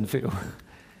person feel?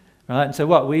 Right? And so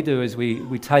what we do is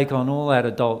we take on all that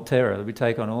adult terror, we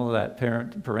take on all of that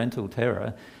parental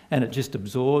terror, and we just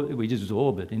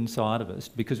absorb it inside of us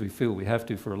because we feel we have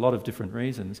to for a lot of different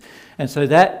reasons. And so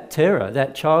that terror,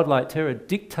 that childlike terror,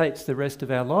 dictates the rest of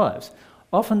our lives.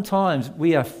 Oftentimes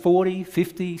we are 40,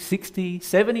 50, 60,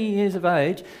 70 years of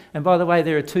age, and by the way,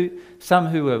 there are some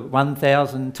who are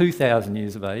 1,000, 2,000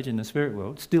 years of age in the spirit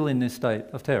world, still in this state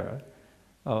of terror,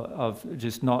 of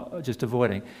just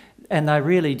avoiding. And they're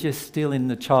really just still in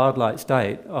the childlike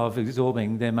state of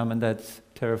absorbing their mum and dad's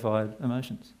terrified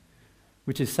emotions,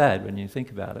 which is sad when you think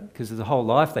about it, because there's a whole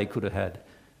life they could have had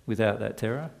without that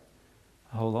terror.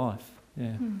 A whole life,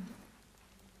 yeah.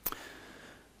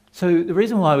 So the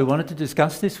reason why we wanted to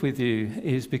discuss this with you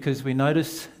is because we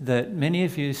notice that many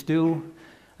of you still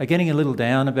are getting a little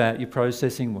down about your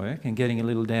processing work and getting a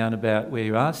little down about where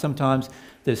you are. Sometimes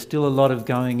there's still a lot of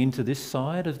going into this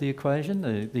side of the equation,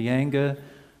 the anger,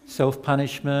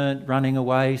 self-punishment, running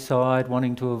away side,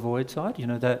 wanting to avoid side,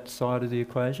 that side of the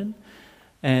equation.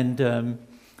 And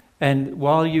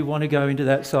while you want to go into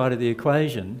that side of the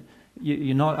equation,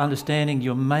 you're not understanding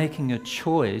you're making a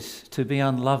choice to be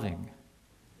unloving.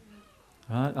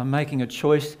 Right? I'm making a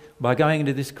choice, by going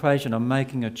into this equation, I'm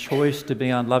making a choice to be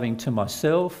unloving to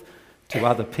myself, to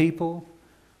other people,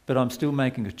 but I'm still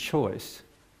making a choice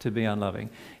to be unloving.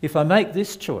 If I make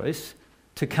this choice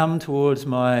to come towards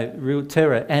my real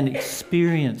terror and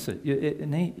experience it,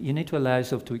 you need to allow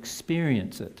yourself to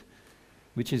experience it,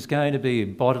 which is going to be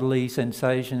bodily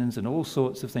sensations, and all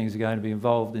sorts of things are going to be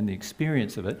involved in the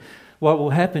experience of it. What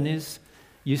will happen is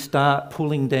you start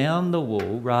pulling down the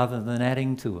wall rather than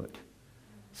adding to it.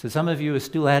 So some of you are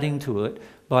still adding to it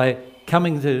by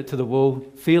coming to the wall,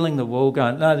 feeling the wall,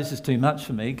 going, no, this is too much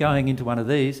for me, going into one of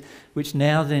these, which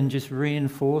now then just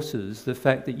reinforces the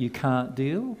fact that you can't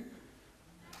deal.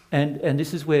 And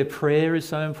this is where prayer is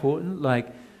so important.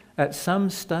 Like, at some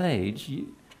stage,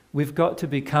 we've got to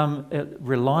become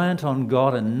reliant on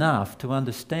God enough to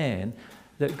understand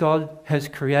that God has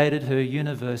created her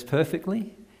universe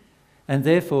perfectly, and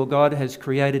therefore God has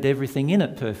created everything in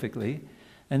it perfectly,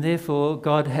 and therefore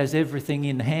God has everything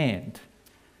in hand,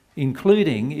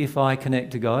 including, if I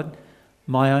connect to God,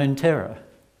 my own terror.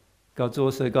 God's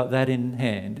also got that in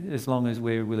hand, as long as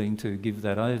we're willing to give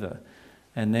that over.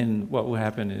 And then what will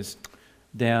happen is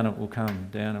down it will come,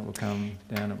 down it will come,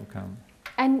 down it will come.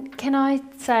 And can I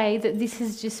say that this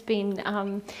has just been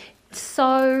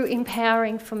so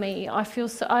empowering for me.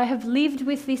 I have lived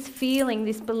with this feeling,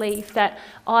 this belief that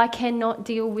I cannot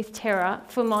deal with terror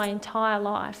for my entire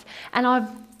life. And I've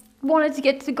wanted to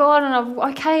get to God, and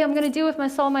I'm going to deal with my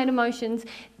soulmate emotions.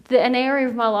 An area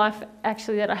of my life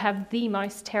actually that I have the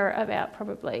most terror about,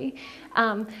 probably.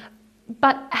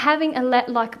 But having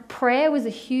prayer was a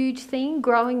huge thing,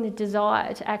 growing the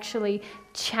desire to actually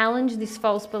challenge this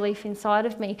false belief inside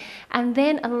of me, and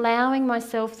then allowing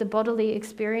myself the bodily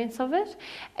experience of it.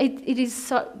 It is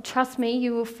so, trust me,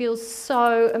 you will feel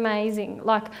so amazing.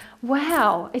 Like,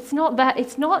 wow,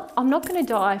 I'm not going to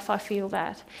die if I feel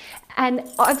that. And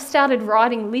I've started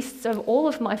writing lists of all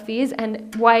of my fears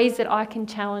and ways that I can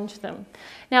challenge them.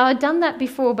 Now, I'd done that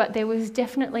before, but there was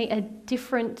definitely a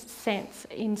different sense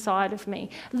inside of me.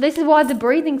 This is why the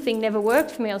breathing thing never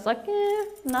worked for me. I was like,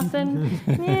 nothing,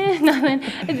 nothing.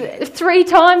 3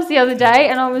 times the other day,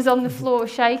 and I was on the floor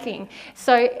shaking.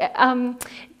 So I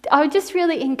would just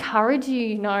really encourage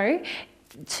you,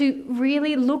 to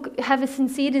really have a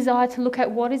sincere desire to look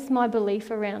at what is my belief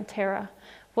around terror.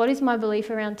 What is my belief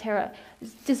around terror?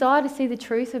 Desire to see the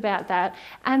truth about that,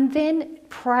 and then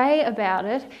pray about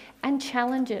it and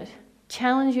challenge it.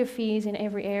 Challenge your fears in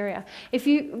every area.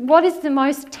 What is the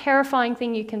most terrifying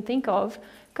thing you can think of?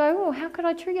 Go, how could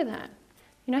I trigger that?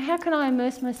 How can I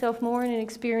immerse myself more in an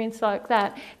experience like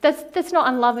that? That's not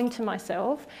unloving to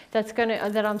myself. That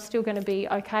I'm still going to be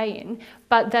okay in,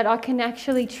 but that I can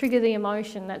actually trigger the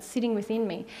emotion that's sitting within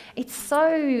me. It's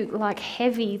so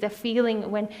heavy, the feeling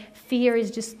when fear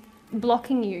is just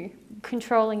blocking you,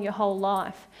 controlling your whole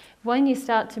life. When you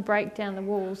start to break down the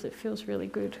walls, it feels really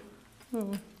good.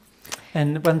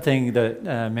 And one thing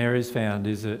that Mary's found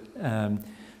is that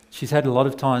she's had a lot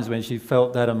of times when she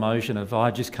felt that emotion of, I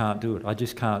just can't do it, I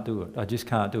just can't do it, I just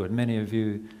can't do it. Many of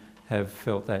you have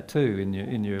felt that too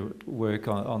in your work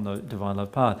on the Divine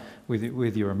Love Path,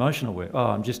 with your emotional work.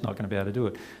 I'm just not going to be able to do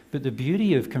it. But the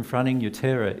beauty of confronting your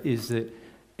terror is that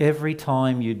every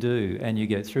time you do and you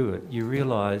get through it, you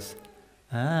realise,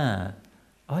 I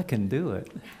can do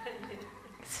it.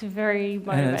 It's very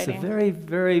motivating. And it's a very,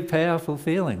 very powerful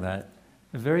feeling, that.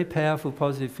 A very powerful,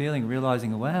 positive feeling,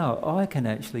 realising, wow, I can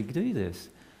actually do this.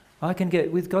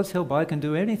 With God's help, I can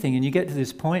do anything. And you get to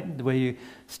this point where you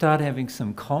start having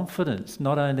some confidence,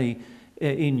 not only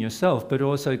in yourself, but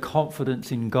also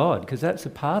confidence in God, because that's a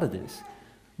part of this.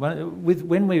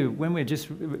 When we're just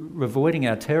avoiding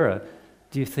our terror,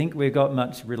 do you think we've got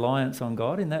much reliance on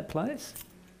God in that place?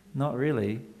 Not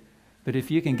really. But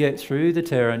if you can get through the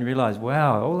terror and realise,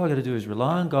 wow, all I've got to do is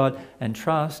rely on God and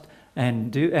trust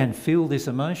and feel this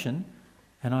emotion,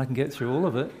 and I can get through all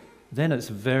of it, then it's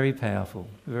very powerful,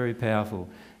 very powerful.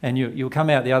 And you'll come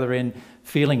out the other end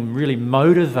feeling really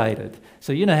motivated.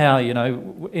 So you know how,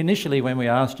 initially when we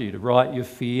asked you to write your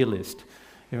fear list,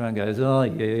 everyone goes, oh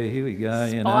yeah, here we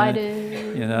go,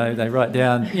 Spiders. They write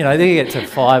down, they get to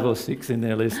 5 or 6 in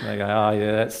their list and they go, oh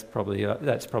yeah, that's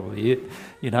probably it.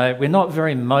 We're not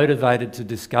very motivated to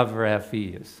discover our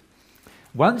fears.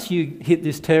 Once you hit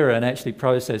this terror and actually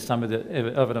process some of it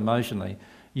emotionally,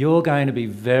 you're going to be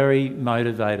very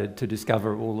motivated to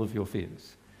discover all of your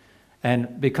fears.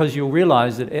 And because you'll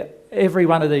realise that every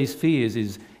one of these fears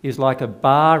is like a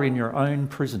bar in your own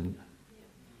prison.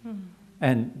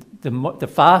 And the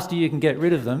faster you can get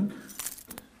rid of them,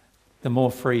 the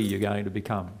more free you're going to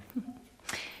become.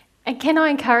 And can I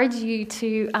encourage you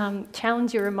to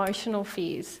challenge your emotional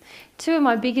fears? 2 of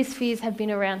my biggest fears have been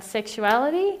around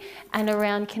sexuality and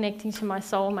around connecting to my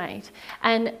soulmate.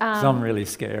 And 'cause I'm really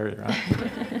scary, right?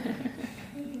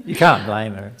 You can't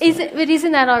blame her. But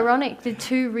isn't that ironic? The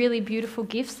 2 really beautiful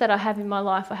gifts that I have in my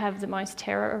life, I have the most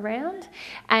terror around.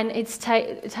 And it's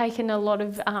taken a lot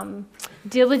of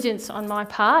diligence on my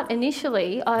part.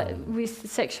 Initially, with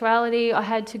sexuality, I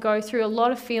had to go through a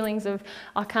lot of feelings of,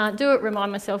 I can't do it,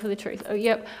 remind myself of the truth. Oh,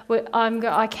 yep,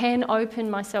 I can open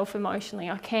myself emotionally.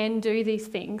 I can do these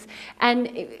things.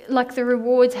 And the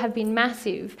rewards have been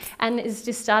massive. And it's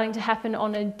just starting to happen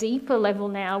on a deeper level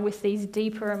now with these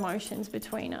deeper emotions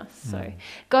between us. So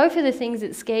go for the things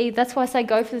that scare you. That's why I say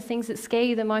go for the things that scare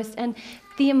you the most. And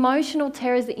the emotional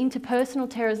terrors, the interpersonal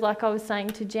terrors, like I was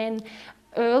saying to Jen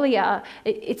earlier,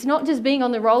 it's not just being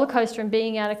on the roller coaster and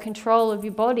being out of control of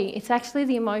your body. It's actually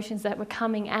the emotions that were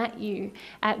coming at you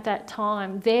at that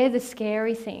time. They're the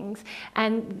scary things.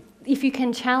 And if you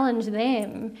can challenge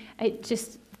them,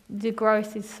 the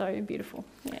growth is so beautiful.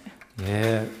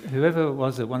 Yeah. Whoever it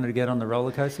was that wanted to get on the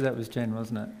roller coaster, that was Jen,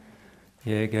 wasn't it?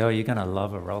 Yeah, girl, you're going to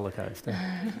love a roller coaster.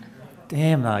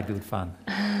 Damn, they're good fun.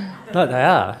 Like they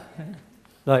are.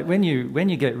 Like when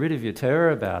you get rid of your terror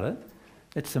about it,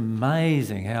 it's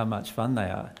amazing how much fun they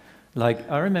are. Like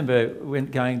I remember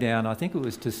going down, I think it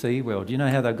was to SeaWorld. You know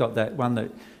how they've got that one that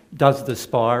does the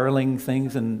spiralling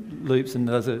things and loops and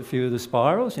does a few of the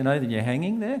spirals, then you're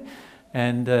hanging there.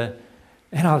 And I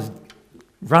was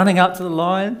running up to the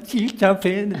line, you jump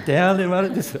in and down and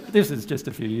run. This is just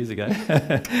a few years ago.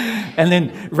 And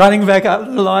then running back up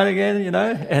to the line again, you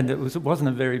know, and it wasn't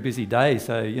a very busy day,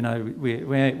 so, you know,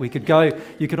 we could go,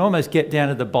 you could almost get down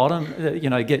to the bottom,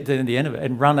 you know, get to the end of it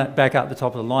and run it back up the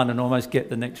top of the line and almost get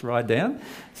the next ride down.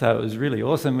 So it was really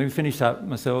awesome. We finished up,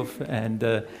 myself and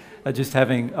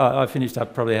I finished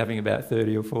up probably having about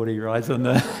 30 or 40 rides on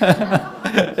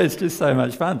the... It's just so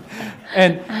much fun.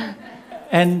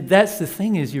 And that's the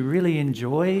thing, is you really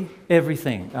enjoy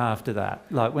everything after that.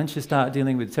 Like once you start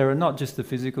dealing with terror, not just the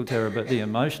physical terror, but the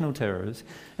emotional terrors,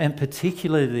 and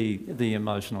particularly the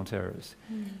emotional terrors.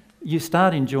 You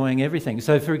start enjoying everything.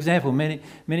 So, for example, many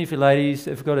of you ladies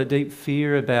have got a deep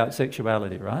fear about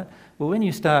sexuality, right? Well, when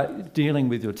you start dealing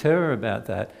with your terror about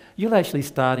that, you'll actually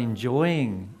start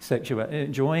enjoying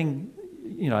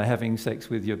you know, having sex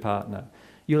with your partner.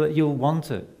 You'll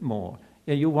want it more.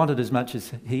 Yeah, you'll want it as much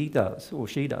as he does or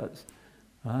she does,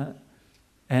 right?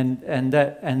 And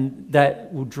that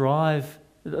will drive,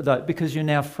 because you're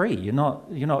now free. You're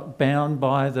not bound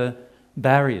by the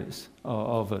barriers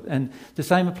of it. And the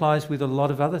same applies with a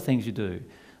lot of other things you do.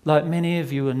 Like many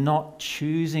of you are not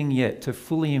choosing yet to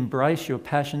fully embrace your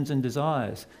passions and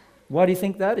desires. Why do you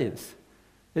think that is?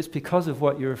 It's because of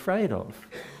what you're afraid of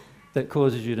that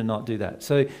causes you to not do that.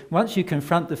 So once you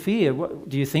confront the fear,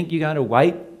 do you think you're going to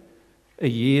wait a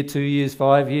year, 2 years,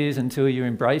 5 years until you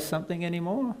embrace something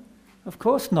anymore? Of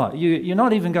course not. You're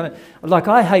not even going to... Like,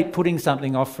 I hate putting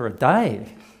something off for a day.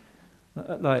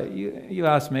 Like, you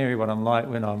ask Mary what I'm like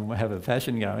when I have a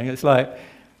passion going. It's like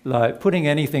putting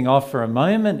anything off for a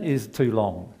moment is too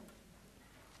long.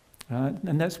 Right?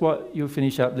 And that's what you'll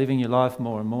finish up living your life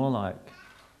more and more like.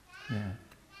 Yeah.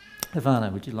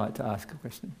 Ivana, would you like to ask a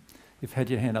question? You've had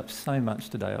your hand up so much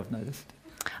today, I've noticed.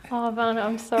 Oh, Ivana,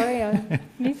 I'm sorry I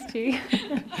missed you.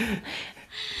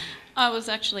 I was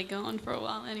actually gone for a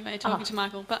while anyway, talking to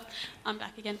Michael, but I'm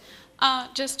back again.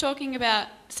 Just talking about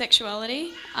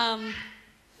sexuality. Man,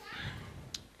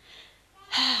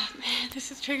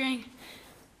 this is triggering.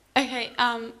 Okay,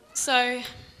 so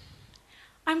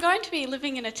I'm going to be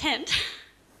living in a tent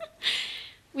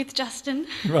with Justin.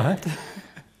 Right.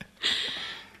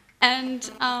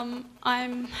 And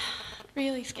I'm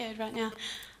really scared right now.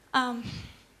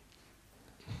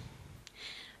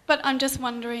 But I'm just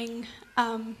wondering,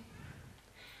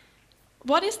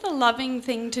 what is the loving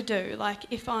thing to do? Like,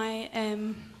 if I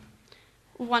am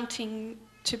wanting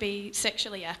to be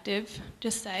sexually active,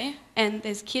 just say, and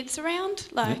there's kids around,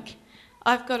 like,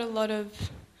 I've got a lot of...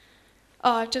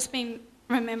 Oh, I've just been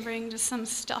remembering just some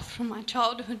stuff from my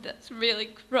childhood that's really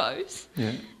gross.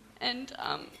 Yeah. And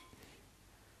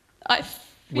I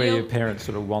feel... Where your parents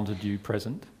sort of wanted you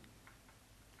present?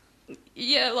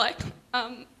 Yeah, like,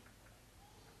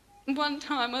 one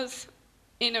time I was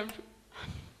in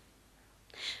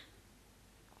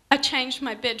I changed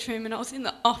my bedroom and I was in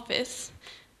the office,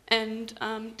 and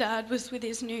Dad was with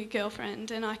his new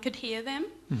girlfriend and I could hear them.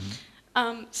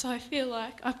 Mm-hmm. So I feel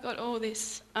like I've got all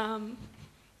this... I've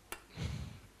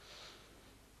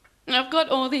got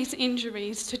all these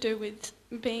injuries to do with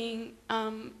being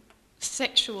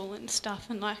sexual and stuff,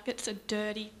 and like it's a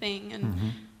dirty thing.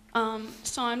 And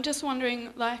so I'm just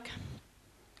wondering, like,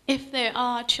 if there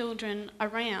are children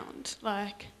around,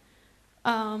 like,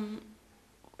 I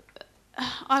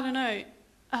don't know.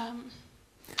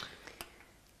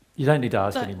 You don't need to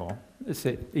ask anymore. It's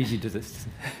easy to just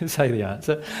say the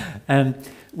answer. And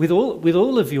with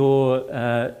all of your,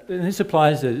 and this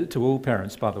applies to all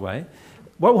parents, by the way,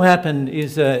 what will happen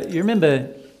is, you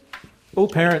remember, all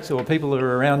parents or people who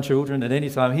are around children at any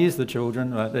time, here's the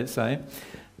children, right, let's say,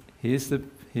 here's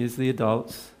the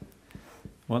adults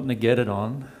wanting to get it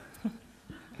on.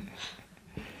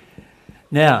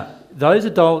 Now, those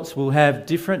adults will have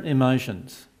different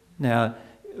emotions. Now,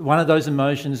 one of those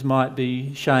emotions might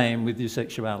be shame with your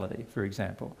sexuality, for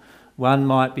example. One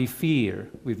might be fear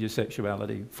with your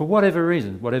sexuality, for whatever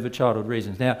reasons, whatever childhood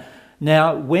reasons.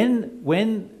 Now,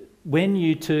 when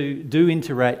you two do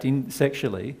interact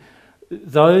sexually,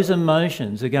 those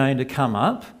emotions are going to come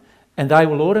up, and they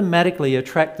will automatically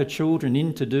attract the children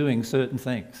into doing certain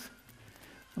things.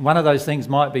 One of those things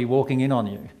might be walking in on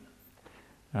you,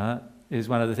 right? Is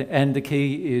one of the things, and the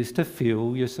key is to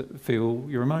feel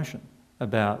your emotion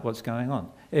about what's going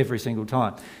on every single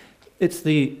time. It's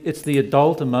the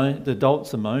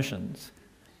adult's emotions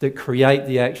that create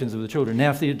the actions of the children.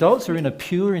 Now, if the adults are in a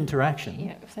pure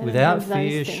interaction without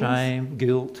fear, shame,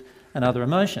 guilt, and other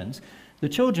emotions, the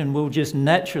children will just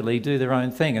naturally do their own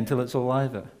thing until it's all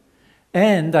over,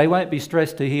 and they won't be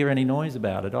stressed to hear any noise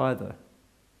about it either.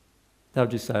 They'll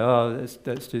just say, "Oh,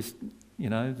 that's just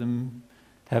them."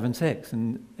 Having sex,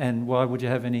 and why would you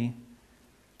have any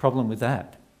problem with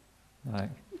that? Like,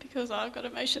 because I've got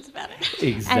emotions about it.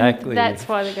 Exactly. And that's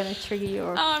why they're going to trigger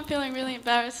your... Oh, I'm feeling really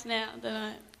embarrassed now that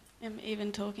I am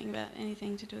even talking about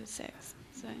anything to do with sex.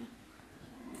 So.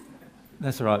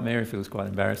 That's all right. Mary feels quite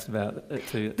embarrassed about it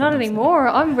too. Not anymore.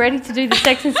 I'm ready to do the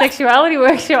sex and sexuality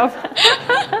workshop.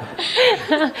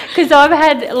 Because I've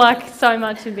had like so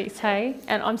much of this, hey,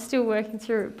 and I'm still working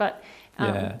through it. But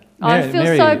I feel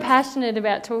so passionate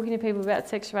about talking to people about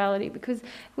sexuality because it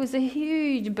was a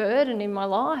huge burden in my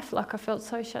life. Like I felt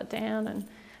so shut down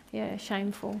and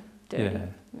shameful, dirty.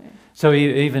 Yeah. So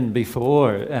even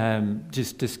before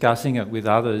just discussing it with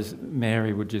others,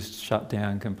 Mary would just shut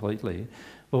down completely.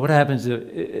 But what happens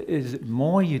is the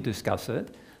more you discuss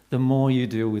it, the more you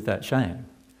deal with that shame.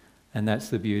 And that's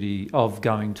the beauty of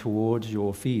going towards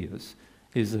your fears,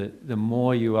 is that the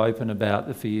more you open about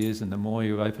the fears and the more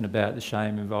you open about the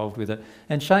shame involved with it.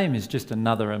 And shame is just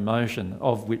another emotion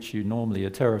of which you normally are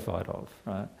terrified of,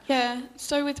 right? Yeah,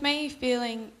 so with me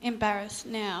feeling embarrassed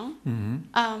now...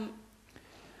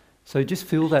 so just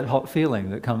feel that hot feeling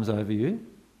that comes over you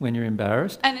when you're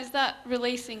embarrassed. And is that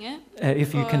releasing it?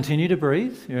 If you continue to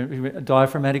breathe,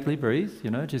 diaphragmatically breathe,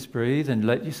 just breathe and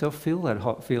let yourself feel that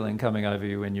hot feeling coming over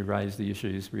you when you raise the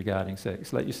issues regarding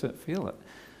sex. Let yourself feel it.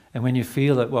 And when you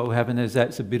feel it, what will happen is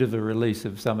that's a bit of a release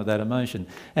of some of that emotion.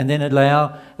 And then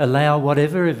allow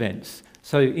whatever events.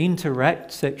 So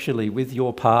interact sexually with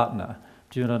your partner.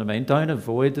 Do you know what I mean? Don't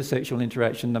avoid the sexual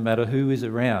interaction no matter who is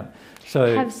around.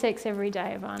 So have sex every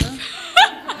day, Ivana.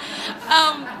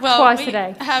 Well, twice a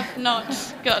day. Have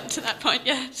not got to that point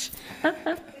yet.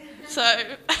 So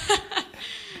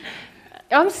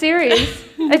I'm serious.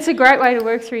 It's a great way to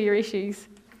work through your issues.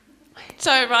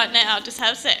 So right now, just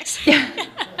have sex.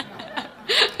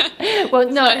 Well,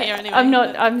 no, anyway. I'm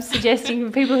not. I'm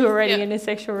suggesting people who are already in a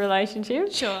sexual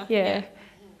relationship. Sure. Yeah.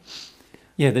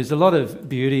 Yeah, there's a lot of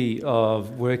beauty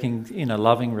of working in a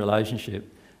loving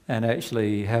relationship and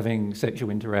actually having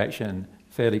sexual interaction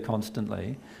fairly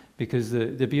constantly, because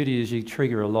the beauty is you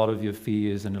trigger a lot of your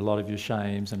fears and a lot of your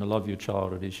shames and a lot of your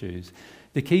childhood issues.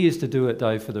 The key is to do it,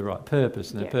 though, for the right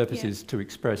purpose, and the purpose is to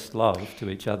express love to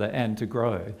each other and to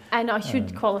grow. And I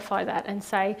should qualify that and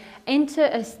say, enter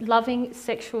a loving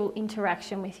sexual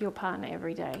interaction with your partner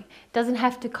every day. It doesn't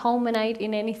have to culminate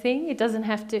in anything. It doesn't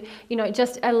have to,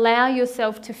 just allow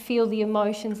yourself to feel the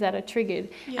emotions that are triggered.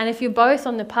 And if you're both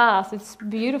on the path, it's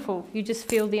beautiful. You just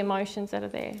feel the emotions that are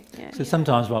there. Yeah. So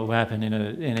sometimes what will happen in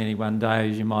any one day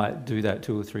is you might do that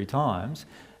 2 or 3 times.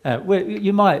 Where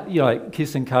you might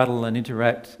kiss and cuddle and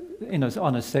interact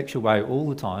on a sexual way all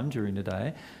the time during the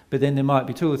day, but then there might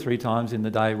be 2 or 3 times in the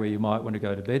day where you might want to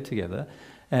go to bed together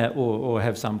or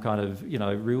have some kind of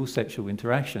real sexual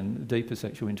interaction, deeper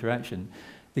sexual interaction.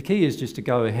 The key is just to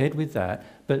go ahead with that,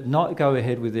 but not go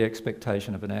ahead with the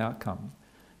expectation of an outcome.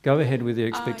 Go ahead with the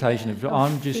expectation of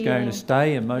I'm just going to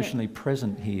stay emotionally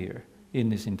present here in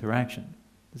this interaction.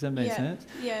 Does that make sense?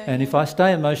 Yeah. And if I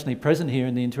stay emotionally present here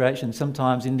in the interaction,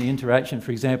 sometimes in the interaction,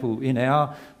 for example,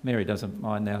 Mary doesn't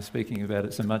mind now speaking about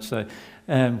it so much, so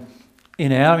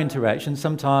in our interaction,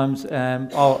 sometimes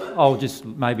I'll just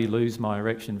maybe lose my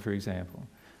erection, for example.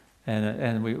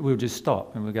 And we'll just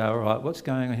stop and we'll go, all right, what's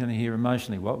going on here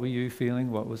emotionally? What were you feeling?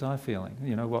 What was I feeling?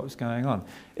 What was going on?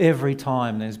 Every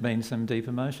time there's been some deep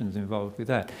emotions involved with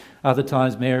that. Other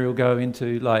times Mary will go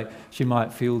into, she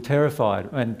might feel terrified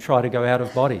and try to go out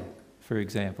of body, for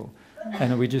example.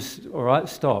 And we just, all right,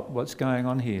 stop. What's going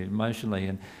on here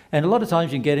emotionally? And a lot of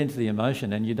times you get into the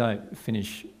emotion and you don't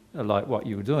finish like what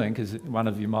you were doing because one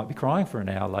of you might be crying for an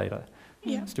hour later.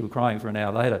 Still crying for an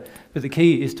hour later. But the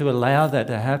key is to allow that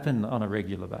to happen on a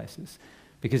regular basis.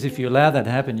 Because if you allow that to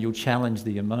happen, you'll challenge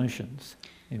the emotions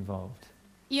involved.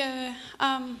 Yeah.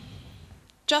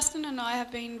 Justin and I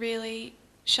have been really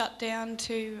shut down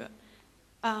to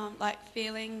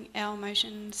feeling our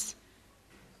emotions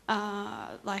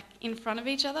in front of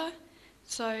each other.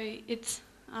 So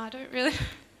I don't really...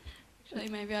 Actually,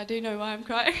 maybe I do know why I'm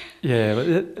crying. Yeah,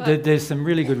 but there's some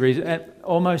really good reasons.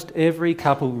 Almost every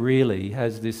couple really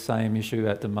has this same issue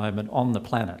at the moment on the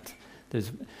planet.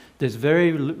 There's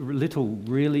very little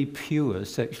really pure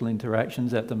sexual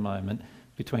interactions at the moment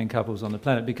between couples on the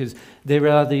planet because there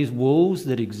are these walls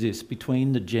that exist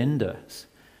between the genders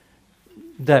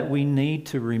that we need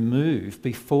to remove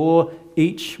before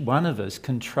each one of us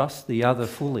can trust the other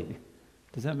fully.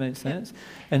 Does that make sense?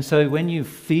 And so when you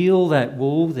feel that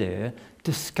wall there,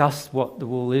 discuss what the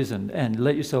wall is and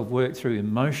let yourself work through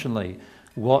emotionally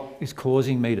what is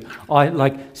causing me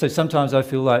to... So sometimes I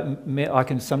feel I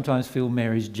can sometimes feel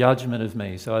Mary's judgment of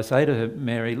me. So I say to her,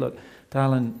 Mary, look,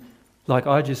 darling, Like,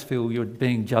 I just feel you're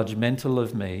being judgmental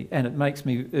of me, and it makes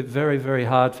it very, very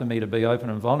hard for me to be open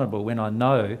and vulnerable when I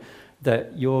know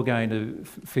that you're going to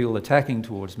feel attacking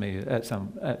towards me at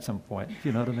some point.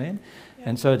 You know what I mean? Yeah.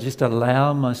 And so just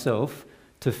allow myself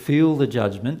to feel the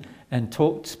judgment and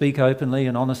speak openly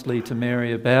and honestly to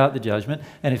Mary about the judgment.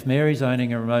 And if Mary's owning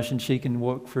her emotion, she can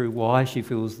walk through why she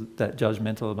feels that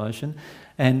judgmental emotion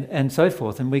and so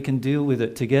forth. And we can deal with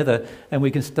it together, and we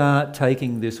can start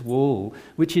taking this wall,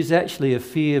 which is actually a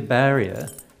fear barrier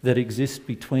that exists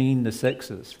between the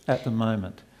sexes at the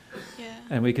moment. Yeah.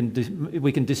 And we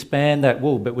can disband that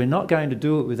wall, but we're not going to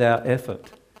do it without effort.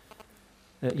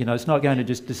 It's not going to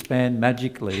just disband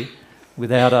magically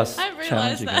without us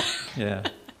challenging it. Yeah.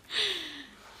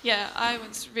 Yeah, I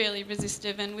was really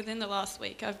resistive, and within the last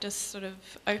week I've just sort of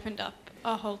opened up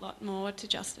a whole lot more to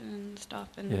Justin and stuff,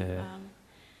 and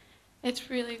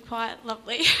it's really quite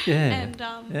lovely. Yeah.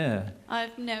 And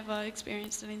I've never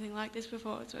experienced anything like this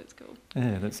before, so it's cool.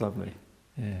 Yeah, that's lovely.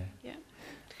 Yeah. Yeah.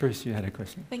 Bruce, you had a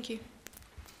question. Thank you.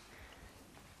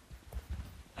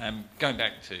 Going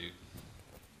back to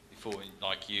before,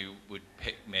 like you would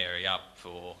pick Mary up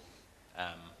for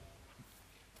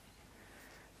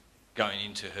going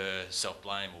into her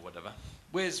self-blame or whatever.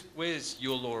 Where's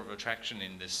your law of attraction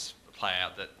in this play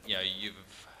out that, you've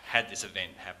had this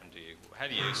event happen to you? How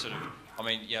do you sort of,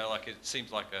 like it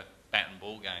seems like a bat and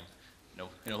ball game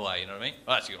in a way, you know what I mean?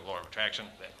 Well, that's your law of attraction,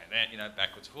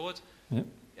 backwards, forwards. Yep.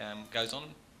 Goes on.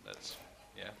 That's,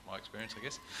 my experience, I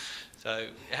guess. So,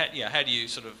 how do you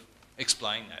sort of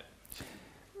explain that?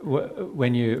 What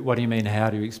do you mean, how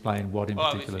do you explain what in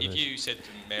particular? If you said to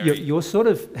Mary... You sort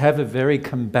of have a very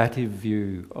combative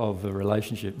view of a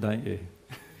relationship, don't you?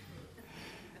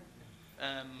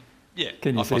 Yeah.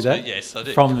 Can you see that? Yes, I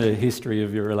do. From the history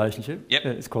of your relationship? Yep.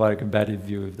 It's quite a combative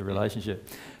view of the relationship.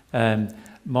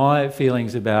 My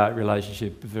feelings about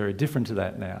relationship are very different to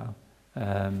that now.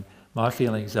 My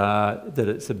feelings are that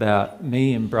it's about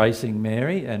me embracing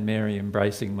Mary and Mary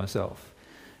embracing myself.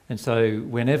 And so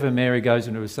whenever Mary goes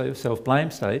into a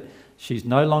self-blame state, she's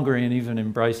no longer even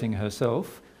embracing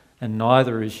herself, and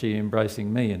neither is she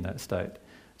embracing me in that state.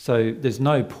 So there's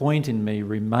no point in me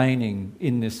remaining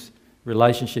in this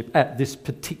relationship at this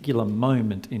particular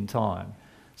moment in time.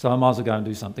 So I might as well go and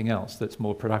do something else that's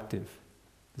more productive.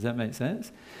 Does that make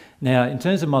sense? Now, in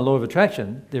terms of my law of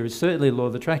attraction, there is certainly a law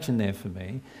of attraction there for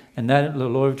me, and that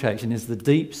law of attraction is the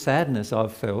deep sadness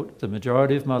I've felt the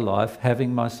majority of my life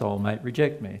having my soulmate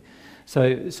reject me.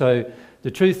 So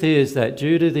the truth is that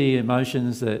due to the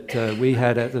emotions that we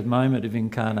had at the moment of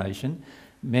incarnation,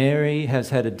 Mary has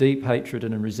had a deep hatred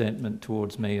and a resentment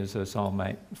towards me as her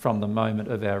soulmate from the moment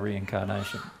of our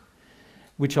reincarnation,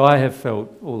 which I have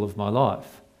felt all of my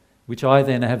life, which I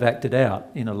then have acted out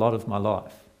in a lot of my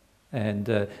life. And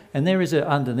there is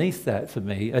underneath that for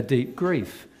me a deep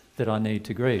grief that I need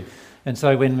to grieve. And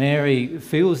so when Mary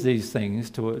feels these things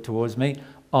towards me,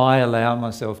 I allow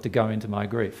myself to go into my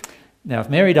grief. Now, if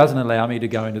Mary doesn't allow me to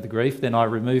go into the grief, then I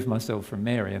remove myself from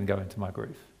Mary and go into my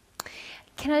grief.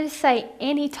 Can I just say,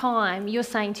 any time you're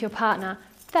saying to your partner,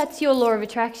 that's your law of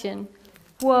attraction,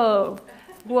 whoa,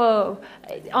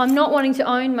 I'm not wanting to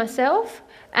own myself,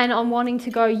 and I'm wanting to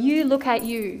go, you look at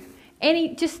you.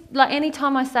 Any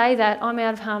time I say that, I'm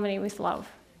out of harmony with love.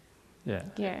 Yeah.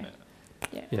 Yeah.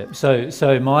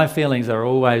 So my feelings are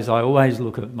I always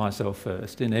look at myself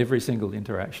first in every single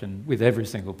interaction with every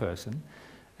single person,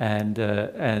 and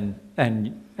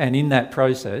in that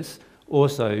process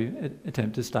also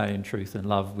attempt to stay in truth and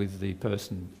love with the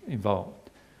person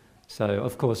involved. So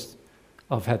of course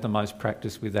I've had the most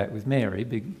practice with that with Mary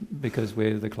because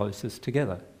we're the closest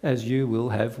together, as you will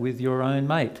have with your own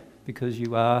mate, because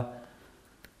you are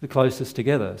the closest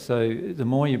together. So the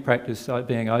more you practice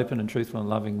being open and truthful and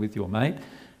loving with your mate,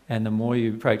 and the more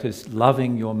you practice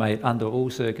loving your mate under all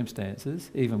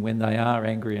circumstances, even when they are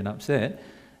angry and upset,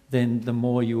 then the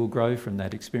more you will grow from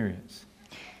that experience.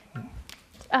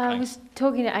 I was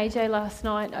talking to AJ last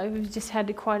night. I just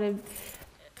had quite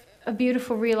a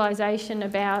beautiful realisation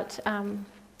about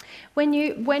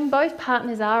when both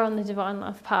partners are on the divine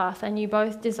love path and you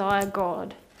both desire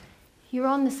God, you're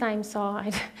on the same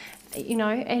side.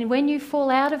 And when you fall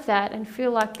out of that and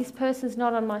feel like this person's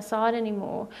not on my side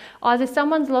anymore, either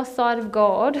someone's lost sight of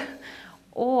God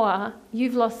or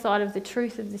you've lost sight of the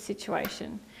truth of the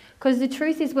situation. Because the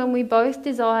truth is, when we both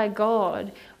desire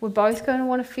God, we're both going to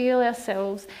want to feel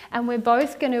ourselves, and we're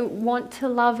both going to want to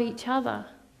love each other.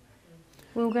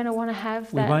 We're going to want to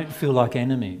have that. We won't feel like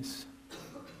enemies.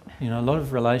 A lot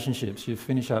of relationships, you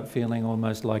finish up feeling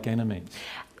almost like enemies.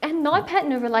 And my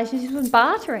pattern of relationships was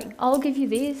bartering. I'll give you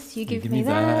this, you give me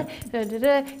that. Da, da,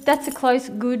 da. That's a close,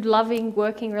 good, loving,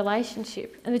 working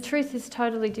relationship. And the truth is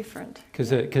totally different.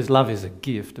 Because love is a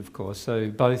gift, of course, so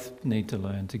both need to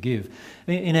learn to give.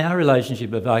 In our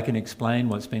relationship, if I can explain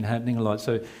what's been happening a lot,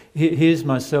 so here's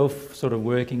myself sort of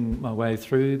working my way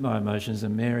through my emotions,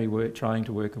 and Mary trying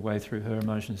to work her way through her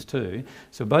emotions too.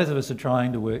 So both of us are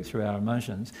trying to work through our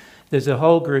emotions. There's a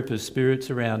whole group of spirits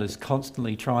around us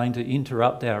constantly trying to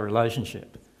interrupt our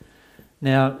relationship.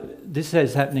 Now, this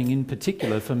is happening in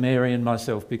particular for Mary and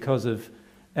myself because of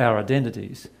our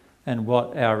identities and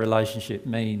what our relationship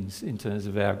means in terms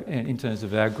of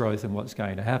our growth and what's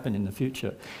going to happen in the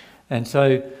future. And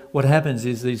so what happens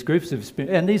is these groups of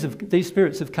spirits, and these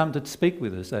spirits have come to speak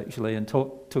with us actually and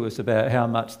talk to us about how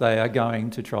much they are going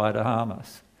to try to harm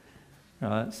us.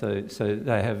 Right? So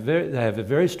they have a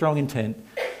very strong intent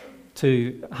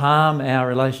to harm our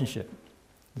relationship.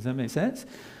 Does that make sense?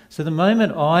 So the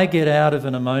moment I get out of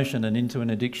an emotion and into an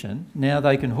addiction, now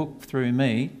they can hook through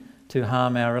me to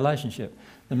harm our relationship.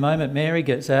 The moment Mary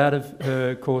gets out of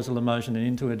her causal emotion and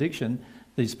into addiction,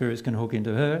 these spirits can hook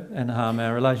into her and harm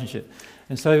our relationship.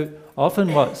 And so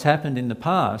often what's happened in the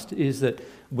past is that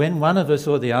when one of us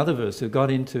or the other of us have got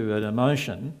into an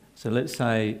emotion, so let's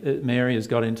say Mary has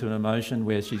got into an emotion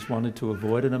where she's wanted to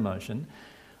avoid an emotion,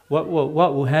 what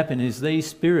will happen is these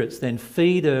spirits then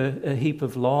feed her a heap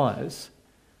of lies,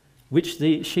 which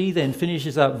she then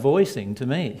finishes up voicing to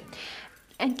me.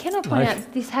 And can I point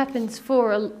out, this happens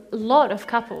for a lot of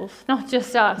couples, not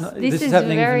just us. No, this is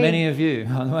happening for many of you,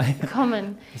 by the way.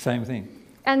 Common. The same thing.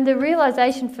 And the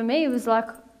realisation for me was like,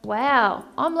 wow,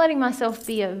 I'm letting myself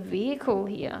be a vehicle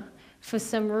here for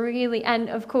some really... And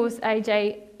of course,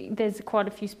 AJ, there's quite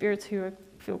a few spirits who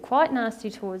feel quite nasty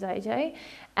towards AJ.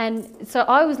 And so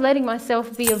I was letting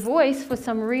myself be a voice for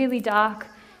some really dark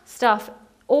stuff,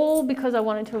 all because I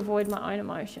wanted to avoid my own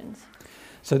emotions.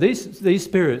 So these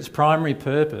spirits' primary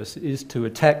purpose is to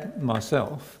attack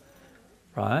myself,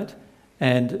 right?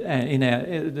 And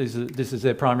this is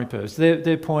their primary purpose.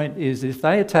 Their point is if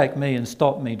they attack me and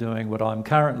stop me doing what I'm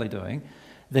currently doing,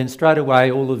 then straight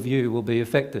away all of you will be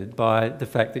affected by the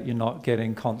fact that you're not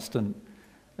getting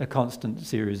a constant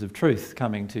series of truth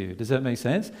coming to you. Does that make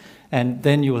sense? And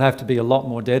then you'll have to be a lot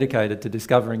more dedicated to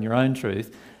discovering your own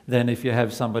truth than if you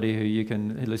have somebody who you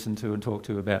can listen to and talk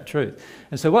to about truth.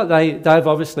 And so what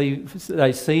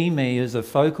they see me as a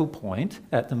focal point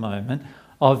at the moment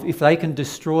of if they can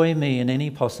destroy me in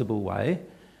any possible way,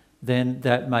 then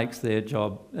that makes their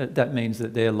job, that means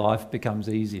that their life becomes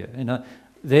easier.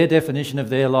 Their definition of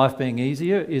their life being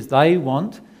easier is they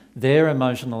want their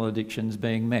emotional addictions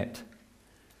being met.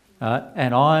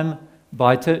 And I'm,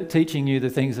 by teaching you the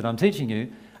things that I'm teaching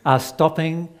you, are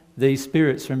stopping these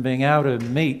spirits from being able to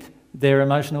meet their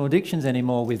emotional addictions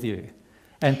anymore with you.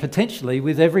 And potentially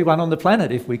with everyone on the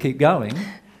planet if we keep going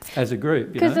as a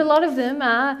group. Because a lot of them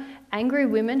are angry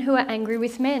women who are angry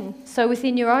with men. So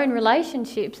within your own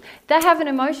relationships, they have an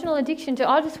emotional addiction to,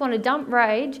 I just want to dump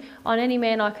rage on any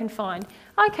man I can find.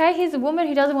 Okay, here's a woman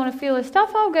who doesn't want to feel her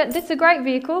stuff. That's a great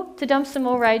vehicle to dump some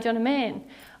more rage on a man.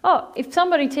 Oh, if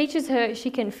somebody teaches her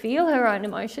she can feel her own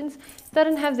emotions, they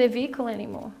don't have their vehicle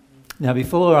anymore. Now,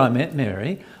 before I met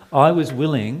Mary, I was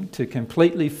willing to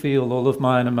completely feel all of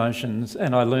my own emotions,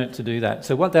 and I learnt to do that.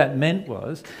 So what that meant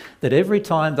was that every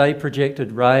time they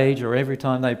projected rage or every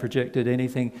time they projected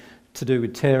anything to do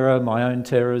with terror, my own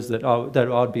terrors that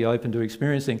I'd be open to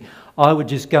experiencing, I would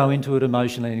just go into it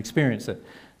emotionally and experience it.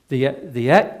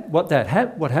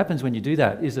 What happens when you do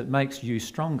that is it makes you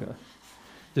stronger.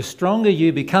 The stronger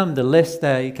you become, the less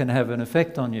they can have an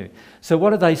effect on you. So what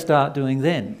do they start doing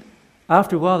then?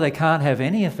 After a while, they can't have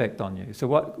any effect on you. So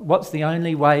what's the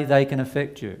only way they can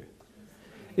affect you?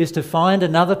 Is to find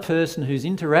another person who's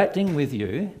interacting with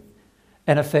you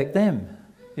and affect them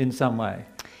in some way.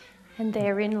 And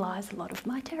therein lies a lot of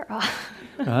my terror.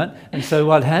 Right? And so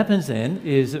what happens then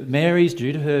is that Mary's,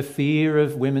 due to her fear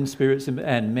of women's spirits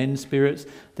and men's spirits,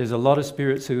 there's a lot of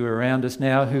spirits who are around us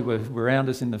now who were around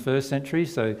us in the first century.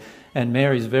 And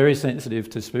Mary's very sensitive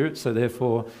to spirits, so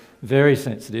therefore very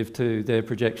sensitive to their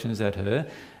projections at her.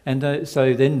 And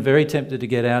so then very tempted to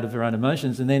get out of her own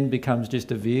emotions and then becomes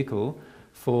just a vehicle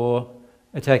for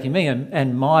attacking me.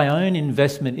 And my own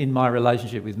investment in my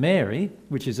relationship with Mary,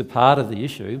 which is a part of the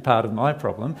issue, part of my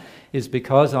problem, is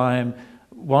because I am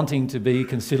wanting to be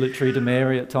conciliatory to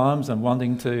Mary at times and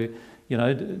wanting to,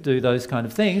 do those kind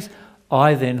of things,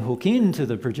 I then hook into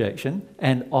the projection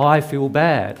and I feel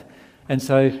bad. And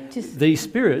so these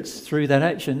spirits, through that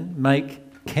action,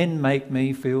 can make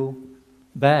me feel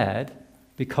bad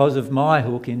because of my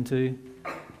hook into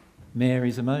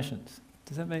Mary's emotions.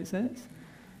 Does that make sense?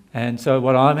 And so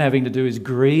what I'm having to do is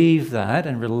grieve that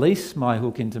and release my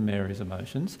hook into Mary's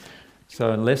emotions.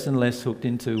 So I'm less and less hooked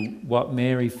into what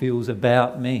Mary feels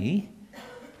about me.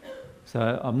 So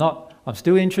I'm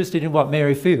still interested in what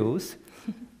Mary feels,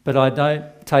 but I don't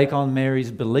take on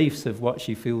Mary's beliefs of what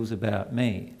she feels about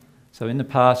me. So in the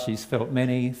past, she's felt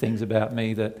many things about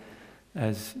me that,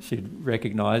 as she'd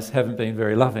recognise, haven't been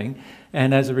very loving.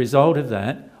 And as a result of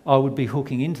that, I would be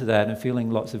hooking into that and feeling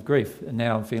lots of grief. And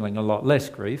now I'm feeling a lot less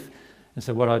grief. And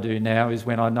so what I do now is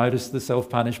when I notice the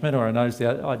self-punishment or I notice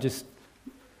that, I just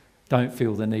don't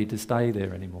feel the need to stay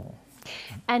there anymore.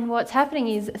 And what's happening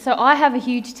is, so I have a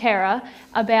huge terror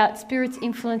about spirits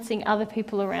influencing other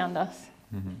people around us.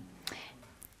 Mm-hmm.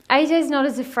 AJ's not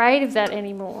as afraid of that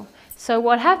anymore. So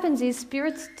what happens is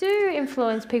spirits do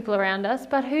influence people around us,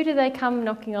 but who do they come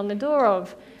knocking on the door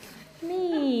of?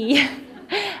 Me.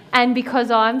 And because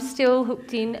I'm still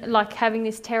hooked in, like having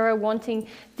this terror, wanting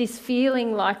this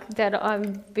feeling like that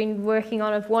I've been working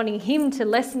on of wanting him to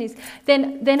lessen his,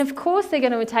 then of course they're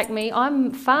going to attack me.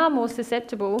 I'm far more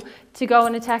susceptible to go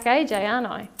and attack AJ, aren't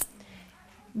I?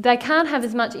 They can't have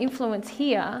as much influence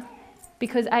here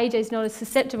because AJ's not as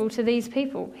susceptible to these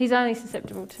people. He's only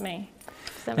susceptible to me.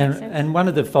 Does that make sense? And one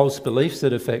of the false beliefs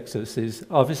that affects us is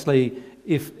obviously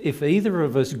if either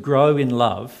of us grow in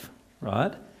love,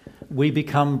 right, we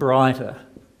become brighter.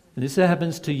 And this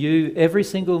happens to you every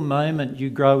single moment you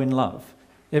grow in love.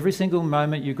 Every single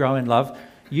moment you grow in love,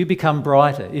 you become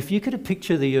brighter. If you could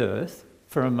picture the earth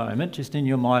for a moment, just in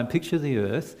your mind, picture the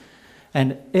earth,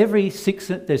 and there's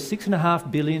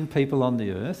 6.5 billion people on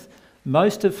the earth,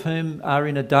 most of whom are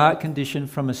in a dark condition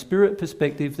from a spirit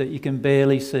perspective that you can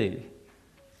barely see,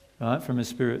 right, from a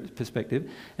spirit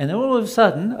perspective. And then all of a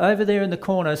sudden, over there in the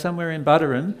corner, somewhere in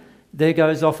Buderim, there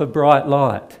goes off a bright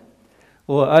light.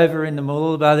 Or over in the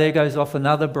Mooloolaba, there goes off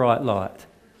another bright light.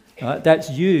 Right? That's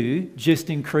you just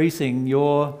increasing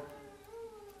your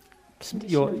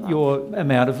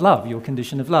amount of love, your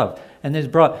condition of love. And there's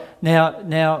bright.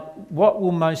 Now, what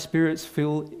will most spirits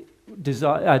feel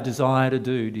desire to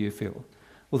do you feel?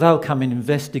 Well, they'll come and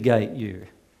investigate you.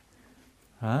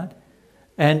 Right?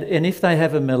 And if they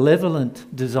have a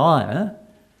malevolent desire,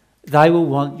 they will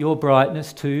want your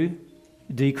brightness to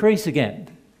decrease again.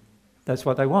 That's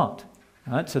what they want.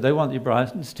 Right? So they want your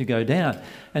brightness to go down.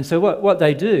 And so what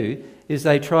they do is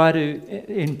they try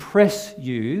to impress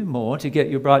you more to get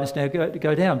your brightness to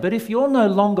go down. But if you're no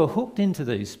longer hooked into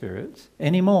these spirits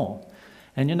anymore,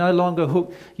 and you're no longer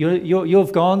hooked,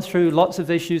 you've gone through lots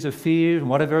of issues of fear and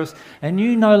whatever else, and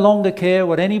you no longer care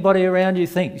what anybody around you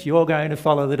thinks, you're going to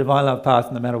follow the divine love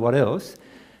path no matter what else,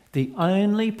 the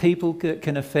only people that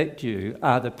can affect you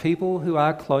are the people who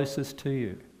are closest to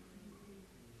you.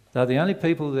 They're the only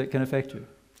people that can affect you.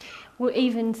 Well,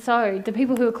 even so, the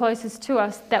people who are closest to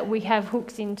us that we have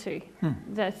hooks into,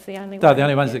 that's the only They're the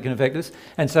only ones that can affect us.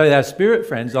 And so our spirit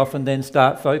friends often then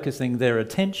start focusing their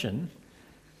attention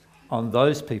on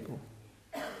those people,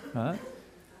 right?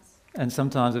 And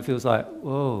sometimes it feels like,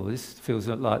 whoa, this feels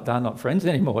like they're not friends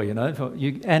anymore, you know.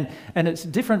 And it's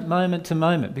different moment to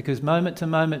moment, because moment to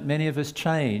moment many of us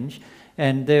change,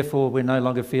 and therefore we're no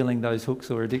longer feeling those hooks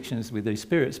or addictions with these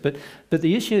spirits. But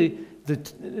the issue,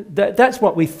 that's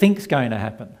what we think's going to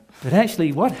happen. But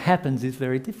actually what happens is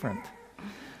very different.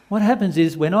 What happens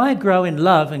is when I grow in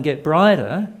love and get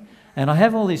brighter, and I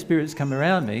have all these spirits come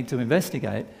around me to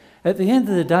investigate, at the end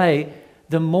of the day,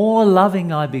 the more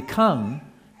loving I become,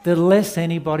 the less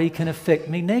anybody can affect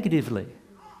me negatively.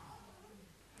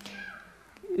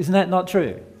 Isn't that not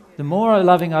true? The more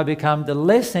loving I become, the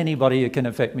less anybody can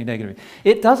affect me negatively.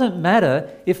 It doesn't matter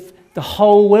if the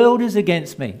whole world is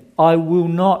against me. I will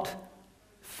not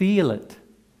feel it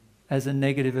as a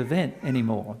negative event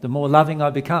anymore. The more loving I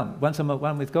become, once I'm at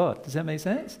one with God. Does that make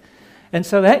sense? And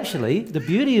so actually, the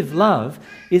beauty of love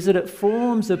is that it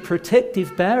forms a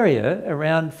protective barrier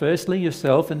around, firstly,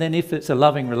 yourself, and then if it's a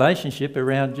loving relationship,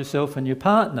 around yourself and your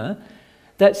partner,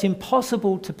 that's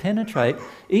impossible to penetrate.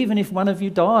 Even if one of you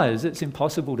dies, it's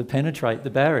impossible to penetrate the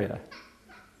barrier,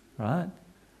 right?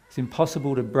 It's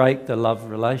impossible to break the love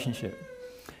relationship.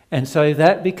 And so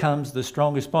that becomes the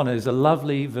strongest bond. There's a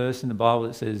lovely verse in the Bible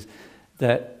that says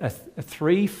that a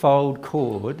threefold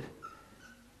cord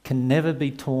can never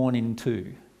be torn in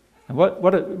two. And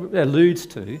what it alludes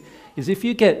to is if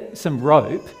you get some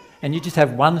rope and you just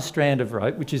have one strand of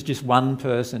rope, which is just one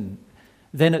person,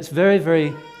 then it's very,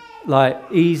 very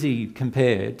easy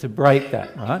compared to break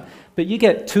that, right? But you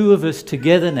get two of us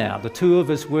together now, the two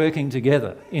of us working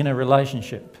together in a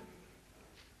relationship.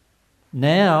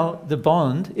 Now the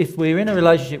bond, if we're in a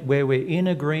relationship where we're in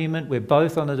agreement, we're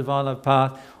both on the divine love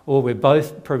path, or we're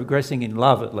both progressing in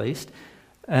love at least,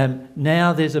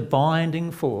 Now there's a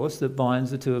binding force that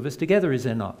binds the two of us together, is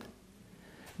there not?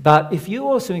 But if you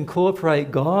also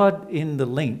incorporate God in the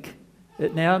link,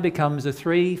 it now becomes a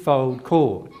threefold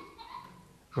cord,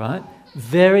 right?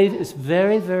 It's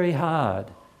very, very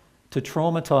hard to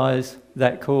traumatise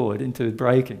that cord into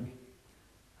breaking,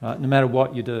 right? No matter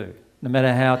what you do, no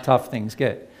matter how tough things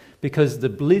get. Because the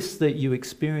bliss that you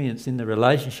experience in the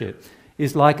relationship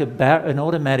is like an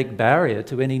automatic barrier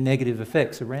to any negative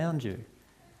effects around you.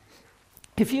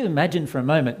 If you imagine for a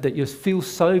moment that you feel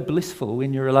so blissful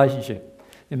in your relationship,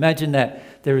 imagine that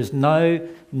there is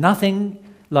nothing,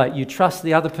 like you trust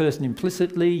the other person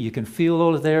implicitly, you can feel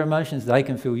all of their emotions, they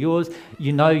can feel yours,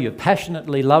 you know you're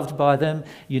passionately loved by them,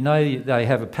 you know they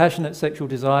have a passionate sexual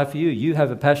desire for you, you have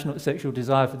a passionate sexual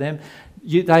desire for them,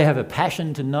 they have a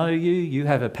passion to know you, you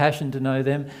have a passion to know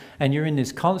them, and you're in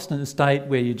this constant state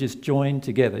where you just join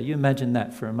together. You imagine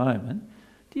that for a moment.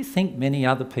 Do you think many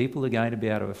other people are going to be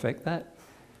able to affect that?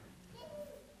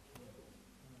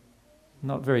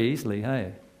 Not very easily,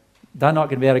 hey? They're not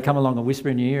going to be able to come along and whisper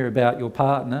in your ear about your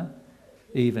partner,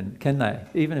 even, can they?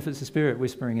 Even if it's a spirit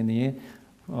whispering in the ear.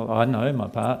 Well, I know my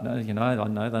partner, I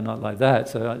know they're not like that,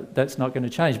 so that's not going to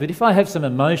change. But if I have some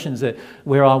emotions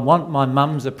where I want my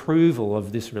mum's approval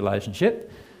of this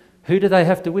relationship, who do they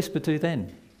have to whisper to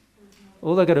then?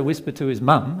 All they've got to whisper to is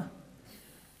mum,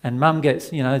 and mum gets,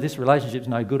 this relationship's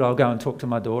no good, I'll go and talk to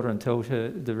my daughter and tell her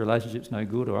the relationship's no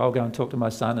good, or I'll go and talk to my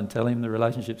son and tell him the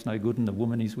relationship's no good and the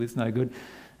woman he's with's no good.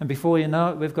 And before you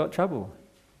know it, we've got trouble.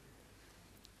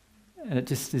 And it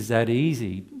just is that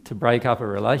easy to break up a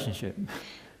relationship.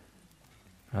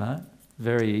 Right?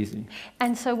 Very easy.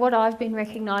 And so what I've been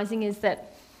recognising is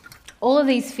that all of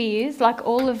these fears, like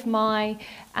all of my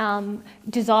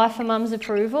desire for mum's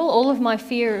approval, all of my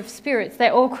fear of spirits,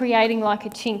 they're all creating like a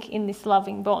chink in this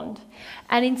loving bond.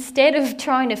 And instead of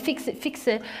trying to fix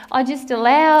it, I just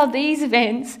allow these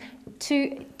events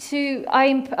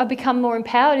I become more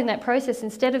empowered in that process.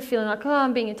 Instead of feeling like,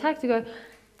 I'm being attacked, I go,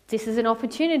 this is an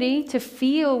opportunity to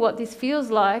feel what this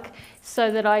feels like so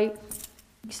that I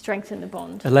strengthen the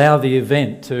bond. Allow the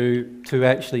event to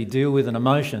actually deal with an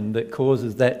emotion that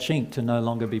causes that chink to no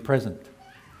longer be present.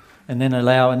 And then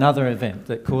allow another event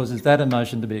that causes that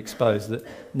emotion to be exposed that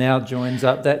now joins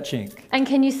up that chink. And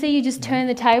can you see you just turn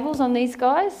the tables on these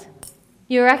guys?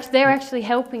 They're actually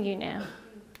helping you now.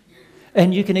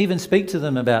 And you can even speak to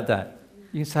them about that.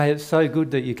 You can say, it's so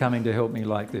good that you're coming to help me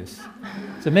like this.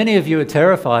 So many of you are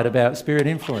terrified about spirit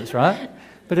influence, right?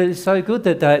 But it is so good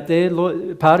that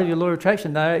they're part of your law of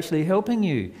attraction. They're actually helping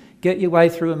you get your way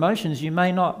through emotions you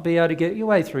may not be able to get your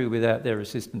way through without their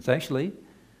assistance, actually.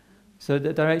 So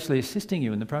that they're actually assisting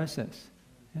you in the process.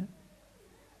 Yeah?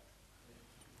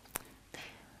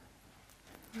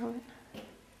 Robert,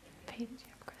 Peter, do you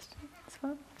have a question as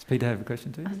well? Does Peter have a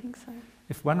question too? I think so.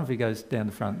 If one of you goes down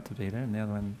the front to Peter and the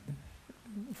other one,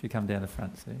 if you come down the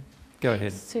front, so go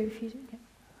ahead. So if you do,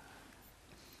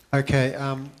 yeah. Okay,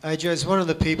 AJ, as one of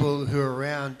the people who are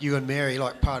around you and Mary,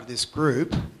 like part of this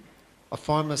group, I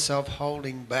find myself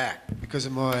holding back because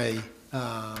of my,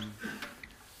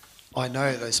 I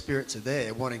know those spirits are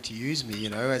there wanting to use me,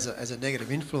 as a negative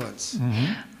influence.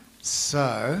 Mm-hmm.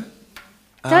 So...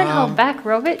 Don't hold back,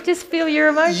 Robert, just feel your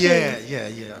emotions. Yeah.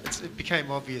 It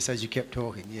became obvious as you kept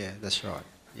talking, yeah, that's right.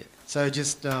 Yeah. So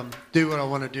just do what I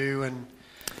want to do and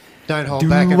don't hold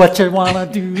back. Do what you want to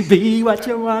do, be what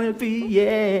you want to be,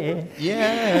 yeah.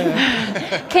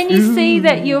 Yeah. Can you see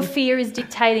that your fear is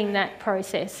dictating that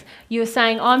process? You're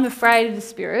saying, I'm afraid of the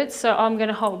spirits, so I'm going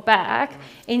to hold back,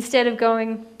 instead of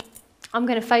going, I'm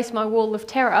going to face my wall of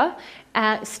terror,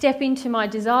 step into my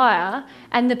desire,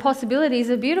 and the possibilities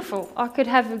are beautiful. I could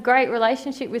have a great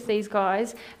relationship with these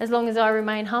guys as long as I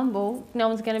remain humble. No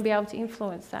one's going to be able to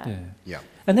influence that. Yeah.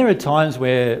 And there are times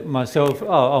where myself,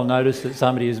 I'll notice that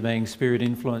somebody is being spirit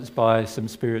influenced by some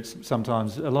spirits,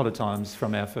 sometimes, a lot of times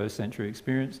from our first century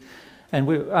experience. And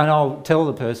I'll tell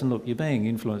the person, look, you're being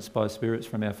influenced by spirits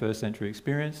from our first century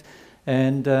experience,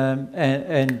 and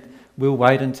we'll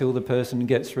wait until the person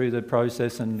gets through the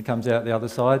process and comes out the other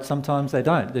side. Sometimes they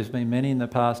don't. There's been many in the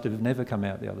past who have never come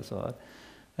out the other side.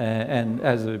 And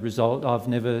as a result, I've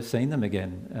never seen them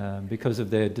again because of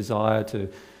their desire to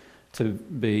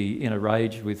be in a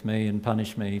rage with me and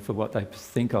punish me for what they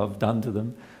think I've done to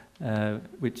them,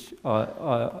 which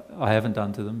I haven't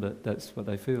done to them, but that's what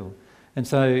they feel. And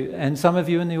some of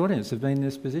you in the audience have been in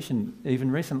this position even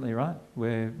recently, right?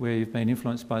 Where you've been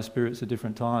influenced by spirits at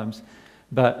different times.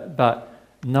 But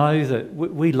know that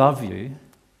we love you.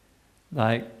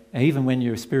 Like, even when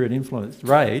you're spirit influenced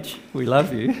rage, we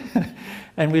love you.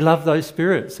 And we love those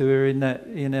spirits who are in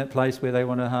that place where they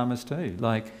want to harm us too.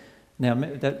 Like, Now,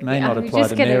 that may not apply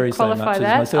to Mary Mary so much as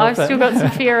myself. I've still got some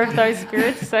fear of those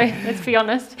spirits, so let's be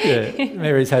honest. Yeah,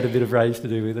 Mary's had a bit of rage to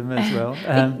do with them as well.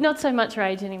 Not so much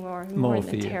rage anymore, more in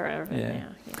fear. the terror of it now.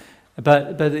 Yeah.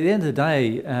 But at the end of the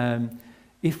day,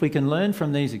 if we can learn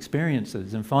from these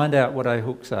experiences and find out what our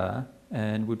hooks are,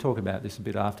 and we'll talk about this a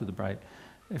bit after the break,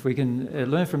 if we can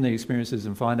learn from the experiences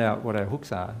and find out what our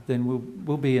hooks are, then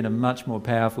we'll be in a much more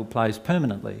powerful place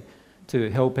permanently to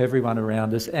help everyone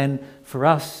around us and for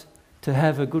us to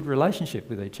have a good relationship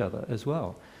with each other as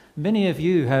well. Many of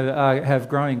you have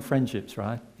growing friendships,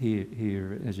 right,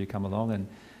 here as you come along,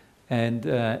 and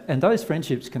those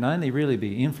friendships can only really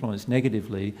be influenced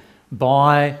negatively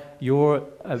by your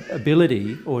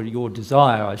ability, or your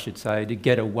desire, I should say, to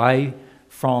get away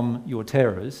from your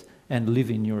terrors and live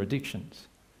in your addictions.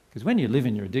 Because when you live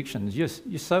in your addictions,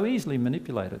 you're so easily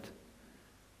manipulated.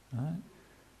 Right?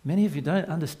 Many of you don't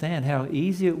understand how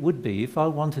easy it would be if I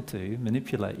wanted to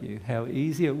manipulate you, how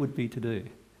easy it would be to do.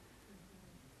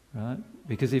 Right?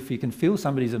 Because if you can feel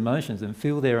somebody's emotions and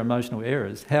feel their emotional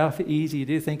errors, how easy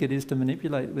do you think it is to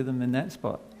manipulate with them in that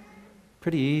spot?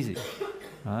 Pretty easy.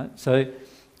 Right? So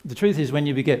the truth is, when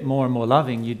you get more and more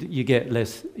loving, you get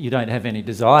less, you don't have any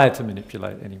desire to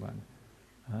manipulate anyone.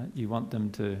 Right? You want them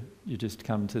to, you just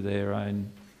come to their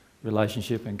own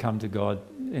relationship and come to God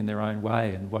in their own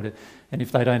way. And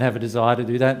if they don't have a desire to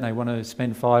do that and they want to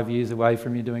spend 5 years away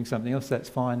from you doing something else, that's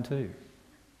fine too.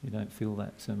 You don't feel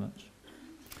that so much.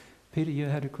 Peter, you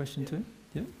had a question too?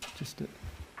 Yeah, just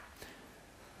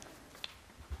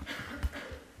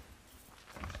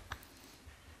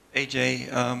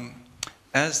AJ,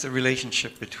 as the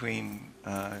relationship between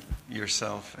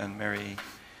yourself and Mary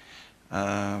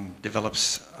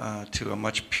develops to a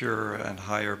much purer and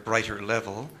higher, brighter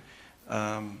level,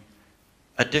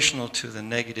 additional to the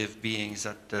negative beings,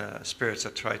 that spirits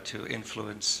that try to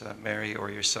influence Mary or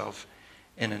yourself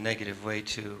in a negative way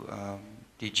to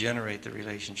degenerate the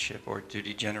relationship or to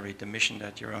degenerate the mission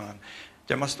that you're on,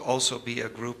 there must also be a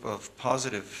group of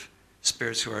positive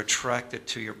spirits who are attracted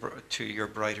to your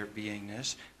brighter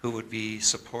beingness, who would be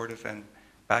supportive and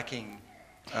backing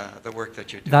the work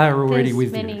that you're doing. They're already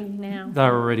with many you. Now.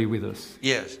 They're already with us.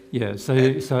 Yes. Yeah. So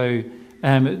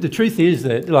the truth is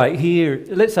that, like here,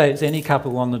 let's say it's any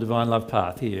couple on the divine love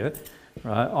path here,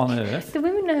 right, on Earth. The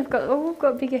women have all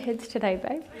got bigger heads today,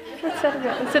 babe. What's that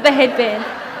about? It's at the headband.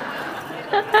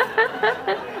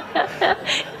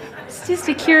 It's just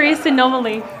a curious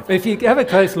anomaly. If you have a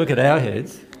close look at our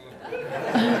heads.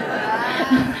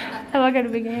 Have I got a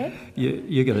bigger head?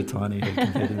 You got a tiny head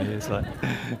compared to me. It's like,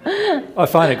 I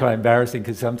find it quite embarrassing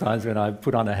because sometimes when I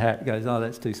put on a hat, it goes, oh,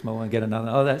 that's too small, and get another,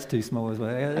 oh, that's too small as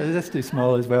well, that's too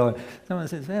small as well. And someone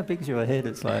says, how big's your head?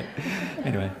 It's like,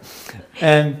 anyway.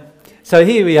 And so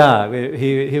here we are.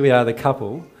 Here we are, the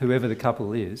couple, whoever the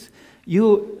couple is.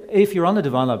 If you're on the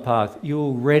divine love path, you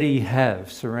already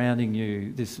have surrounding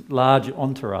you this large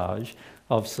entourage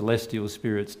of celestial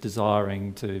spirits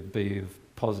desiring to be of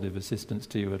positive assistance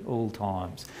to you at all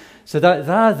times. So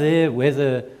they're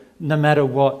there no matter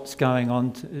what's going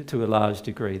on to a large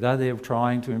degree. They're there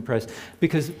trying to impress,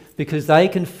 because they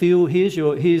can feel,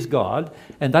 here's God,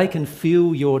 and they can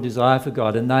feel your desire for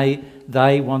God, and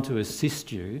they want to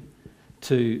assist you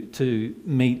to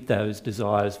meet those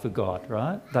desires for God,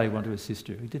 right? They want to assist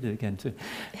you. We did it again too.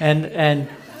 And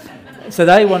so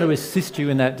they want to assist you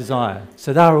in that desire.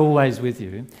 So they're always with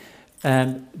you.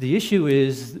 And the issue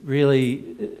is really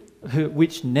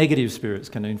which negative spirits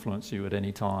can influence you at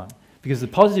any time. Because the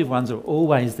positive ones are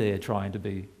always there trying to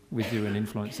be with you and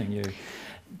influencing you.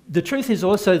 The truth is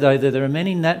also, though, that there are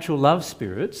many natural love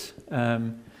spirits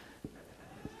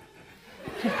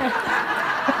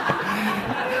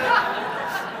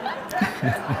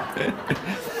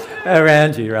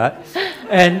around you, right?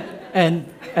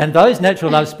 And those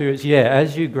natural love spirits, yeah,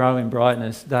 as you grow in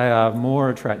brightness, they are more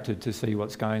attracted to see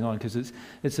what's going on, because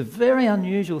it's a very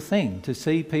unusual thing to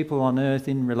see people on earth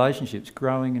in relationships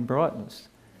growing in brightness.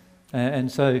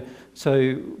 And so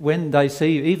when they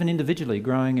see you, even individually,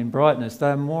 growing in brightness,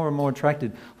 they're more and more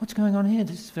attracted. What's going on here?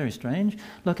 This is very strange.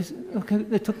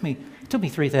 It took me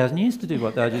 3,000 years to do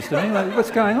what they were just doing. Like,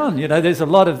 what's going on? You know, there's a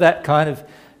lot of that kind of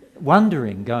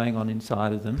wondering going on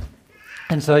inside of them.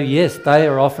 And so, yes, they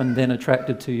are often then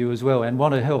attracted to you as well and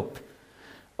want to help.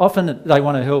 Often they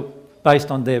want to help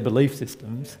based on their belief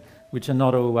systems, which are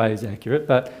not always accurate,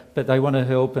 but they want to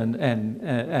help and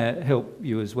help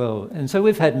you as well. And so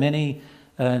we've had many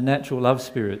natural love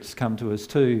spirits come to us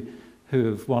too who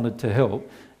have wanted to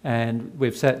help, and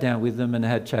we've sat down with them and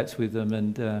had chats with them,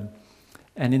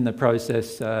 and in the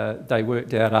process they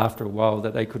worked out after a while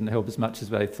that they couldn't help as much as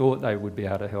they thought they would be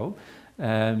able to help.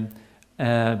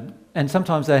 And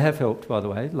sometimes they have helped, by the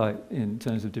way, like in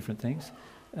terms of different things.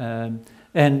 But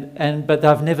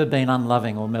they've never been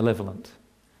unloving or malevolent.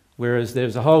 Whereas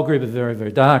there's a whole group of very,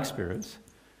 very dark spirits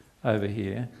over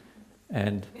here,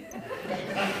 and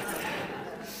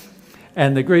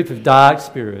the group of dark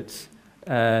spirits,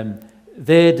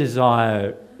 their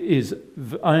desire is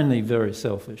only very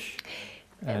selfish.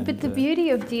 But the beauty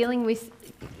of dealing with,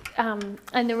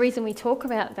 and the reason we talk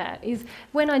about that is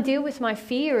when I deal with my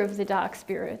fear of the dark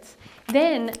spirits,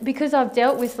 then because I've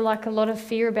dealt with like a lot of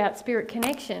fear about spirit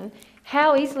connection,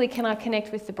 how easily can I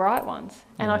connect with the bright ones?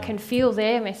 And I can feel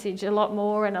their message a lot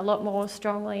more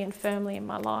strongly and firmly in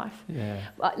my life. Yeah.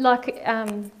 Like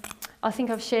I think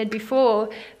I've shared before,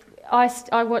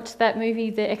 I watched that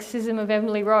movie, The Exorcism of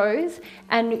Emily Rose,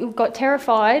 and got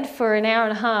terrified for an hour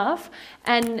and a half,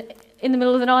 and in the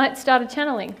middle of the night started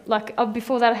channeling. Like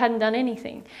before that I hadn't done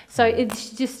anything. So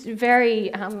it's just very,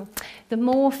 the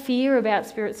more fear about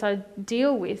spirits I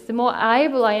deal with, the more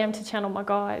able I am to channel my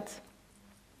guides.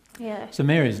 Yeah. So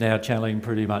Mary's now channeling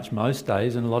pretty much most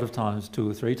days, and a lot of times 2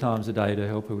 or 3 times a day to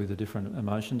help her with the different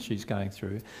emotions she's going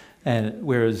through. And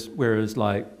whereas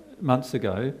like months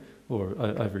ago, or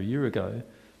over a year ago,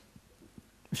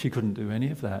 she couldn't do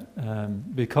any of that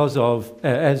because of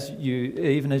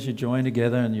even as you join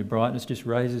together and your brightness just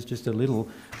raises just a little,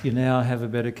 you now have a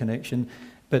better connection.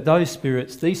 But these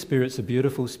spirits are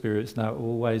beautiful spirits, and they're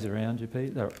always around you,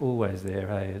 Pete. They're always there.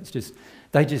 Hey,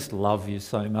 they just love you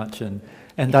so much, and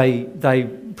they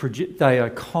are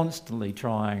constantly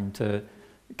trying to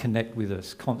connect with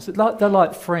us. They're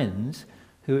like friends.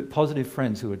 Positive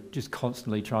friends who are just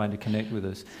constantly trying to connect with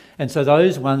us. And so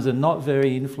those ones are not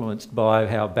very influenced by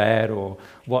how bad or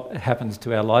what happens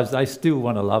to our lives. They still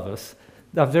want to love us.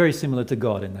 They're very similar to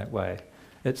God in that way.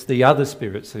 It's the other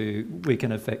spirits who we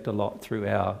can affect a lot through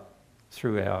our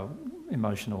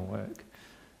emotional work.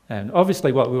 And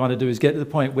obviously what we want to do is get to the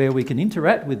point where we can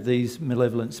interact with these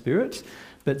malevolent spirits,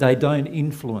 but they don't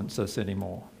influence us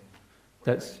anymore.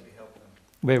 That's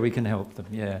where we can help them,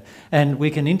 yeah. And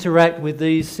we can interact with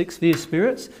these 6 sphere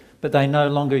spirits, but they no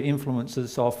longer influence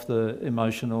us off the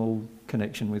emotional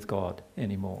connection with God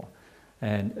anymore.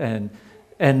 And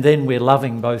then we're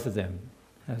loving both of them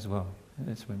as well.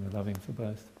 That's when we're loving for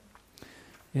both.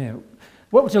 Yeah.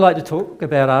 What would you like to talk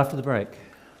about after the break?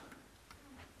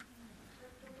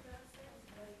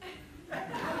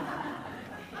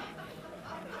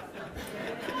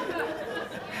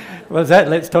 What's that?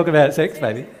 Let's talk about sex,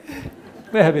 baby.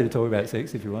 We're happy to talk about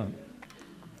sex if you want.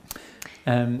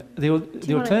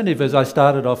 The alternative is I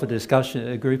started off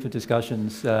a group of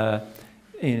discussions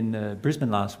in Brisbane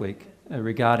last week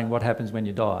regarding what happens when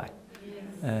you die.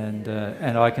 And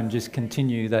I can just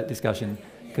continue that discussion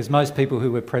because most people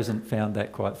who were present found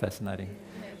that quite fascinating.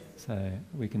 So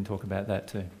we can talk about that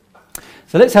too.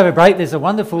 So let's have a break. There's a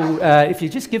wonderful, if you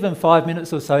just give them 5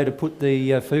 minutes or so to put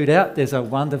the food out, there's a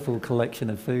wonderful collection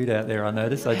of food out there, I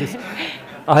noticed.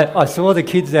 I saw the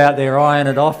kids out there eyeing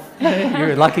it off.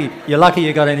 You're lucky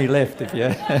you got any left. If you.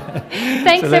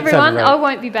 Thanks, everyone. I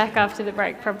won't be back after the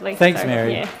break, probably. Thanks,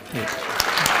 Mary. Yeah.